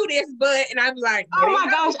them to do this, but, and I'm like, oh my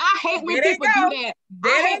gosh, I hate when people do that.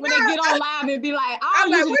 I hate when they get on live and be like,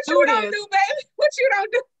 I'm like, what you don't do, baby? What you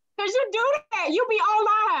don't do? Because you do that. You be on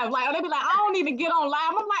live. Like, they be like, I don't even get on live.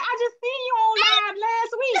 I'm like, I just seen you on live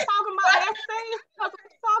last week talking about that thing. That's what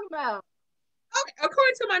you're talking about. Okay,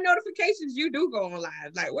 according to my notifications, you do go on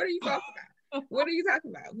live. Like, what are you talking about? What are you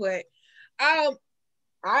talking about? But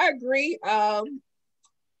I agree.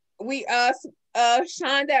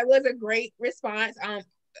 Sean, that was a great response.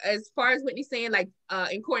 As far as Whitney saying, like,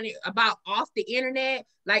 and Cortney about off the internet,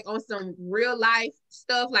 like on some real life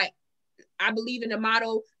stuff, like I believe in the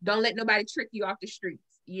motto, don't let nobody trick you off the streets,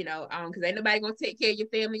 because ain't nobody gonna take care of your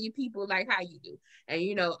family, your people like how you do. And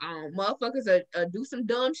motherfuckers do some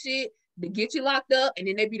dumb shit to get you locked up, and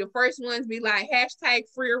then they be the first ones be like,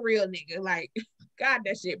 #free a real nigga. Like, God,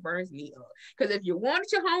 that shit burns me up. Because if you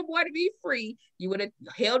wanted your homeboy to be free, you would have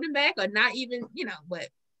held him back or not even, but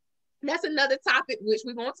that's another topic which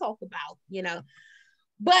we're gonna talk about,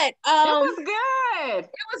 But it was good.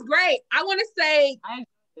 It was great. I want to say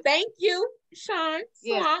thank you, Sean.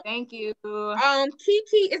 Yes, thank you.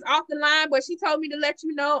 Keke is off the line, but she told me to let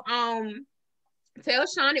you know. Tell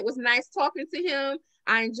Sean it was nice talking to him.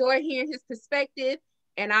 I enjoyed hearing his perspective,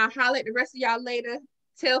 and I'll holler at the rest of y'all later.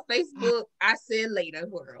 Tell Facebook I said later,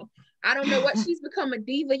 world. I don't know what she's become a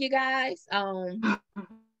diva, you guys.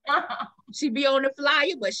 She be on the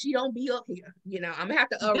flyer, but she don't be up here. I'm gonna have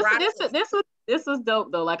to this was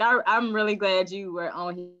dope though. Like I'm really glad you were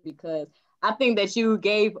on here because I think that you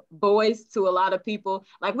gave voice to a lot of people.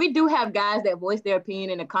 Like we do have guys that voice their opinion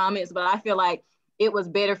in the comments, but I feel like it was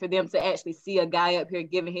better for them to actually see a guy up here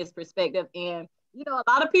giving his perspective. And a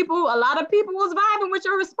lot of people was vibing with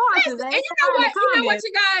your responses. Yes, and you know what,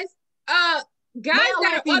 you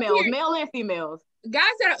guys, male and females. Guys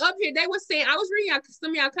that are up here, they were saying, I was reading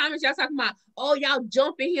some of y'all comments, y'all talking about, oh, y'all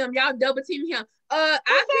jumping him, y'all double teaming him.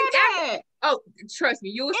 Trust me,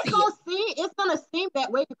 you'll see. It's gonna seem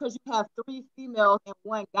that way because you have 3 females and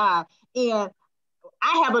 1 guy. And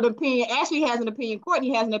I have an opinion, Ashley has an opinion,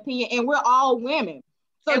 Cortney has an opinion, and we're all women.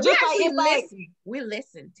 So and just like we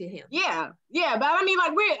listen to him. Yeah. But I mean,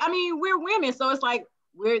 like we're women, so it's like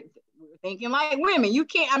we're thinking like women. You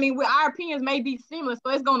can't, I mean, our opinions may be similar, so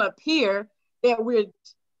it's gonna appear that we're,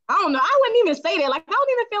 I don't know, I wouldn't even say that. Like, I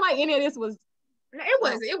don't even feel like any of this was.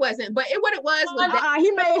 It wasn't. But what it was that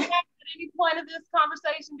he made. At any point of this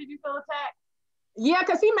conversation, did you feel attacked? Yeah,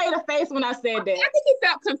 because he made a face when I said that. I think he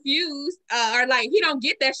felt confused, or like he don't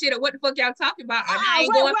get that shit, or what the fuck y'all talking about. I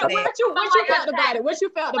ain't going for that. What you felt about it? What you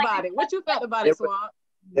felt about it? What you felt about it, Swamp?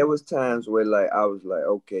 There was times where like I was like,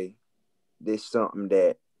 okay, this something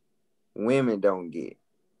that women don't get.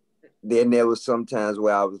 Then there was some times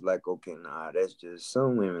where I was like, okay, nah, that's just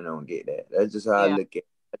some women don't get that. That's just how I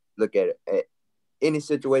look at it. At any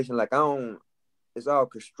situation, like it's all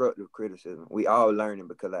constructive criticism. We all learning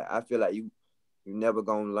because like, I feel like you never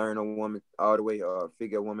gonna learn a woman all the way or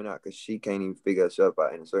figure a woman out because she can't even figure herself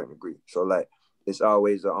out in a certain degree. So like it's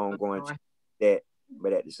always an ongoing that,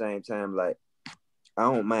 but at the same time, like I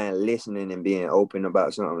don't mind listening and being open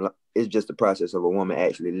about something. It's just the process of a woman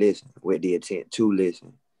actually listening with the intent to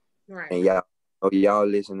listen. Right. And y'all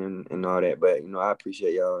listening and all that. But I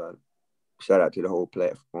appreciate y'all. Shout out to the whole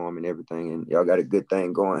platform and everything. And y'all got a good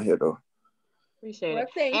thing going here though. Appreciate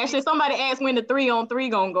it. Actually, somebody asked when the 3-on-3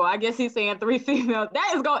 gonna go. I guess he's saying 3 females.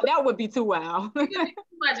 That would be too wild. Too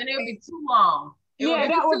much, and it would be too long. Yeah,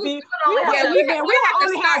 that would be. We would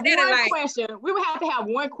only have one question. We would have to have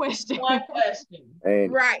one question. One question.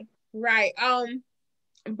 Right.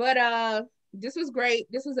 But this was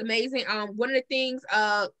great. This was amazing. One of the things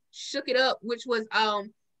shook it up, which was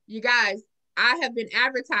you guys, I have been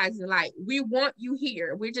advertising like we want you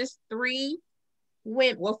here. We're just 4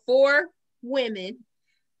 women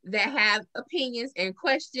that have opinions and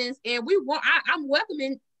questions, and I'm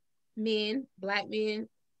welcoming men, Black men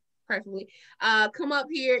preferably, come up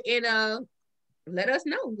here and let us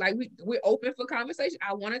know. Like we're open for conversation.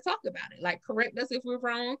 I want to talk about it. Like correct us if we're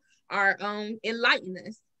wrong or enlighten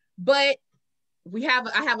us. But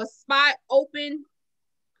I have a spot open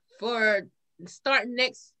for starting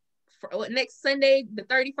next Sunday, the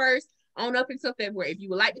 31st, on up until February. If you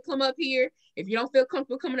would like to come up here, if you don't feel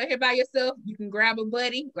comfortable coming up here by yourself, you can grab a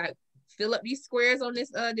buddy, like fill up these squares on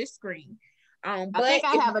this screen. But I think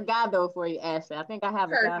I have a guy though for you, Ashley. I think I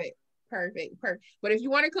have a guy. Perfect. But if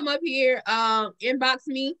you want to come up here, inbox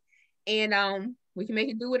me and we can make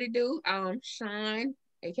it do what it do. Sean,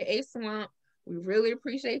 aka Swamp, we really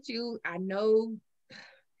appreciate you. I know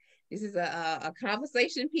this is a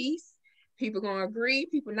conversation piece. People gonna agree,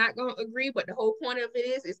 people not gonna agree, but the whole point of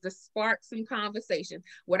it is to spark some conversation.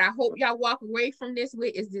 What I hope y'all walk away from this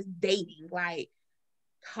with is this dating. Like,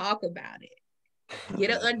 talk about it, get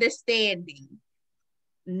an understanding,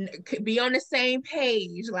 be on the same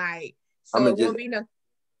page. Like, so it won't be no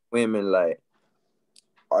women. Like,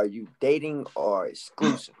 are you dating or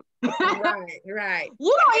exclusive? Right.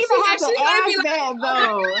 You don't even have to ask that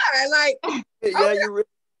though. Like,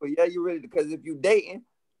 yeah, you really, because if you dating,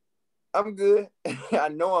 I'm good. I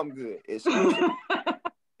know I'm good.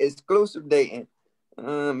 Exclusive dating,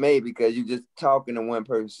 maybe because you just talking to one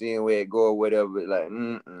person, seeing where it go or whatever. Like, I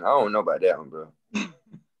don't know about that one, bro.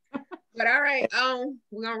 But all right,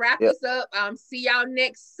 we're gonna wrap this up. See y'all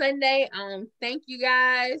next Sunday. Thank you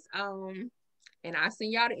guys. And I'll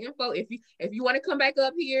send y'all the info. If you want to come back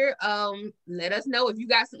up here, let us know if you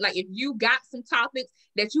got some topics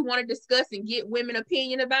that you want to discuss and get women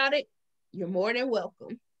opinion about it. You're more than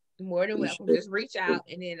welcome. Just reach out,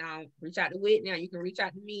 and then reach out to Whitney. Now you can reach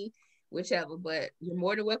out to me, whichever. But you're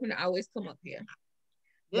more than welcome to always come up here.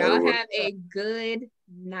 Y'all have a good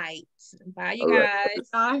night. Bye, you guys.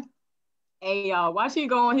 Right. Hey y'all, why she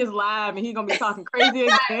go on his live and he gonna be talking crazy again?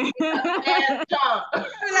 Like, what the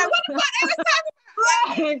fuck they was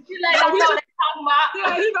talking about?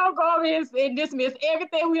 Yeah, he gonna go over here and dismiss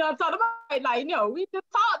everything we done talked about. Like, no, we just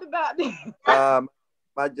talked about this.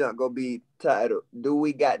 My junk gonna be titled, "Do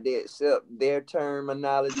we got to accept their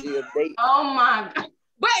terminology of date?" Oh my God.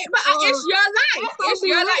 But it's your life. It's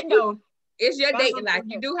your life. Though. It's your dating life.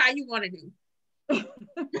 You do how you want to do.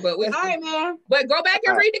 But all right, man. But go back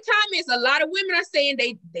and read the comments. A lot of women are saying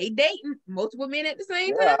they dating multiple men at the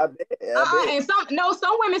same time. I bet. And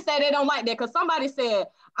some women say they don't like that because somebody said,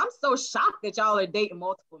 "I'm so shocked that y'all are dating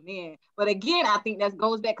multiple men." But again, I think that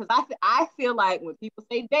goes back because I feel like when people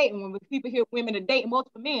say dating, when people hear women are dating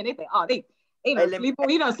multiple men, they say, "Oh, they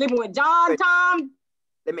done sleeping with John, Tom."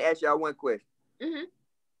 Let me ask y'all one question. Mm-hmm.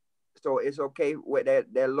 So it's okay with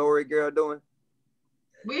that Lori girl doing?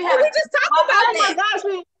 We just talked about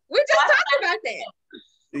that. We just talked about that.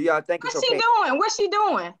 Do y'all think it's okay? What's she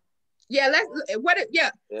doing? Yeah, let him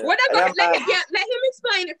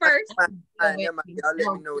explain it first. Y'all let me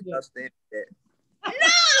know what y'all stand at. No, go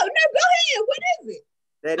ahead. What is it?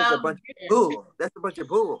 That is a bunch of bull. That's a bunch of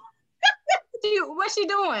bull. What's she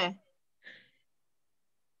doing?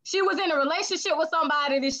 she was in a relationship with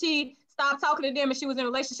somebody, then she stopped talking to them and she was in a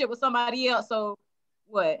relationship with somebody else. So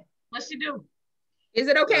what? What'd she do? Is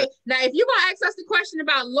it okay? Now, if you're gonna ask us the question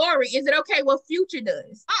about Lori, is it okay what Future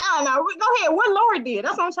does? No, go ahead. What Lori did?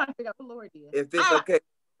 That's what I'm trying to figure out. What Lori did. If it's okay,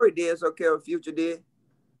 Lori did. It's okay what Future did.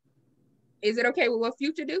 Is it okay with what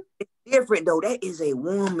Future do? It's different though. That is a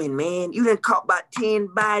woman, man. You done caught about 10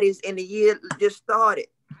 bodies in the year just started.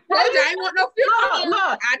 I ain't want no Future.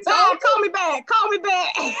 Look, I told call me back. Call me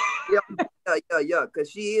back. Yeah. Because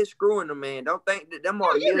she is screwing them, man. Don't think that them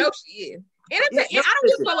are. You know she is. And I don't get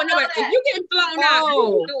flown with nobody. If you getting flown out,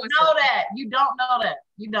 you know that. You don't know that.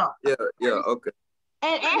 You don't. Yeah, okay.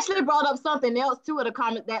 And Ashley brought up something else too at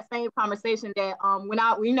that same conversation that when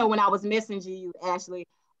I was messaging you, Ashley,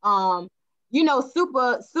 Super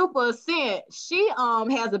Scent, she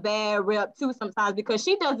has a bad rep too sometimes because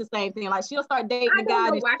she does the same thing. Like she'll start dating a guy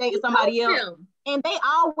and dating somebody else, and they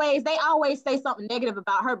always say something negative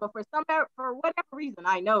about her. But for whatever reason,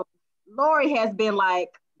 I know Lori has been like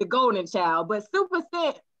the golden child, but Super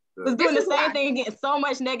Scent was doing the same thing and getting so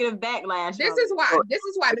much negative backlash. This is why,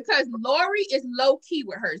 because Lori is low key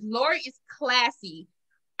with hers. Lori is classy.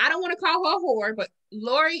 I don't want to call her a whore, but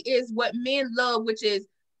Lori is what men love, which is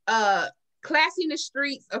classy in the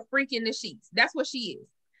streets, a freak in the sheets. That's what she is.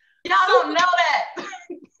 Y'all don't know that.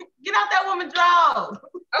 Get out that woman's drawers.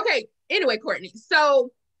 Okay, anyway, Cortney.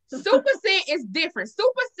 So Super Scent is different.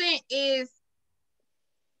 Super Scent is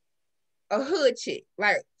a hood chick.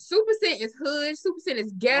 Like Super Scent is hood, Super Scent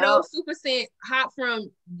is ghetto, Super Scent hop from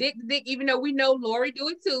dick to dick, even though we know Lori do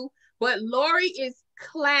it too. But Lori is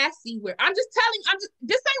classy with. I'm just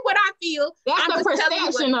this ain't what I feel. That's the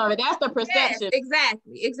perception of it. That's the perception. Yes,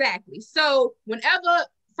 exactly. So whenever,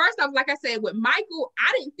 first off, like I said, with Michael,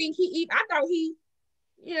 I didn't think I thought he,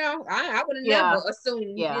 I would have never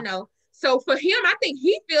assumed, So for him, I think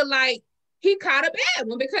he feel like he caught a bad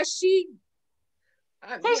one because she.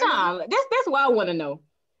 Tayshawn, that's what I want to know.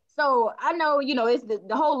 So I know, it's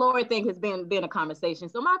the whole Lori thing has been a conversation.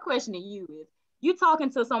 So my question to you is, you talking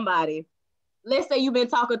to somebody, let's say you've been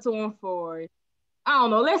talking to him for, I don't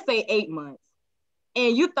know, let's say 8 months,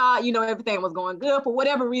 and you thought, everything was going good. For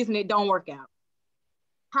whatever reason, it don't work out.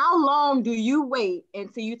 How long do you wait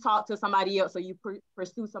until you talk to somebody else or you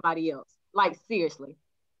pursue somebody else? Like, seriously.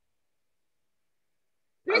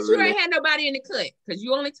 Bitch, you ain't had nobody in the cut because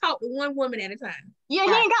you only talk to one woman at a time. Yeah,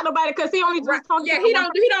 he ain't got nobody because he only just talking. Yeah, he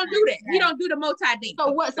don't do that. He don't do the multi-date.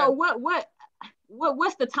 So what's the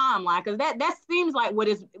timeline? Because that seems like what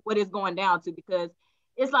is going down to, because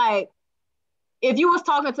it's like if you was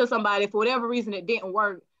talking to somebody for whatever reason it didn't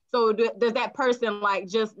work. So does that person like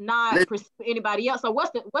just not pursue anybody else? So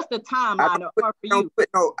what's the timeline for you?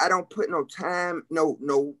 I don't put no time,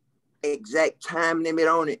 no exact time limit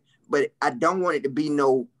on it. But I don't want it to be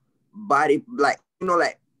no body, like no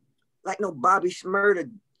Bobby Shmurda.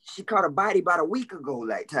 She caught a body about a week ago,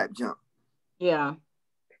 like type jump. Yeah.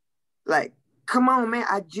 Like, come on, man.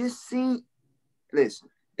 I just seen. Listen.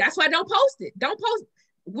 That's why don't post it. Don't post.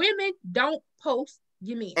 Women don't post.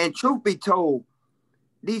 You mean? And truth be told,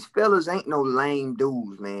 these fellas ain't no lame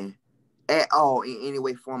dudes, man, at all in any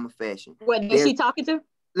way, form, or fashion. What is she talking to?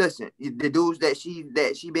 Listen, the dudes that she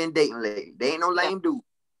been dating lately, they ain't no lame dudes.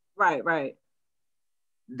 Right.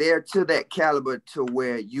 They're to that caliber to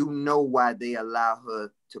where why they allow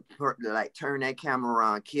her to turn that camera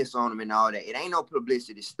around, kiss on them and all that. It ain't no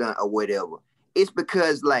publicity stunt or whatever. It's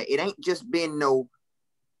because it ain't just been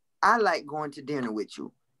I like going to dinner with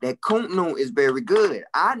you. That Cortney is very good.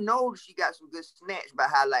 I know she got some good snatch by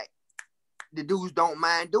how the dudes don't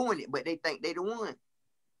mind doing it, but they think they the one.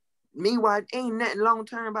 Meanwhile, ain't nothing long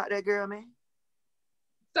term about that girl, man.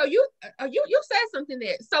 So you said something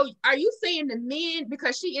there. So are you saying the men,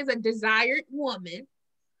 because she is a desired woman,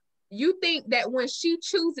 you think that when she's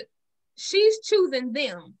choosing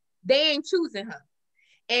them, they ain't choosing her,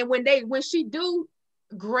 and when she do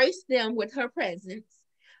grace them with her presence,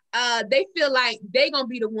 they feel like they gonna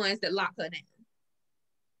be the ones that lock her down?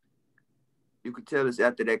 You could tell us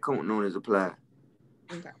after that Cortney is applied.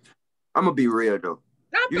 Okay. I'm gonna be real though.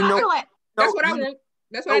 That's what I want.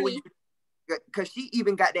 That's what I need. Because she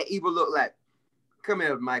even got that evil look like, come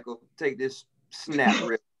here, Michael, take this snap.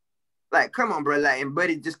 Like, come on, bro. Like, and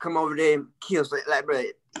Buddy just come over there and kill. So, like, bro,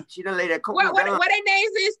 she done lay that coat. What their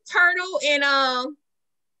names is? Turtle and I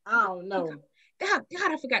don't know.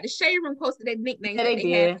 God, I forgot. The Shade Room posted their nicknames that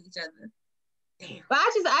they had for each other. Damn. But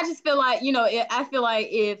I just feel like, I feel like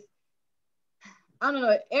if, I don't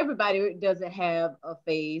know, everybody doesn't have a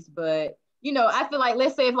phase, but I feel like,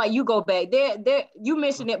 let's say if you go back there, you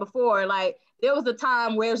mentioned it before, like there was a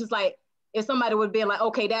time where it was just like, if somebody would be like,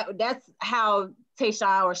 okay, that's how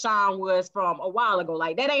Tayshawn or Sean was from a while ago.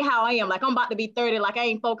 Like, that ain't how I am. Like, I'm about to be 30. Like, I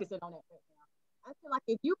ain't focusing on that right now. I feel like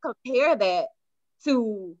if you compare that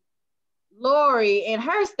to Lori and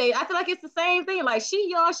her state, I feel like it's the same thing. Like, she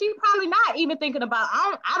young, she probably not even thinking about,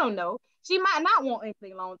 I don't know. She might not want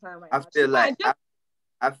anything long term right now.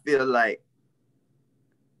 I feel like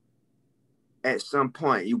at some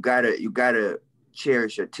point you gotta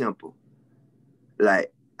cherish your temple.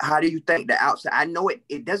 Like, how do you think the outside? I know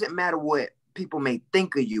it doesn't matter what people may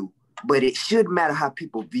think of you, but it should matter how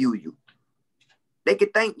people view you. They can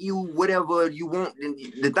think you whatever you want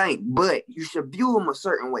to think, but you should view them a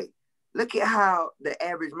certain way. Look at how the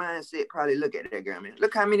average mindset probably look at that girl, man.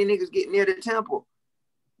 Look how many niggas get near the temple,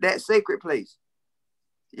 that sacred place.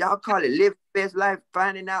 Y'all call it live best life,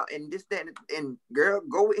 finding out, and this, that, and girl,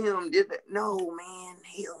 go with him. This, that. No, man,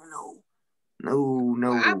 hell no. No.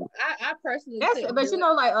 I personally think, but you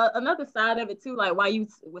know, like another side of it too, like while you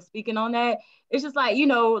was speaking on that, it's just like, you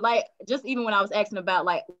know, like just even when I was asking about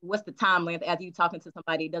like what's the time length after you talking to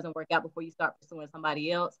somebody, it doesn't work out before you start pursuing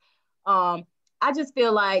somebody else. I just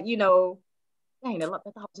feel like, you know, dang, that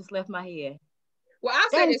thought just left my head. Well,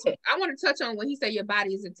 I'll say this. I want to touch on when he said your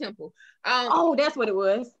body is a temple. Oh, that's what it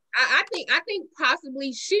was. I think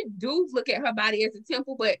possibly she do look at her body as a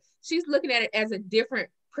temple, but she's looking at it as a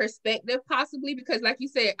different perspective, possibly, because like you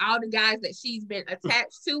said, all the guys that she's been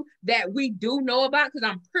attached to that we do know about, because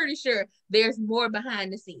I'm pretty sure there's more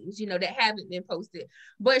behind the scenes, you know, that haven't been posted.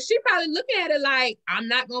 But she probably looking at it like, I'm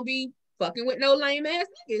not gonna be fucking with no lame ass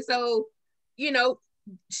nigga. So, you know,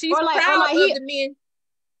 she's proud of the men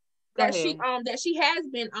that she has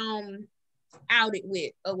been outed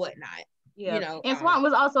with or whatnot. Yeah, you know, and Swan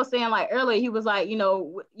was also saying like earlier, he was like, you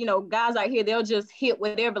know, guys out here, they'll just hit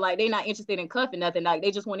whatever, like they're not interested in cuffing nothing, like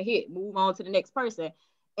they just want to hit, move on to the next person.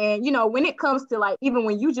 And you know, when it comes to like, even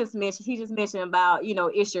when he just mentioned about, you know,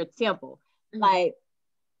 it's your temple. Mm-hmm. Like,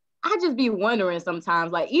 I just be wondering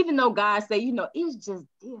sometimes, like, even though guys say, you know, it's just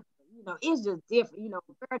different, you know, it's just different, you know,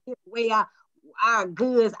 very different way our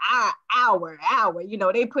goods, our, you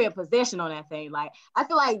know, they put in possession on that thing. Like, I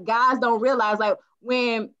feel like guys don't realize, like,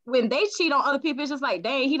 when they cheat on other people, it's just like,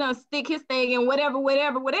 dang, he done stick his thing in whatever,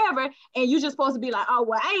 and you just supposed to be like, oh,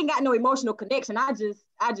 well, I ain't got no emotional connection. I just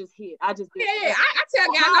hit. I tell guys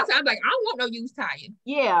all the time, like, I don't want no used tire.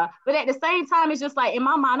 Yeah, but at the same time, it's just like, in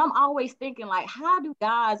my mind, I'm always thinking, like, how do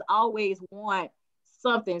guys always want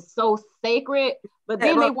something so sacred, but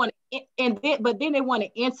then they want to, but then they want to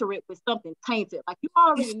enter it with something tainted. Like, you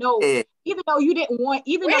already know, even though you didn't want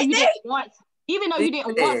to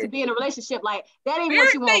be in a relationship, like, that ain't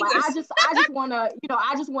what you want. Like, I just want to, you know,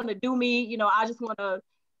 I just want to do me, you know, I just want to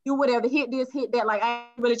do whatever, hit this, hit that. Like, I ain't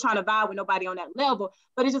really trying to vibe with nobody on that level.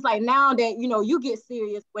 But it's just like, now that, you know, you get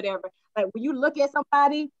serious, whatever, like, when you look at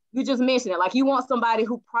somebody, you just mention it. Like, you want somebody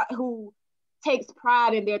who takes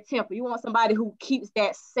pride in their temple. You want somebody who keeps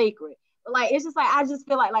that sacred. But like, it's just like, I just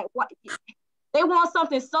feel like what they want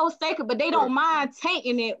something so sacred, but they don't mind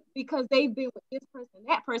tainting it because they've been with this person,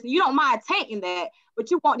 that person. You don't mind tainting that,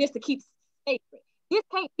 but you want this to keep sacred. This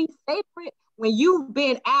can't be sacred when you've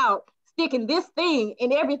been out sticking this thing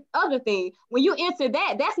and every other thing. When you enter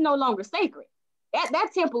that, that's no longer sacred.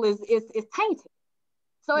 That temple is tainted.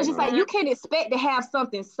 So it's just like, you can't expect to have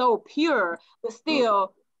something so pure, but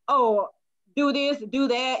still, do this, do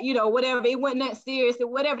that, you know, whatever. It wasn't that serious, or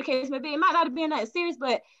whatever the case may be. It might not have been that serious,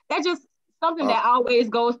 but that's just something that always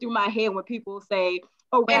goes through my head when people say,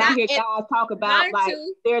 oh, when I hear guys talk about like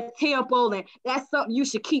their temple, and that's something you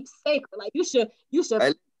should keep sacred. Like, you should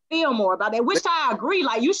feel more about that, which I agree.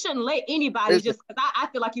 Like, you shouldn't let anybody just, because I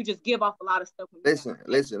feel like you just give off a lot of stuff. Listen.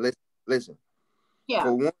 Yeah.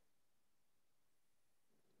 For one,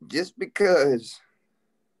 just because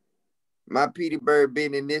my Petey Bird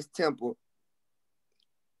been in this temple,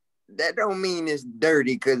 that don't mean it's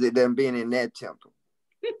dirty because it done been in that temple.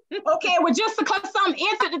 Okay, well, just because something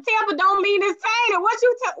entered the temple don't mean it's tainted.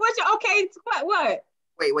 What?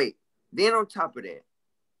 Wait. Then on top of that,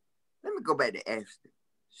 let me go back to Ashley.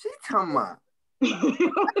 She talking about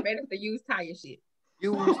it's the used tire shit.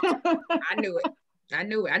 I knew it. I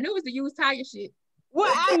knew it's the used tire shit.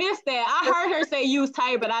 Well, I missed that. I heard her say used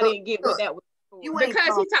tire, but I didn't get what that was. Because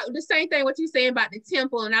he talked the same thing what you saying about the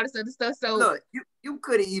temple and all this other stuff. So look, you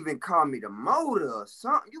could have even called me the motor or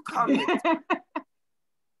something. You called me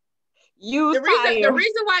the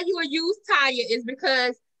reason why you a used tire is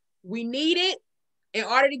because we need it in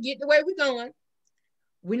order to get the way we're going.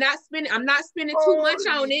 I'm not spending too much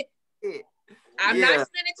on it. I'm not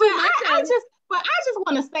spending too much on it. But I just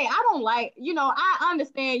want to say, I don't like, you know, I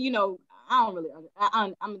understand, you know, I don't really,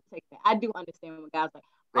 I'm going to take that. I do understand when guys like,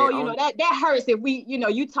 oh, you know, that hurts if we, you know,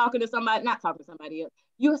 you talking to somebody, not talking to somebody else.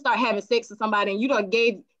 you start having sex with somebody and you done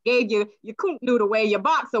gave your coot noodle away, your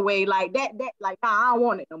box away, like that, like, nah, I don't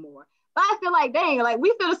want it no more. But I feel like, dang, like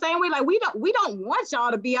we feel the same way. Like we don't want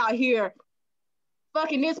y'all to be out here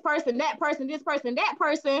fucking this person, that person, this person, that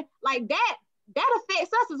person. Like that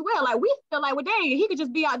affects us as well. Like we feel like, well, dang, he could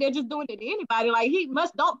just be out there just doing it to anybody. Like he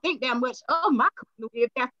must don't think that much of my community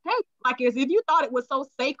if that's the case. Like as if you thought it was so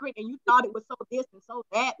sacred and you thought it was so this and so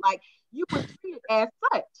that, like you would treat it as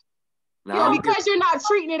such. No, because you're not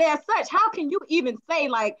treating it as such, how can you even say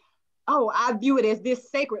like, oh, I view it as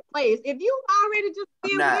this sacred place if you already just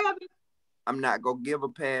did whatever? I'm not gonna give a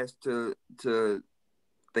pass to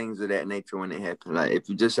things of that nature when it happens. Like if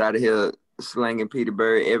you just out of here slanging Peter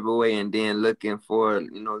Bird everywhere and then looking for,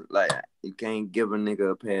 like you can't give a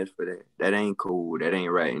nigga a pass for that. That ain't cool. That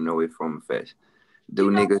ain't right. No way from a fast.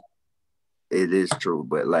 Niggas, it is true,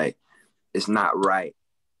 but like it's not right.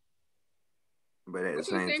 But at the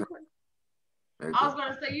same time, I was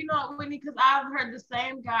gonna say, Whitney, because I've heard the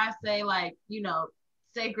same guy say like,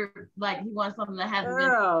 sacred, like he wants something that hasn't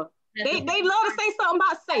been. They love to say something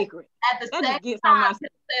about sacred. At the same time,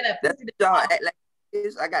 that's y'all act like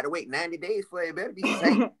this. I gotta wait 90 days for it. It better be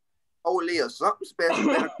sacred, holy or something special.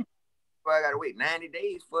 I gotta wait 90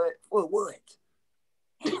 days for it. For what?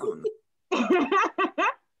 Go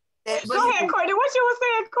ahead, Cortney. What you were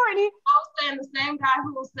saying, Cortney? I was saying the same guy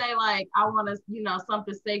who will say like, I want to,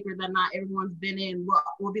 something sacred that not everyone's been in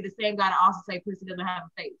will be the same guy to also say pussy doesn't have a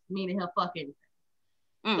face, meaning he'll fuck anything.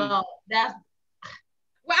 So that's.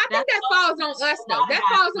 Well, I think that falls on us though. That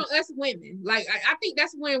falls on us women. Like I think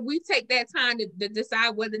that's when we take that time to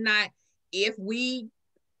decide whether or not if we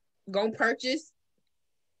gonna purchase.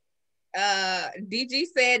 DG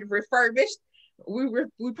said refurbished.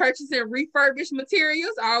 We purchasing refurbished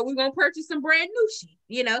materials, or we gonna purchase some brand new shit.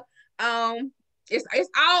 It's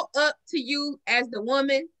all up to you as the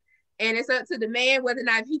woman, and it's up to the man whether or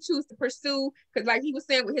not he chooses to pursue. Because like he was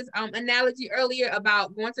saying with his analogy earlier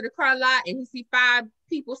about going to the car lot and he see 5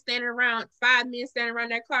 men standing around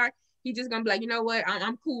that car, he just gonna be like, you know what,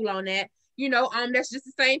 I'm cool on that. That's just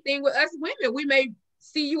the same thing with us women. We may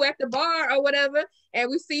see you at the bar or whatever, and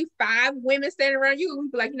we see 5 women standing around you, we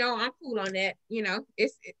be like, I'm cool on that.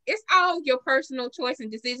 It's all your personal choice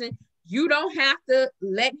and decision. You don't have to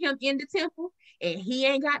let him in the temple, and he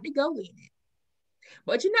ain't got to go in it.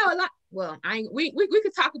 But a lot. Well, we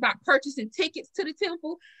could talk about purchasing tickets to the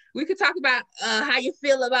temple. We could talk about how you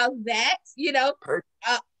feel about that. Yeah, like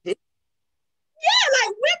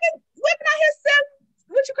women out here selling,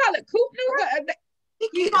 what you call it, coupon?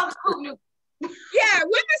 You call it coupon. Yeah,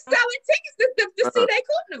 women selling tickets to see their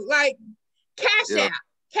coupon, like cash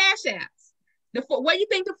apps. Where you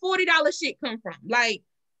think the $40 shit come from? Like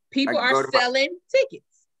people are selling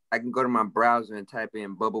tickets. I can go to my browser and type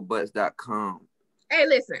in bubblebutts.com. Hey,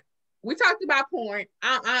 listen, we talked about porn.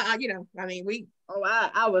 I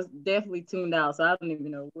was definitely tuned out, so I don't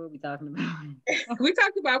even know what we're talking about. We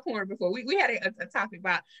talked about porn before. We had a topic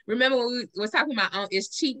about, remember when we was talking about is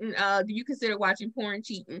cheating, do you consider watching porn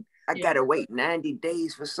cheating? I gotta wait 90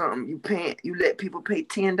 days for something. You let people pay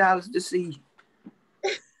 $10 to see.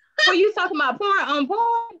 Well, you talking about porn?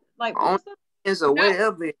 Like on or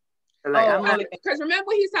whatever. Like, because remember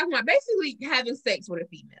what he's talking about, basically having sex with a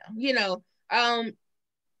female.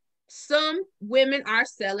 Some women are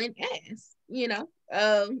selling ass, via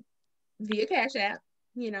Cash App,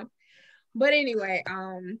 But anyway,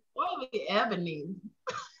 what is Ebony?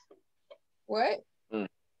 What?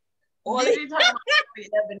 What are you talking about,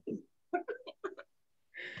 Ebony?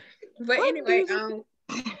 But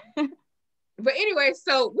anyway,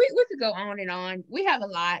 so we could go on and on. We have a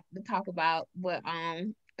lot to talk about, but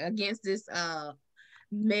against this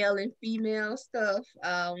male and female stuff.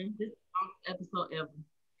 Episode ever.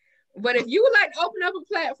 But if you would like to open up a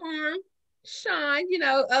platform, Sean,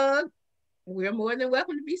 we're more than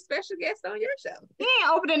welcome to be special guests on your show. He ain't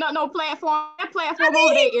opening up no platform. That platform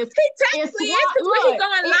over there is because when he's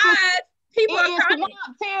going live, people are coming.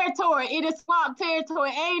 Swamp territory. It is swamp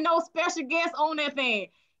territory. Ain't no special guests on that thing.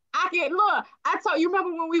 I told you,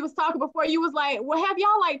 remember when we was talking before, you was like, well, have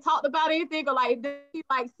y'all like talked about anything or like, did you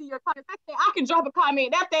like see your comments? I said, I can drop a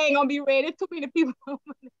comment. That thing gonna be ready. There's too many people.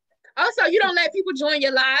 Also, you don't let people join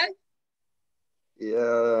your live?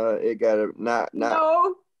 Yeah, it gotta not.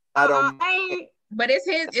 No, I don't. But it's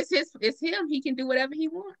him. He can do whatever he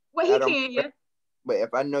wants. Well, he can, yeah. But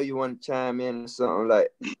if I know you want to chime in or something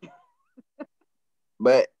like,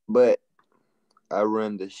 but I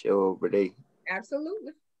run the show over there.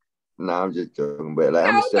 Absolutely. No, I'm just joking. But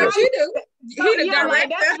like, but you do. He the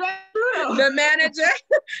director, the manager,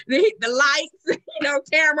 the lights,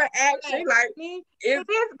 camera action. Like it is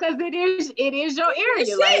because it is your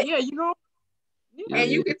area. Like, yeah,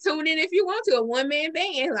 And you can tune in if you want to, a one-man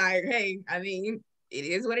band. Like, hey, I mean, it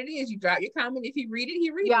is what it is. You drop your comment. If he read it,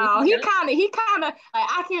 he read it. Y'all, he kind of, like,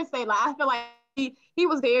 I can't say, like, I feel like he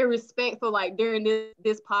was very respectful, like, during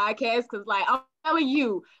this podcast, because, like, I'm telling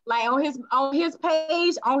you, like, on his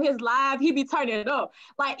page, on his live, he be turning it up.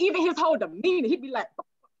 Like, even his whole demeanor, he'd be like,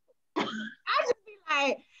 I just be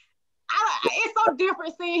like, it's so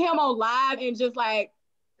different seeing him on live and just like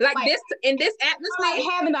this in this atmosphere,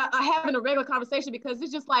 like having a regular conversation, because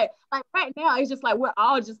it's just like right now it's just like we're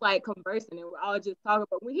all just like conversing and we're all just talking.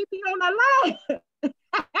 But when he be on that live,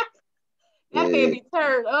 that man be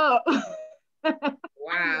turned up.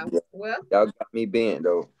 Wow. Well, y'all got me bent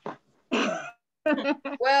though.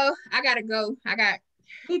 Well, I gotta go.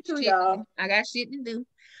 Me too, y'all. I got shit to do.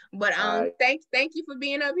 But thank you for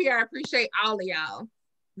being up here. I appreciate all of y'all.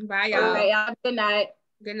 Bye, y'all. All right, y'all. Good night.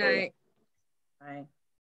 Good night. Bye.